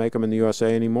they don't make them in the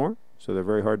USA anymore, so they're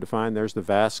very hard to find. There's the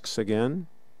Vasks again.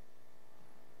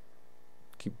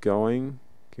 Keep going,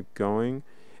 keep going.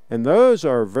 And those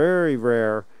are very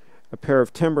rare, a pair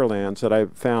of Timberlands that I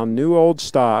found new old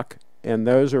stock, and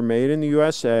those are made in the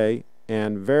USA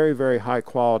and very, very high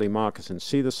quality moccasins.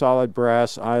 See the solid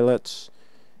brass eyelets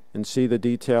and see the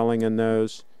detailing in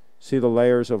those. See the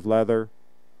layers of leather.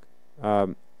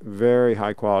 Very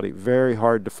high quality, very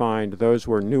hard to find. Those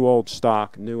were new old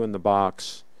stock, new in the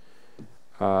box.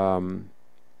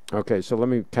 Okay, so let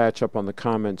me catch up on the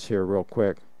comments here real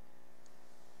quick.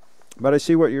 But I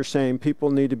see what you're saying.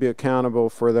 People need to be accountable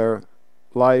for their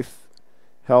life,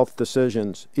 health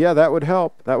decisions. Yeah, that would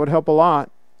help. That would help a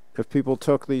lot if people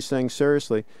took these things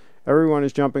seriously. Everyone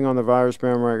is jumping on the virus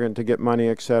bandwagon to get money,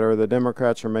 etc. The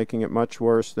Democrats are making it much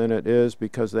worse than it is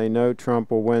because they know Trump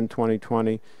will win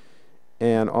 2020.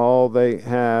 And all they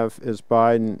have is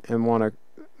Biden and want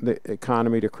the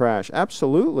economy to crash.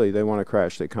 Absolutely, they want to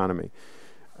crash the economy.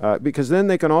 Because then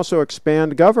they can also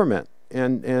expand government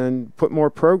and put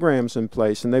more programs in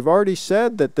place. And they've already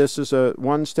said that this is a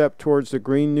one step towards the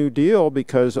Green New Deal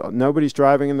because nobody's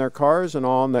driving in their cars and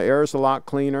all, and the air is a lot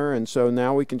cleaner. And so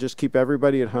now we can just keep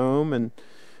everybody at home and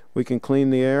we can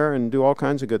clean the air and do all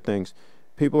kinds of good things.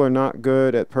 People are not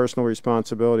good at personal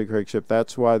responsibility, CraigShipp.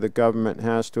 That's why the government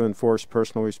has to enforce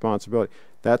personal responsibility.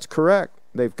 That's correct.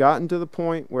 They've gotten to the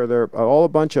point where they're all a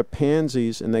bunch of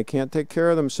pansies and they can't take care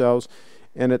of themselves.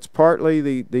 And it's partly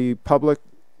the public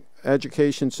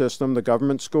education system, the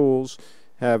government schools,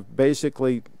 have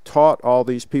basically taught all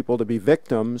these people to be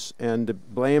victims and to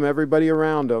blame everybody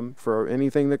around them for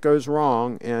anything that goes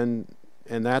wrong. And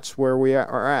that's where we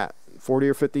are at. 40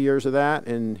 or 50 years of that,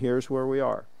 and here's where we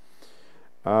are.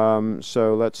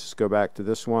 So let's go back to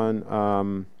this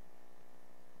one.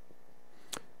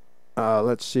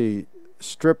 Let's see.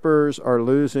 Strippers are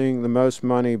losing the most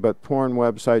money, but porn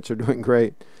websites are doing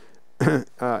great.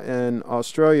 In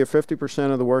Australia,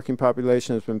 50% of the working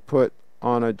population has been put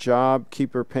on a job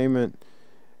keeper payment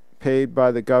paid by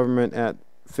the government at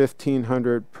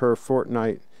 $1,500 per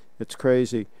fortnight. It's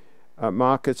crazy.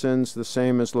 Moccasins, the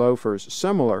same as loafers.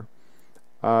 Similar.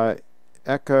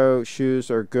 Echo shoes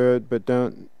are good, but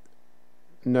don't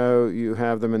know you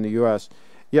have them in the U.S.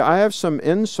 Yeah, I have some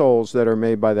insoles that are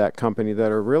made by that company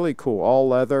that are really cool, all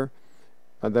leather,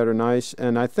 that are nice.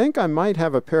 And I think I might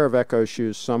have a pair of Echo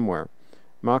shoes somewhere.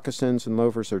 Moccasins and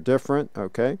loafers are different,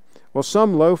 okay. Well,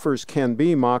 some loafers can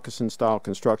be moccasin-style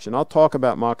construction. I'll talk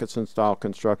about moccasin-style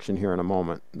construction here in a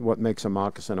moment, what makes a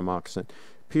moccasin a moccasin.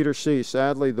 Peter C.,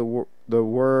 sadly, the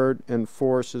word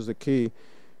enforce is the key.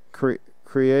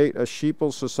 Create a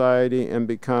sheeple society and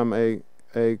become a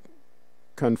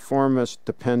conformist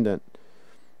dependent.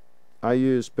 I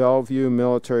use Bellevue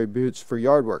military boots for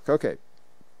yard work. Okay.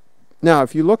 Now,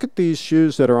 if you look at these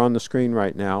shoes that are on the screen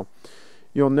right now,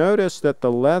 you'll notice that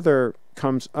the leather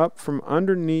comes up from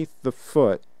underneath the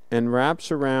foot and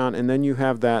wraps around, and then you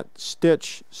have that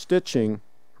stitching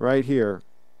right here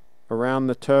around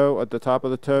the toe, at the top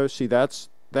of the toe. See, that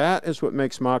is what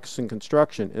makes moccasin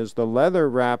construction, is the leather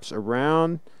wraps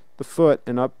around the foot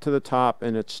and up to the top,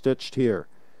 and it's stitched here.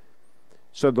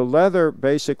 So the leather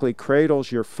basically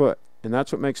cradles your foot, and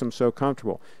that's what makes them so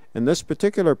comfortable. And this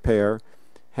particular pair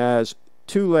has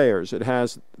two layers. It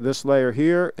has this layer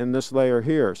here and this layer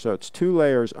here. So it's two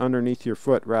layers underneath your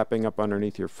foot, wrapping up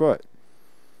underneath your foot,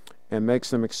 and makes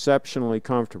them exceptionally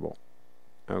comfortable.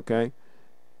 Okay?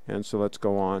 And so let's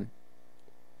go on.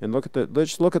 And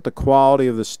let's look at the quality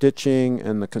of the stitching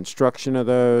and the construction of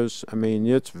those. I mean,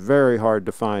 it's very hard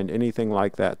to find anything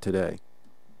like that today.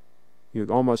 You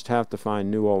almost have to find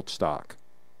new old stock.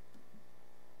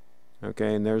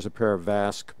 Okay, and there's a pair of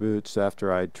Vask boots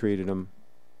after I treated them.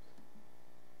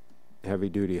 Heavy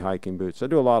duty hiking boots. I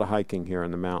do a lot of hiking here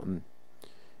in the mountain.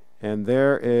 And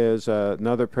there is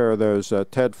another pair of those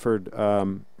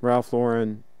Tedford Ralph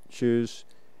Lauren shoes.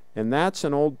 And that's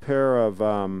an old pair of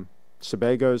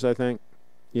Sebagos, I think.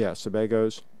 Yeah,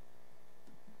 Sebagos.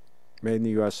 Made in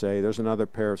the USA. There's another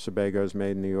pair of Sebagos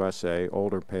made in the USA,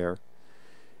 older pair.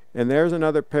 And there's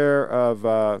another pair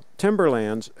of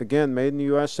Timberlands, again made in the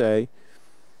USA.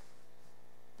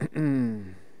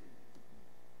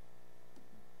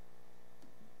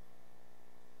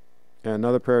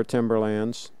 Another pair of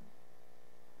Timberlands.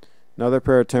 Another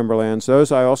pair of Timberlands.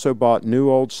 Those I also bought new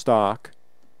old stock.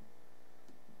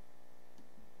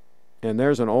 And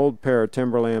there's an old pair of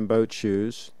Timberland boat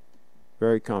shoes.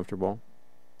 Very comfortable.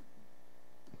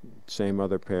 Same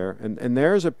other pair. And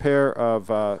there's a pair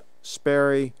of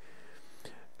Sperry,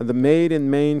 the Made in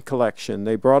Maine collection.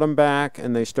 They brought them back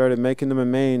and they started making them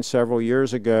in Maine several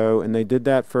years ago, and they did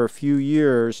that for a few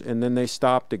years and then they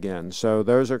stopped again. So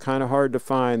those are kind of hard to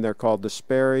find. They're called the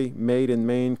Sperry Made in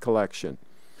Maine collection.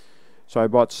 So I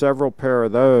bought several pair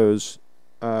of those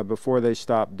before they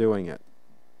stopped doing it.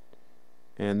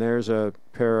 And there's a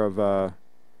pair of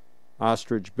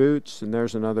ostrich boots, and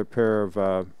there's another pair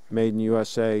of Made in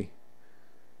USA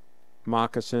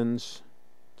moccasins.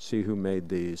 Let's see who made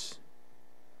these.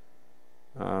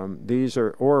 These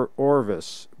are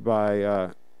Orvis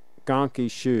by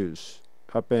Gonke Shoes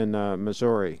up in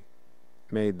Missouri.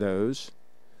 Made those.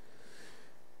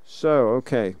 So,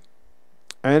 okay.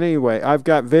 Anyway, I've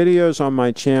got videos on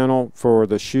my channel for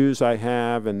the shoes I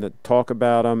have and that talk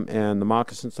about them and the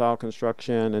moccasin style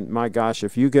construction. And my gosh,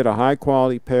 if you get a high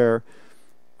quality pair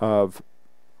of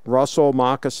Russell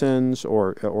moccasins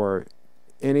or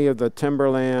any of the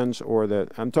Timberlands or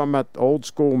I'm talking about old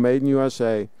school Made in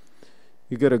USA,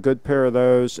 you get a good pair of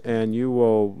those and you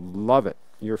will love it.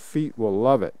 Your feet will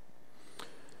love it.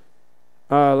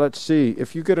 Let's see.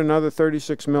 If you get another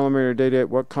 36 millimeter date,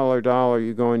 what color dial are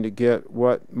you going to get?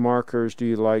 What markers do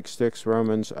you like? Sticks,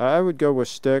 Romans? I would go with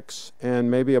sticks and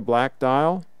maybe a black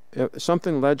dial.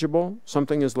 Something legible,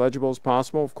 something as legible as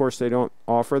possible. Of course, they don't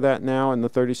offer that now in the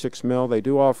 36 mil. They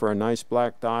do offer a nice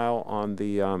black dial on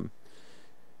the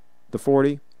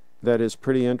 40 that is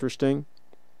pretty interesting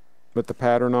with the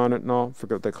pattern on it and all. I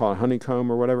forget what they call it, honeycomb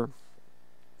or whatever.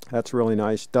 That's really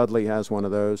nice. Dudley has one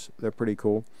of those. They're pretty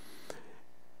cool.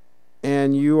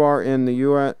 And you are in the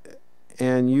USA.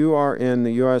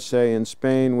 In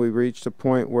Spain, we reached a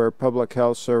point where public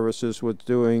health services was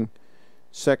doing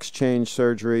sex change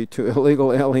surgery to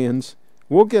illegal aliens.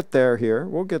 We'll get there here.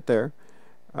 We'll get there.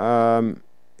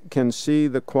 Can see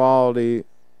the quality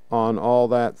on all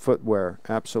that footwear.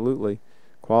 Absolutely.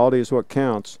 Quality is what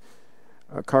counts.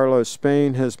 Carlos,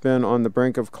 Spain has been on the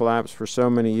brink of collapse for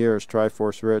so many years.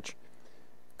 Triforce Rich.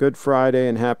 Good Friday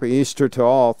and happy Easter to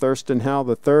all. Thurston Hal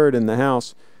the Third in the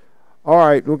house. All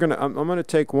right, I'm gonna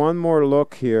take one more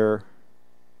look here.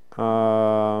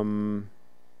 Let's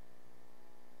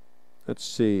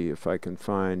see if I can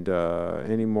find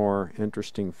any more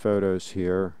interesting photos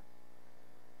here.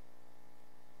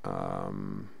 I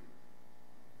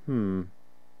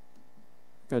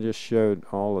just showed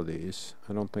all of these.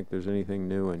 I don't think there's anything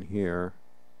new in here.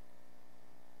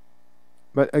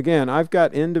 But again, I've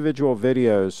got individual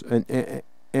videos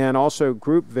and also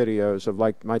group videos of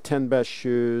like my 10 best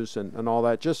shoes and all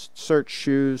that. Just search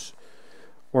shoes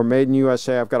or Made in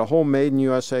USA. I've got a whole Made in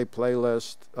USA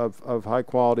playlist of high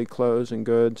quality clothes and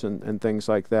goods and things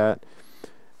like that.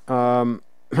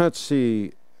 Let's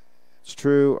see. It's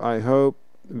true. I hope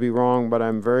to be wrong, but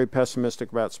I'm very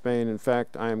pessimistic about Spain. In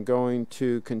fact, I am going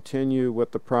to continue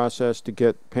with the process to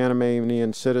get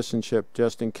Panamanian citizenship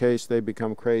just in case they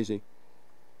become crazy.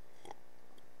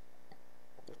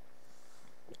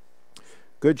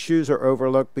 Good shoes are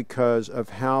overlooked because of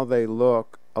how they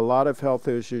look. A lot of health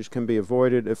issues can be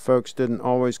avoided if folks didn't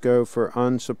always go for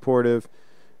unsupportive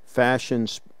fashion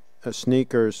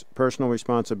sneakers. Personal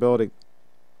responsibility.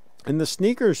 And the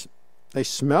sneakers, they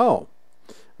smell.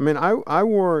 I mean, I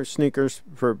wore sneakers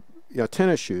for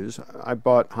tennis shoes. I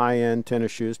bought high-end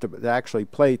tennis shoes to actually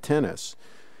play tennis.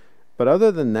 But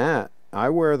other than that, I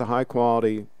wear the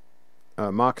high-quality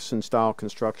moccasin-style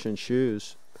construction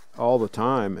shoes all the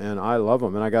time, and I love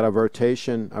them. And I got a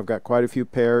rotation. I've got quite a few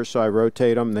pairs, so I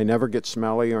rotate them. They never get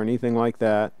smelly or anything like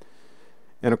that.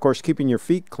 And of course, keeping your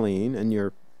feet clean and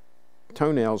your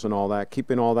toenails and all that,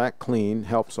 keeping all that clean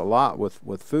helps a lot with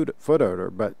foot odor.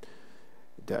 But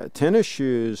tennis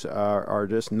shoes are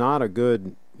just not a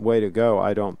good way to go,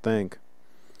 I don't think.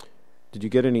 Did you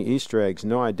get any Easter eggs?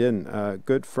 No, I didn't.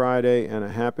 Good Friday and a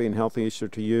happy and healthy Easter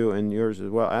to you and yours as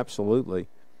well. Absolutely.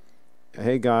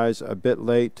 Hey guys, a bit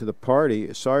late to the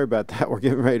party. Sorry about that. We're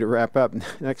getting ready to wrap up.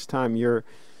 Next time you're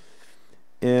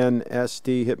in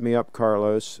SD, hit me up,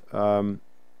 Carlos.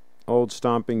 old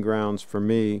stomping grounds for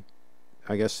me.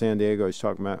 I guess San Diego he's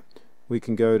talking about. We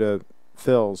can go to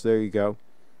Phil's. There you go.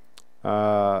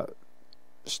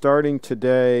 Starting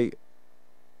today,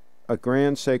 a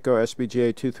Grand Seiko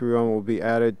SBGA 231 will be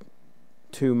added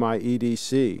to my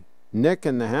EDC. Nick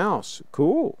in the house.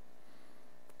 Cool.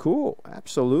 Cool.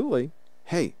 Absolutely.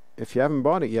 Hey, if you haven't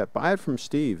bought it yet, buy it from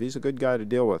Steve. He's a good guy to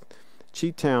deal with.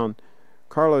 Cheatown.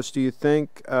 Carlos, do you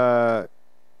think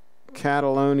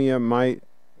Catalonia might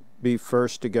be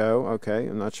first to go? Okay,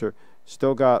 I'm not sure.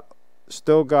 Still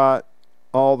got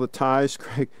all the ties,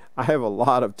 Craig. I have a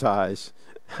lot of ties.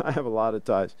 I have a lot of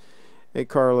ties. Hey,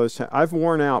 Carlos, I've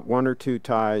worn out one or two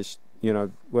ties, you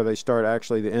know, where they start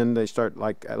actually the end, they start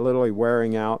like literally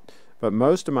wearing out. But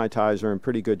most of my ties are in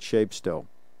pretty good shape still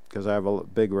because I have a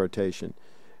big rotation.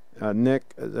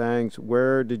 Nick Zangs,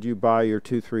 where did you buy your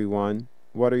 231?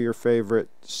 What are your favorite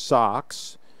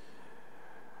socks?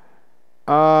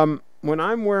 When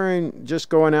I'm wearing, just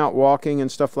going out walking and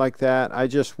stuff like that, I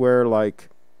just wear like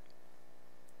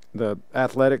the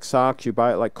athletic socks you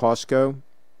buy at like Costco.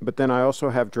 But then I also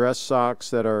have dress socks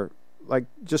that are like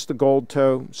just the gold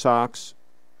toe socks.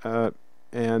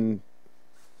 And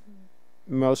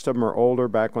most of them are older,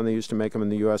 back when they used to make them in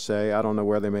the USA. I don't know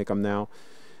where they make them now.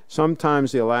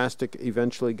 Sometimes the elastic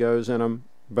eventually goes in them,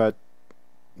 but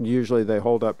usually they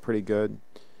hold up pretty good.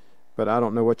 But I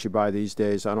don't know what you buy these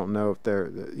days. I don't know if they're,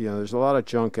 you know, there's a lot of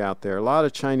junk out there, a lot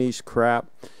of Chinese crap.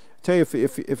 I tell you,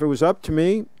 if it was up to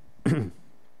me,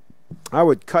 I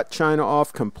would cut China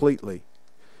off completely.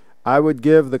 I would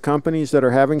give the companies that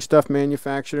are having stuff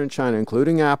manufactured in China,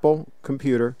 including Apple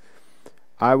Computer,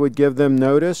 I would give them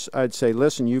notice. I'd say,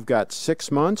 listen, you've got 6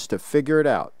 months to figure it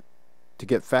out, to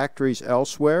get factories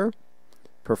elsewhere,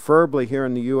 preferably here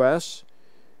in the U.S.,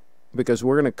 because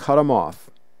we're going to cut them off.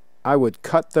 I would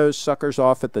cut those suckers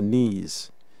off at the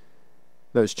knees,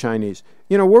 those Chinese.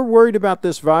 You know, we're worried about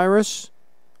this virus.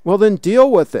 Well, then deal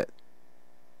with it.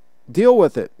 Deal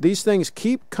with it. These things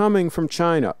keep coming from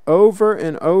China. Over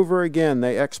and over again,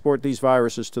 they export these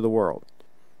viruses to the world.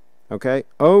 Okay?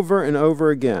 Over and over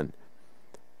again.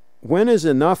 When is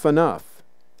enough enough?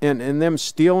 And them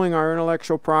stealing our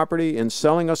intellectual property and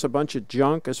selling us a bunch of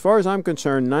junk. As far as I'm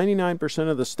concerned, 99%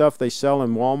 of the stuff they sell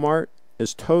in Walmart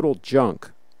is total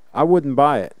junk. I wouldn't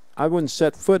buy it. I wouldn't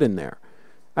set foot in there.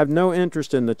 I have no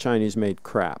interest in the Chinese-made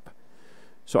crap.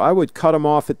 So I would cut them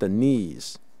off at the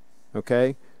knees.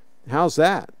 Okay? How's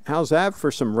that? How's that for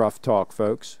some rough talk,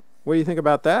 folks? What do you think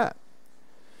about that?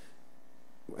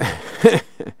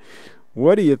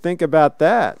 What do you think about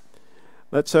that?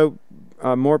 Let's hope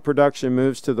more production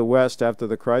moves to the West after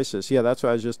the crisis. Yeah, that's what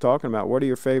I was just talking about. What are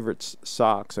your favorite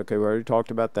socks? Okay, we already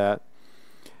talked about that.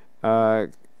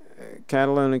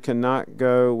 Catalonia cannot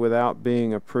go without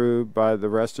being approved by the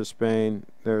rest of Spain.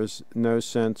 There's no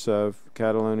sense of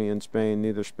Catalonia in Spain,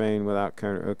 neither Spain without...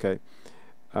 Okay.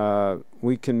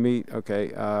 We can meet...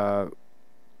 Okay.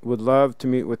 Would love to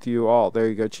meet with you all. There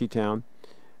you go, Cheatown.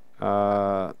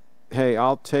 Hey,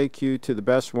 I'll take you to the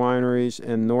best wineries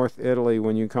in North Italy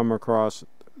when you come across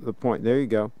the point. There you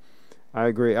go. I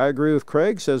agree. I agree with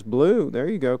Craig, says Blue. There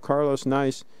you go. Carlos,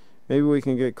 nice. Maybe we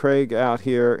can get Craig out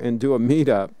here and do a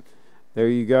meetup. There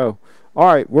you go. All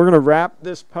right, we're going to wrap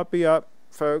this puppy up,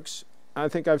 folks. I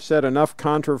think I've said enough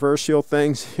controversial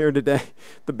things here today.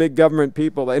 The big government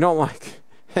people, they don't like...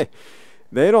 Hey,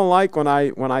 they don't like when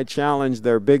I challenge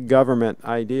their big government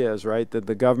ideas, right? That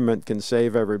the government can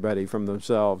save everybody from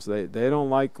themselves. They don't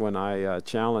like when I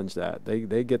challenge that.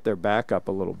 They get their back up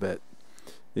a little bit.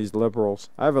 These liberals.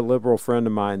 I have a liberal friend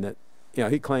of mine that, you know,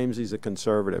 he claims he's a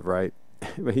conservative, right?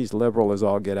 But he's liberal as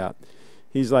all get out.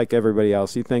 He's like everybody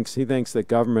else. He thinks the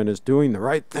government is doing the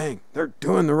right thing. They're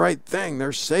doing the right thing.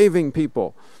 They're saving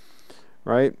people,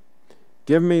 right?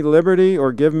 Give me liberty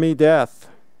or give me death.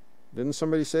 Didn't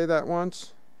somebody say that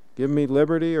once? Give me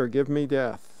liberty or give me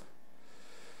death.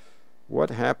 What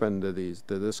happened to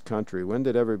this country? When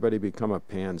did everybody become a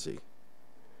pansy?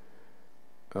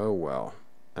 Oh well,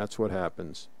 that's what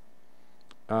happens.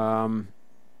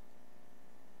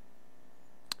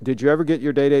 Did you ever get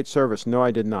your day-date service? No,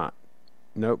 I did not.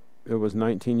 Nope. It was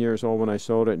 19 years old when I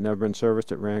sold it. Never been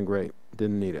serviced. It ran great.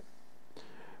 Didn't need it.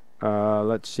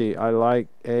 Let's see. I like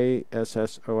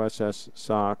ASSOSS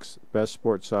socks. Best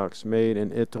sports socks made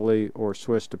in Italy or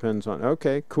Swiss. Depends on.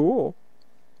 Okay, cool.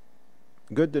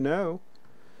 Good to know.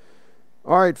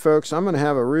 All right, folks. I'm going to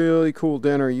have a really cool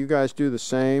dinner. You guys do the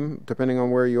same, depending on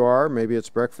where you are. Maybe it's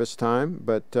breakfast time,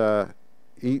 but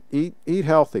eat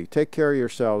healthy. Take care of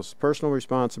yourselves. Personal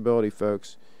responsibility,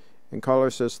 folks. And caller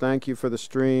says, thank you for the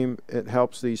stream. It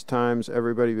helps these times.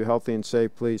 Everybody be healthy and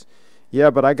safe, please. Yeah,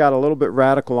 but I got a little bit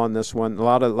radical on this one. A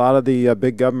lot of the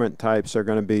big government types are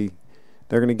going to be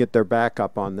they're going to get their back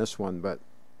up on this one, but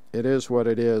it is what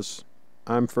it is.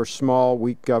 I'm for small,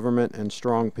 weak government and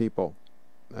strong people.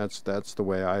 That's the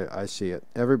way I see it.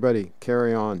 Everybody,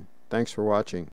 carry on. Thanks for watching.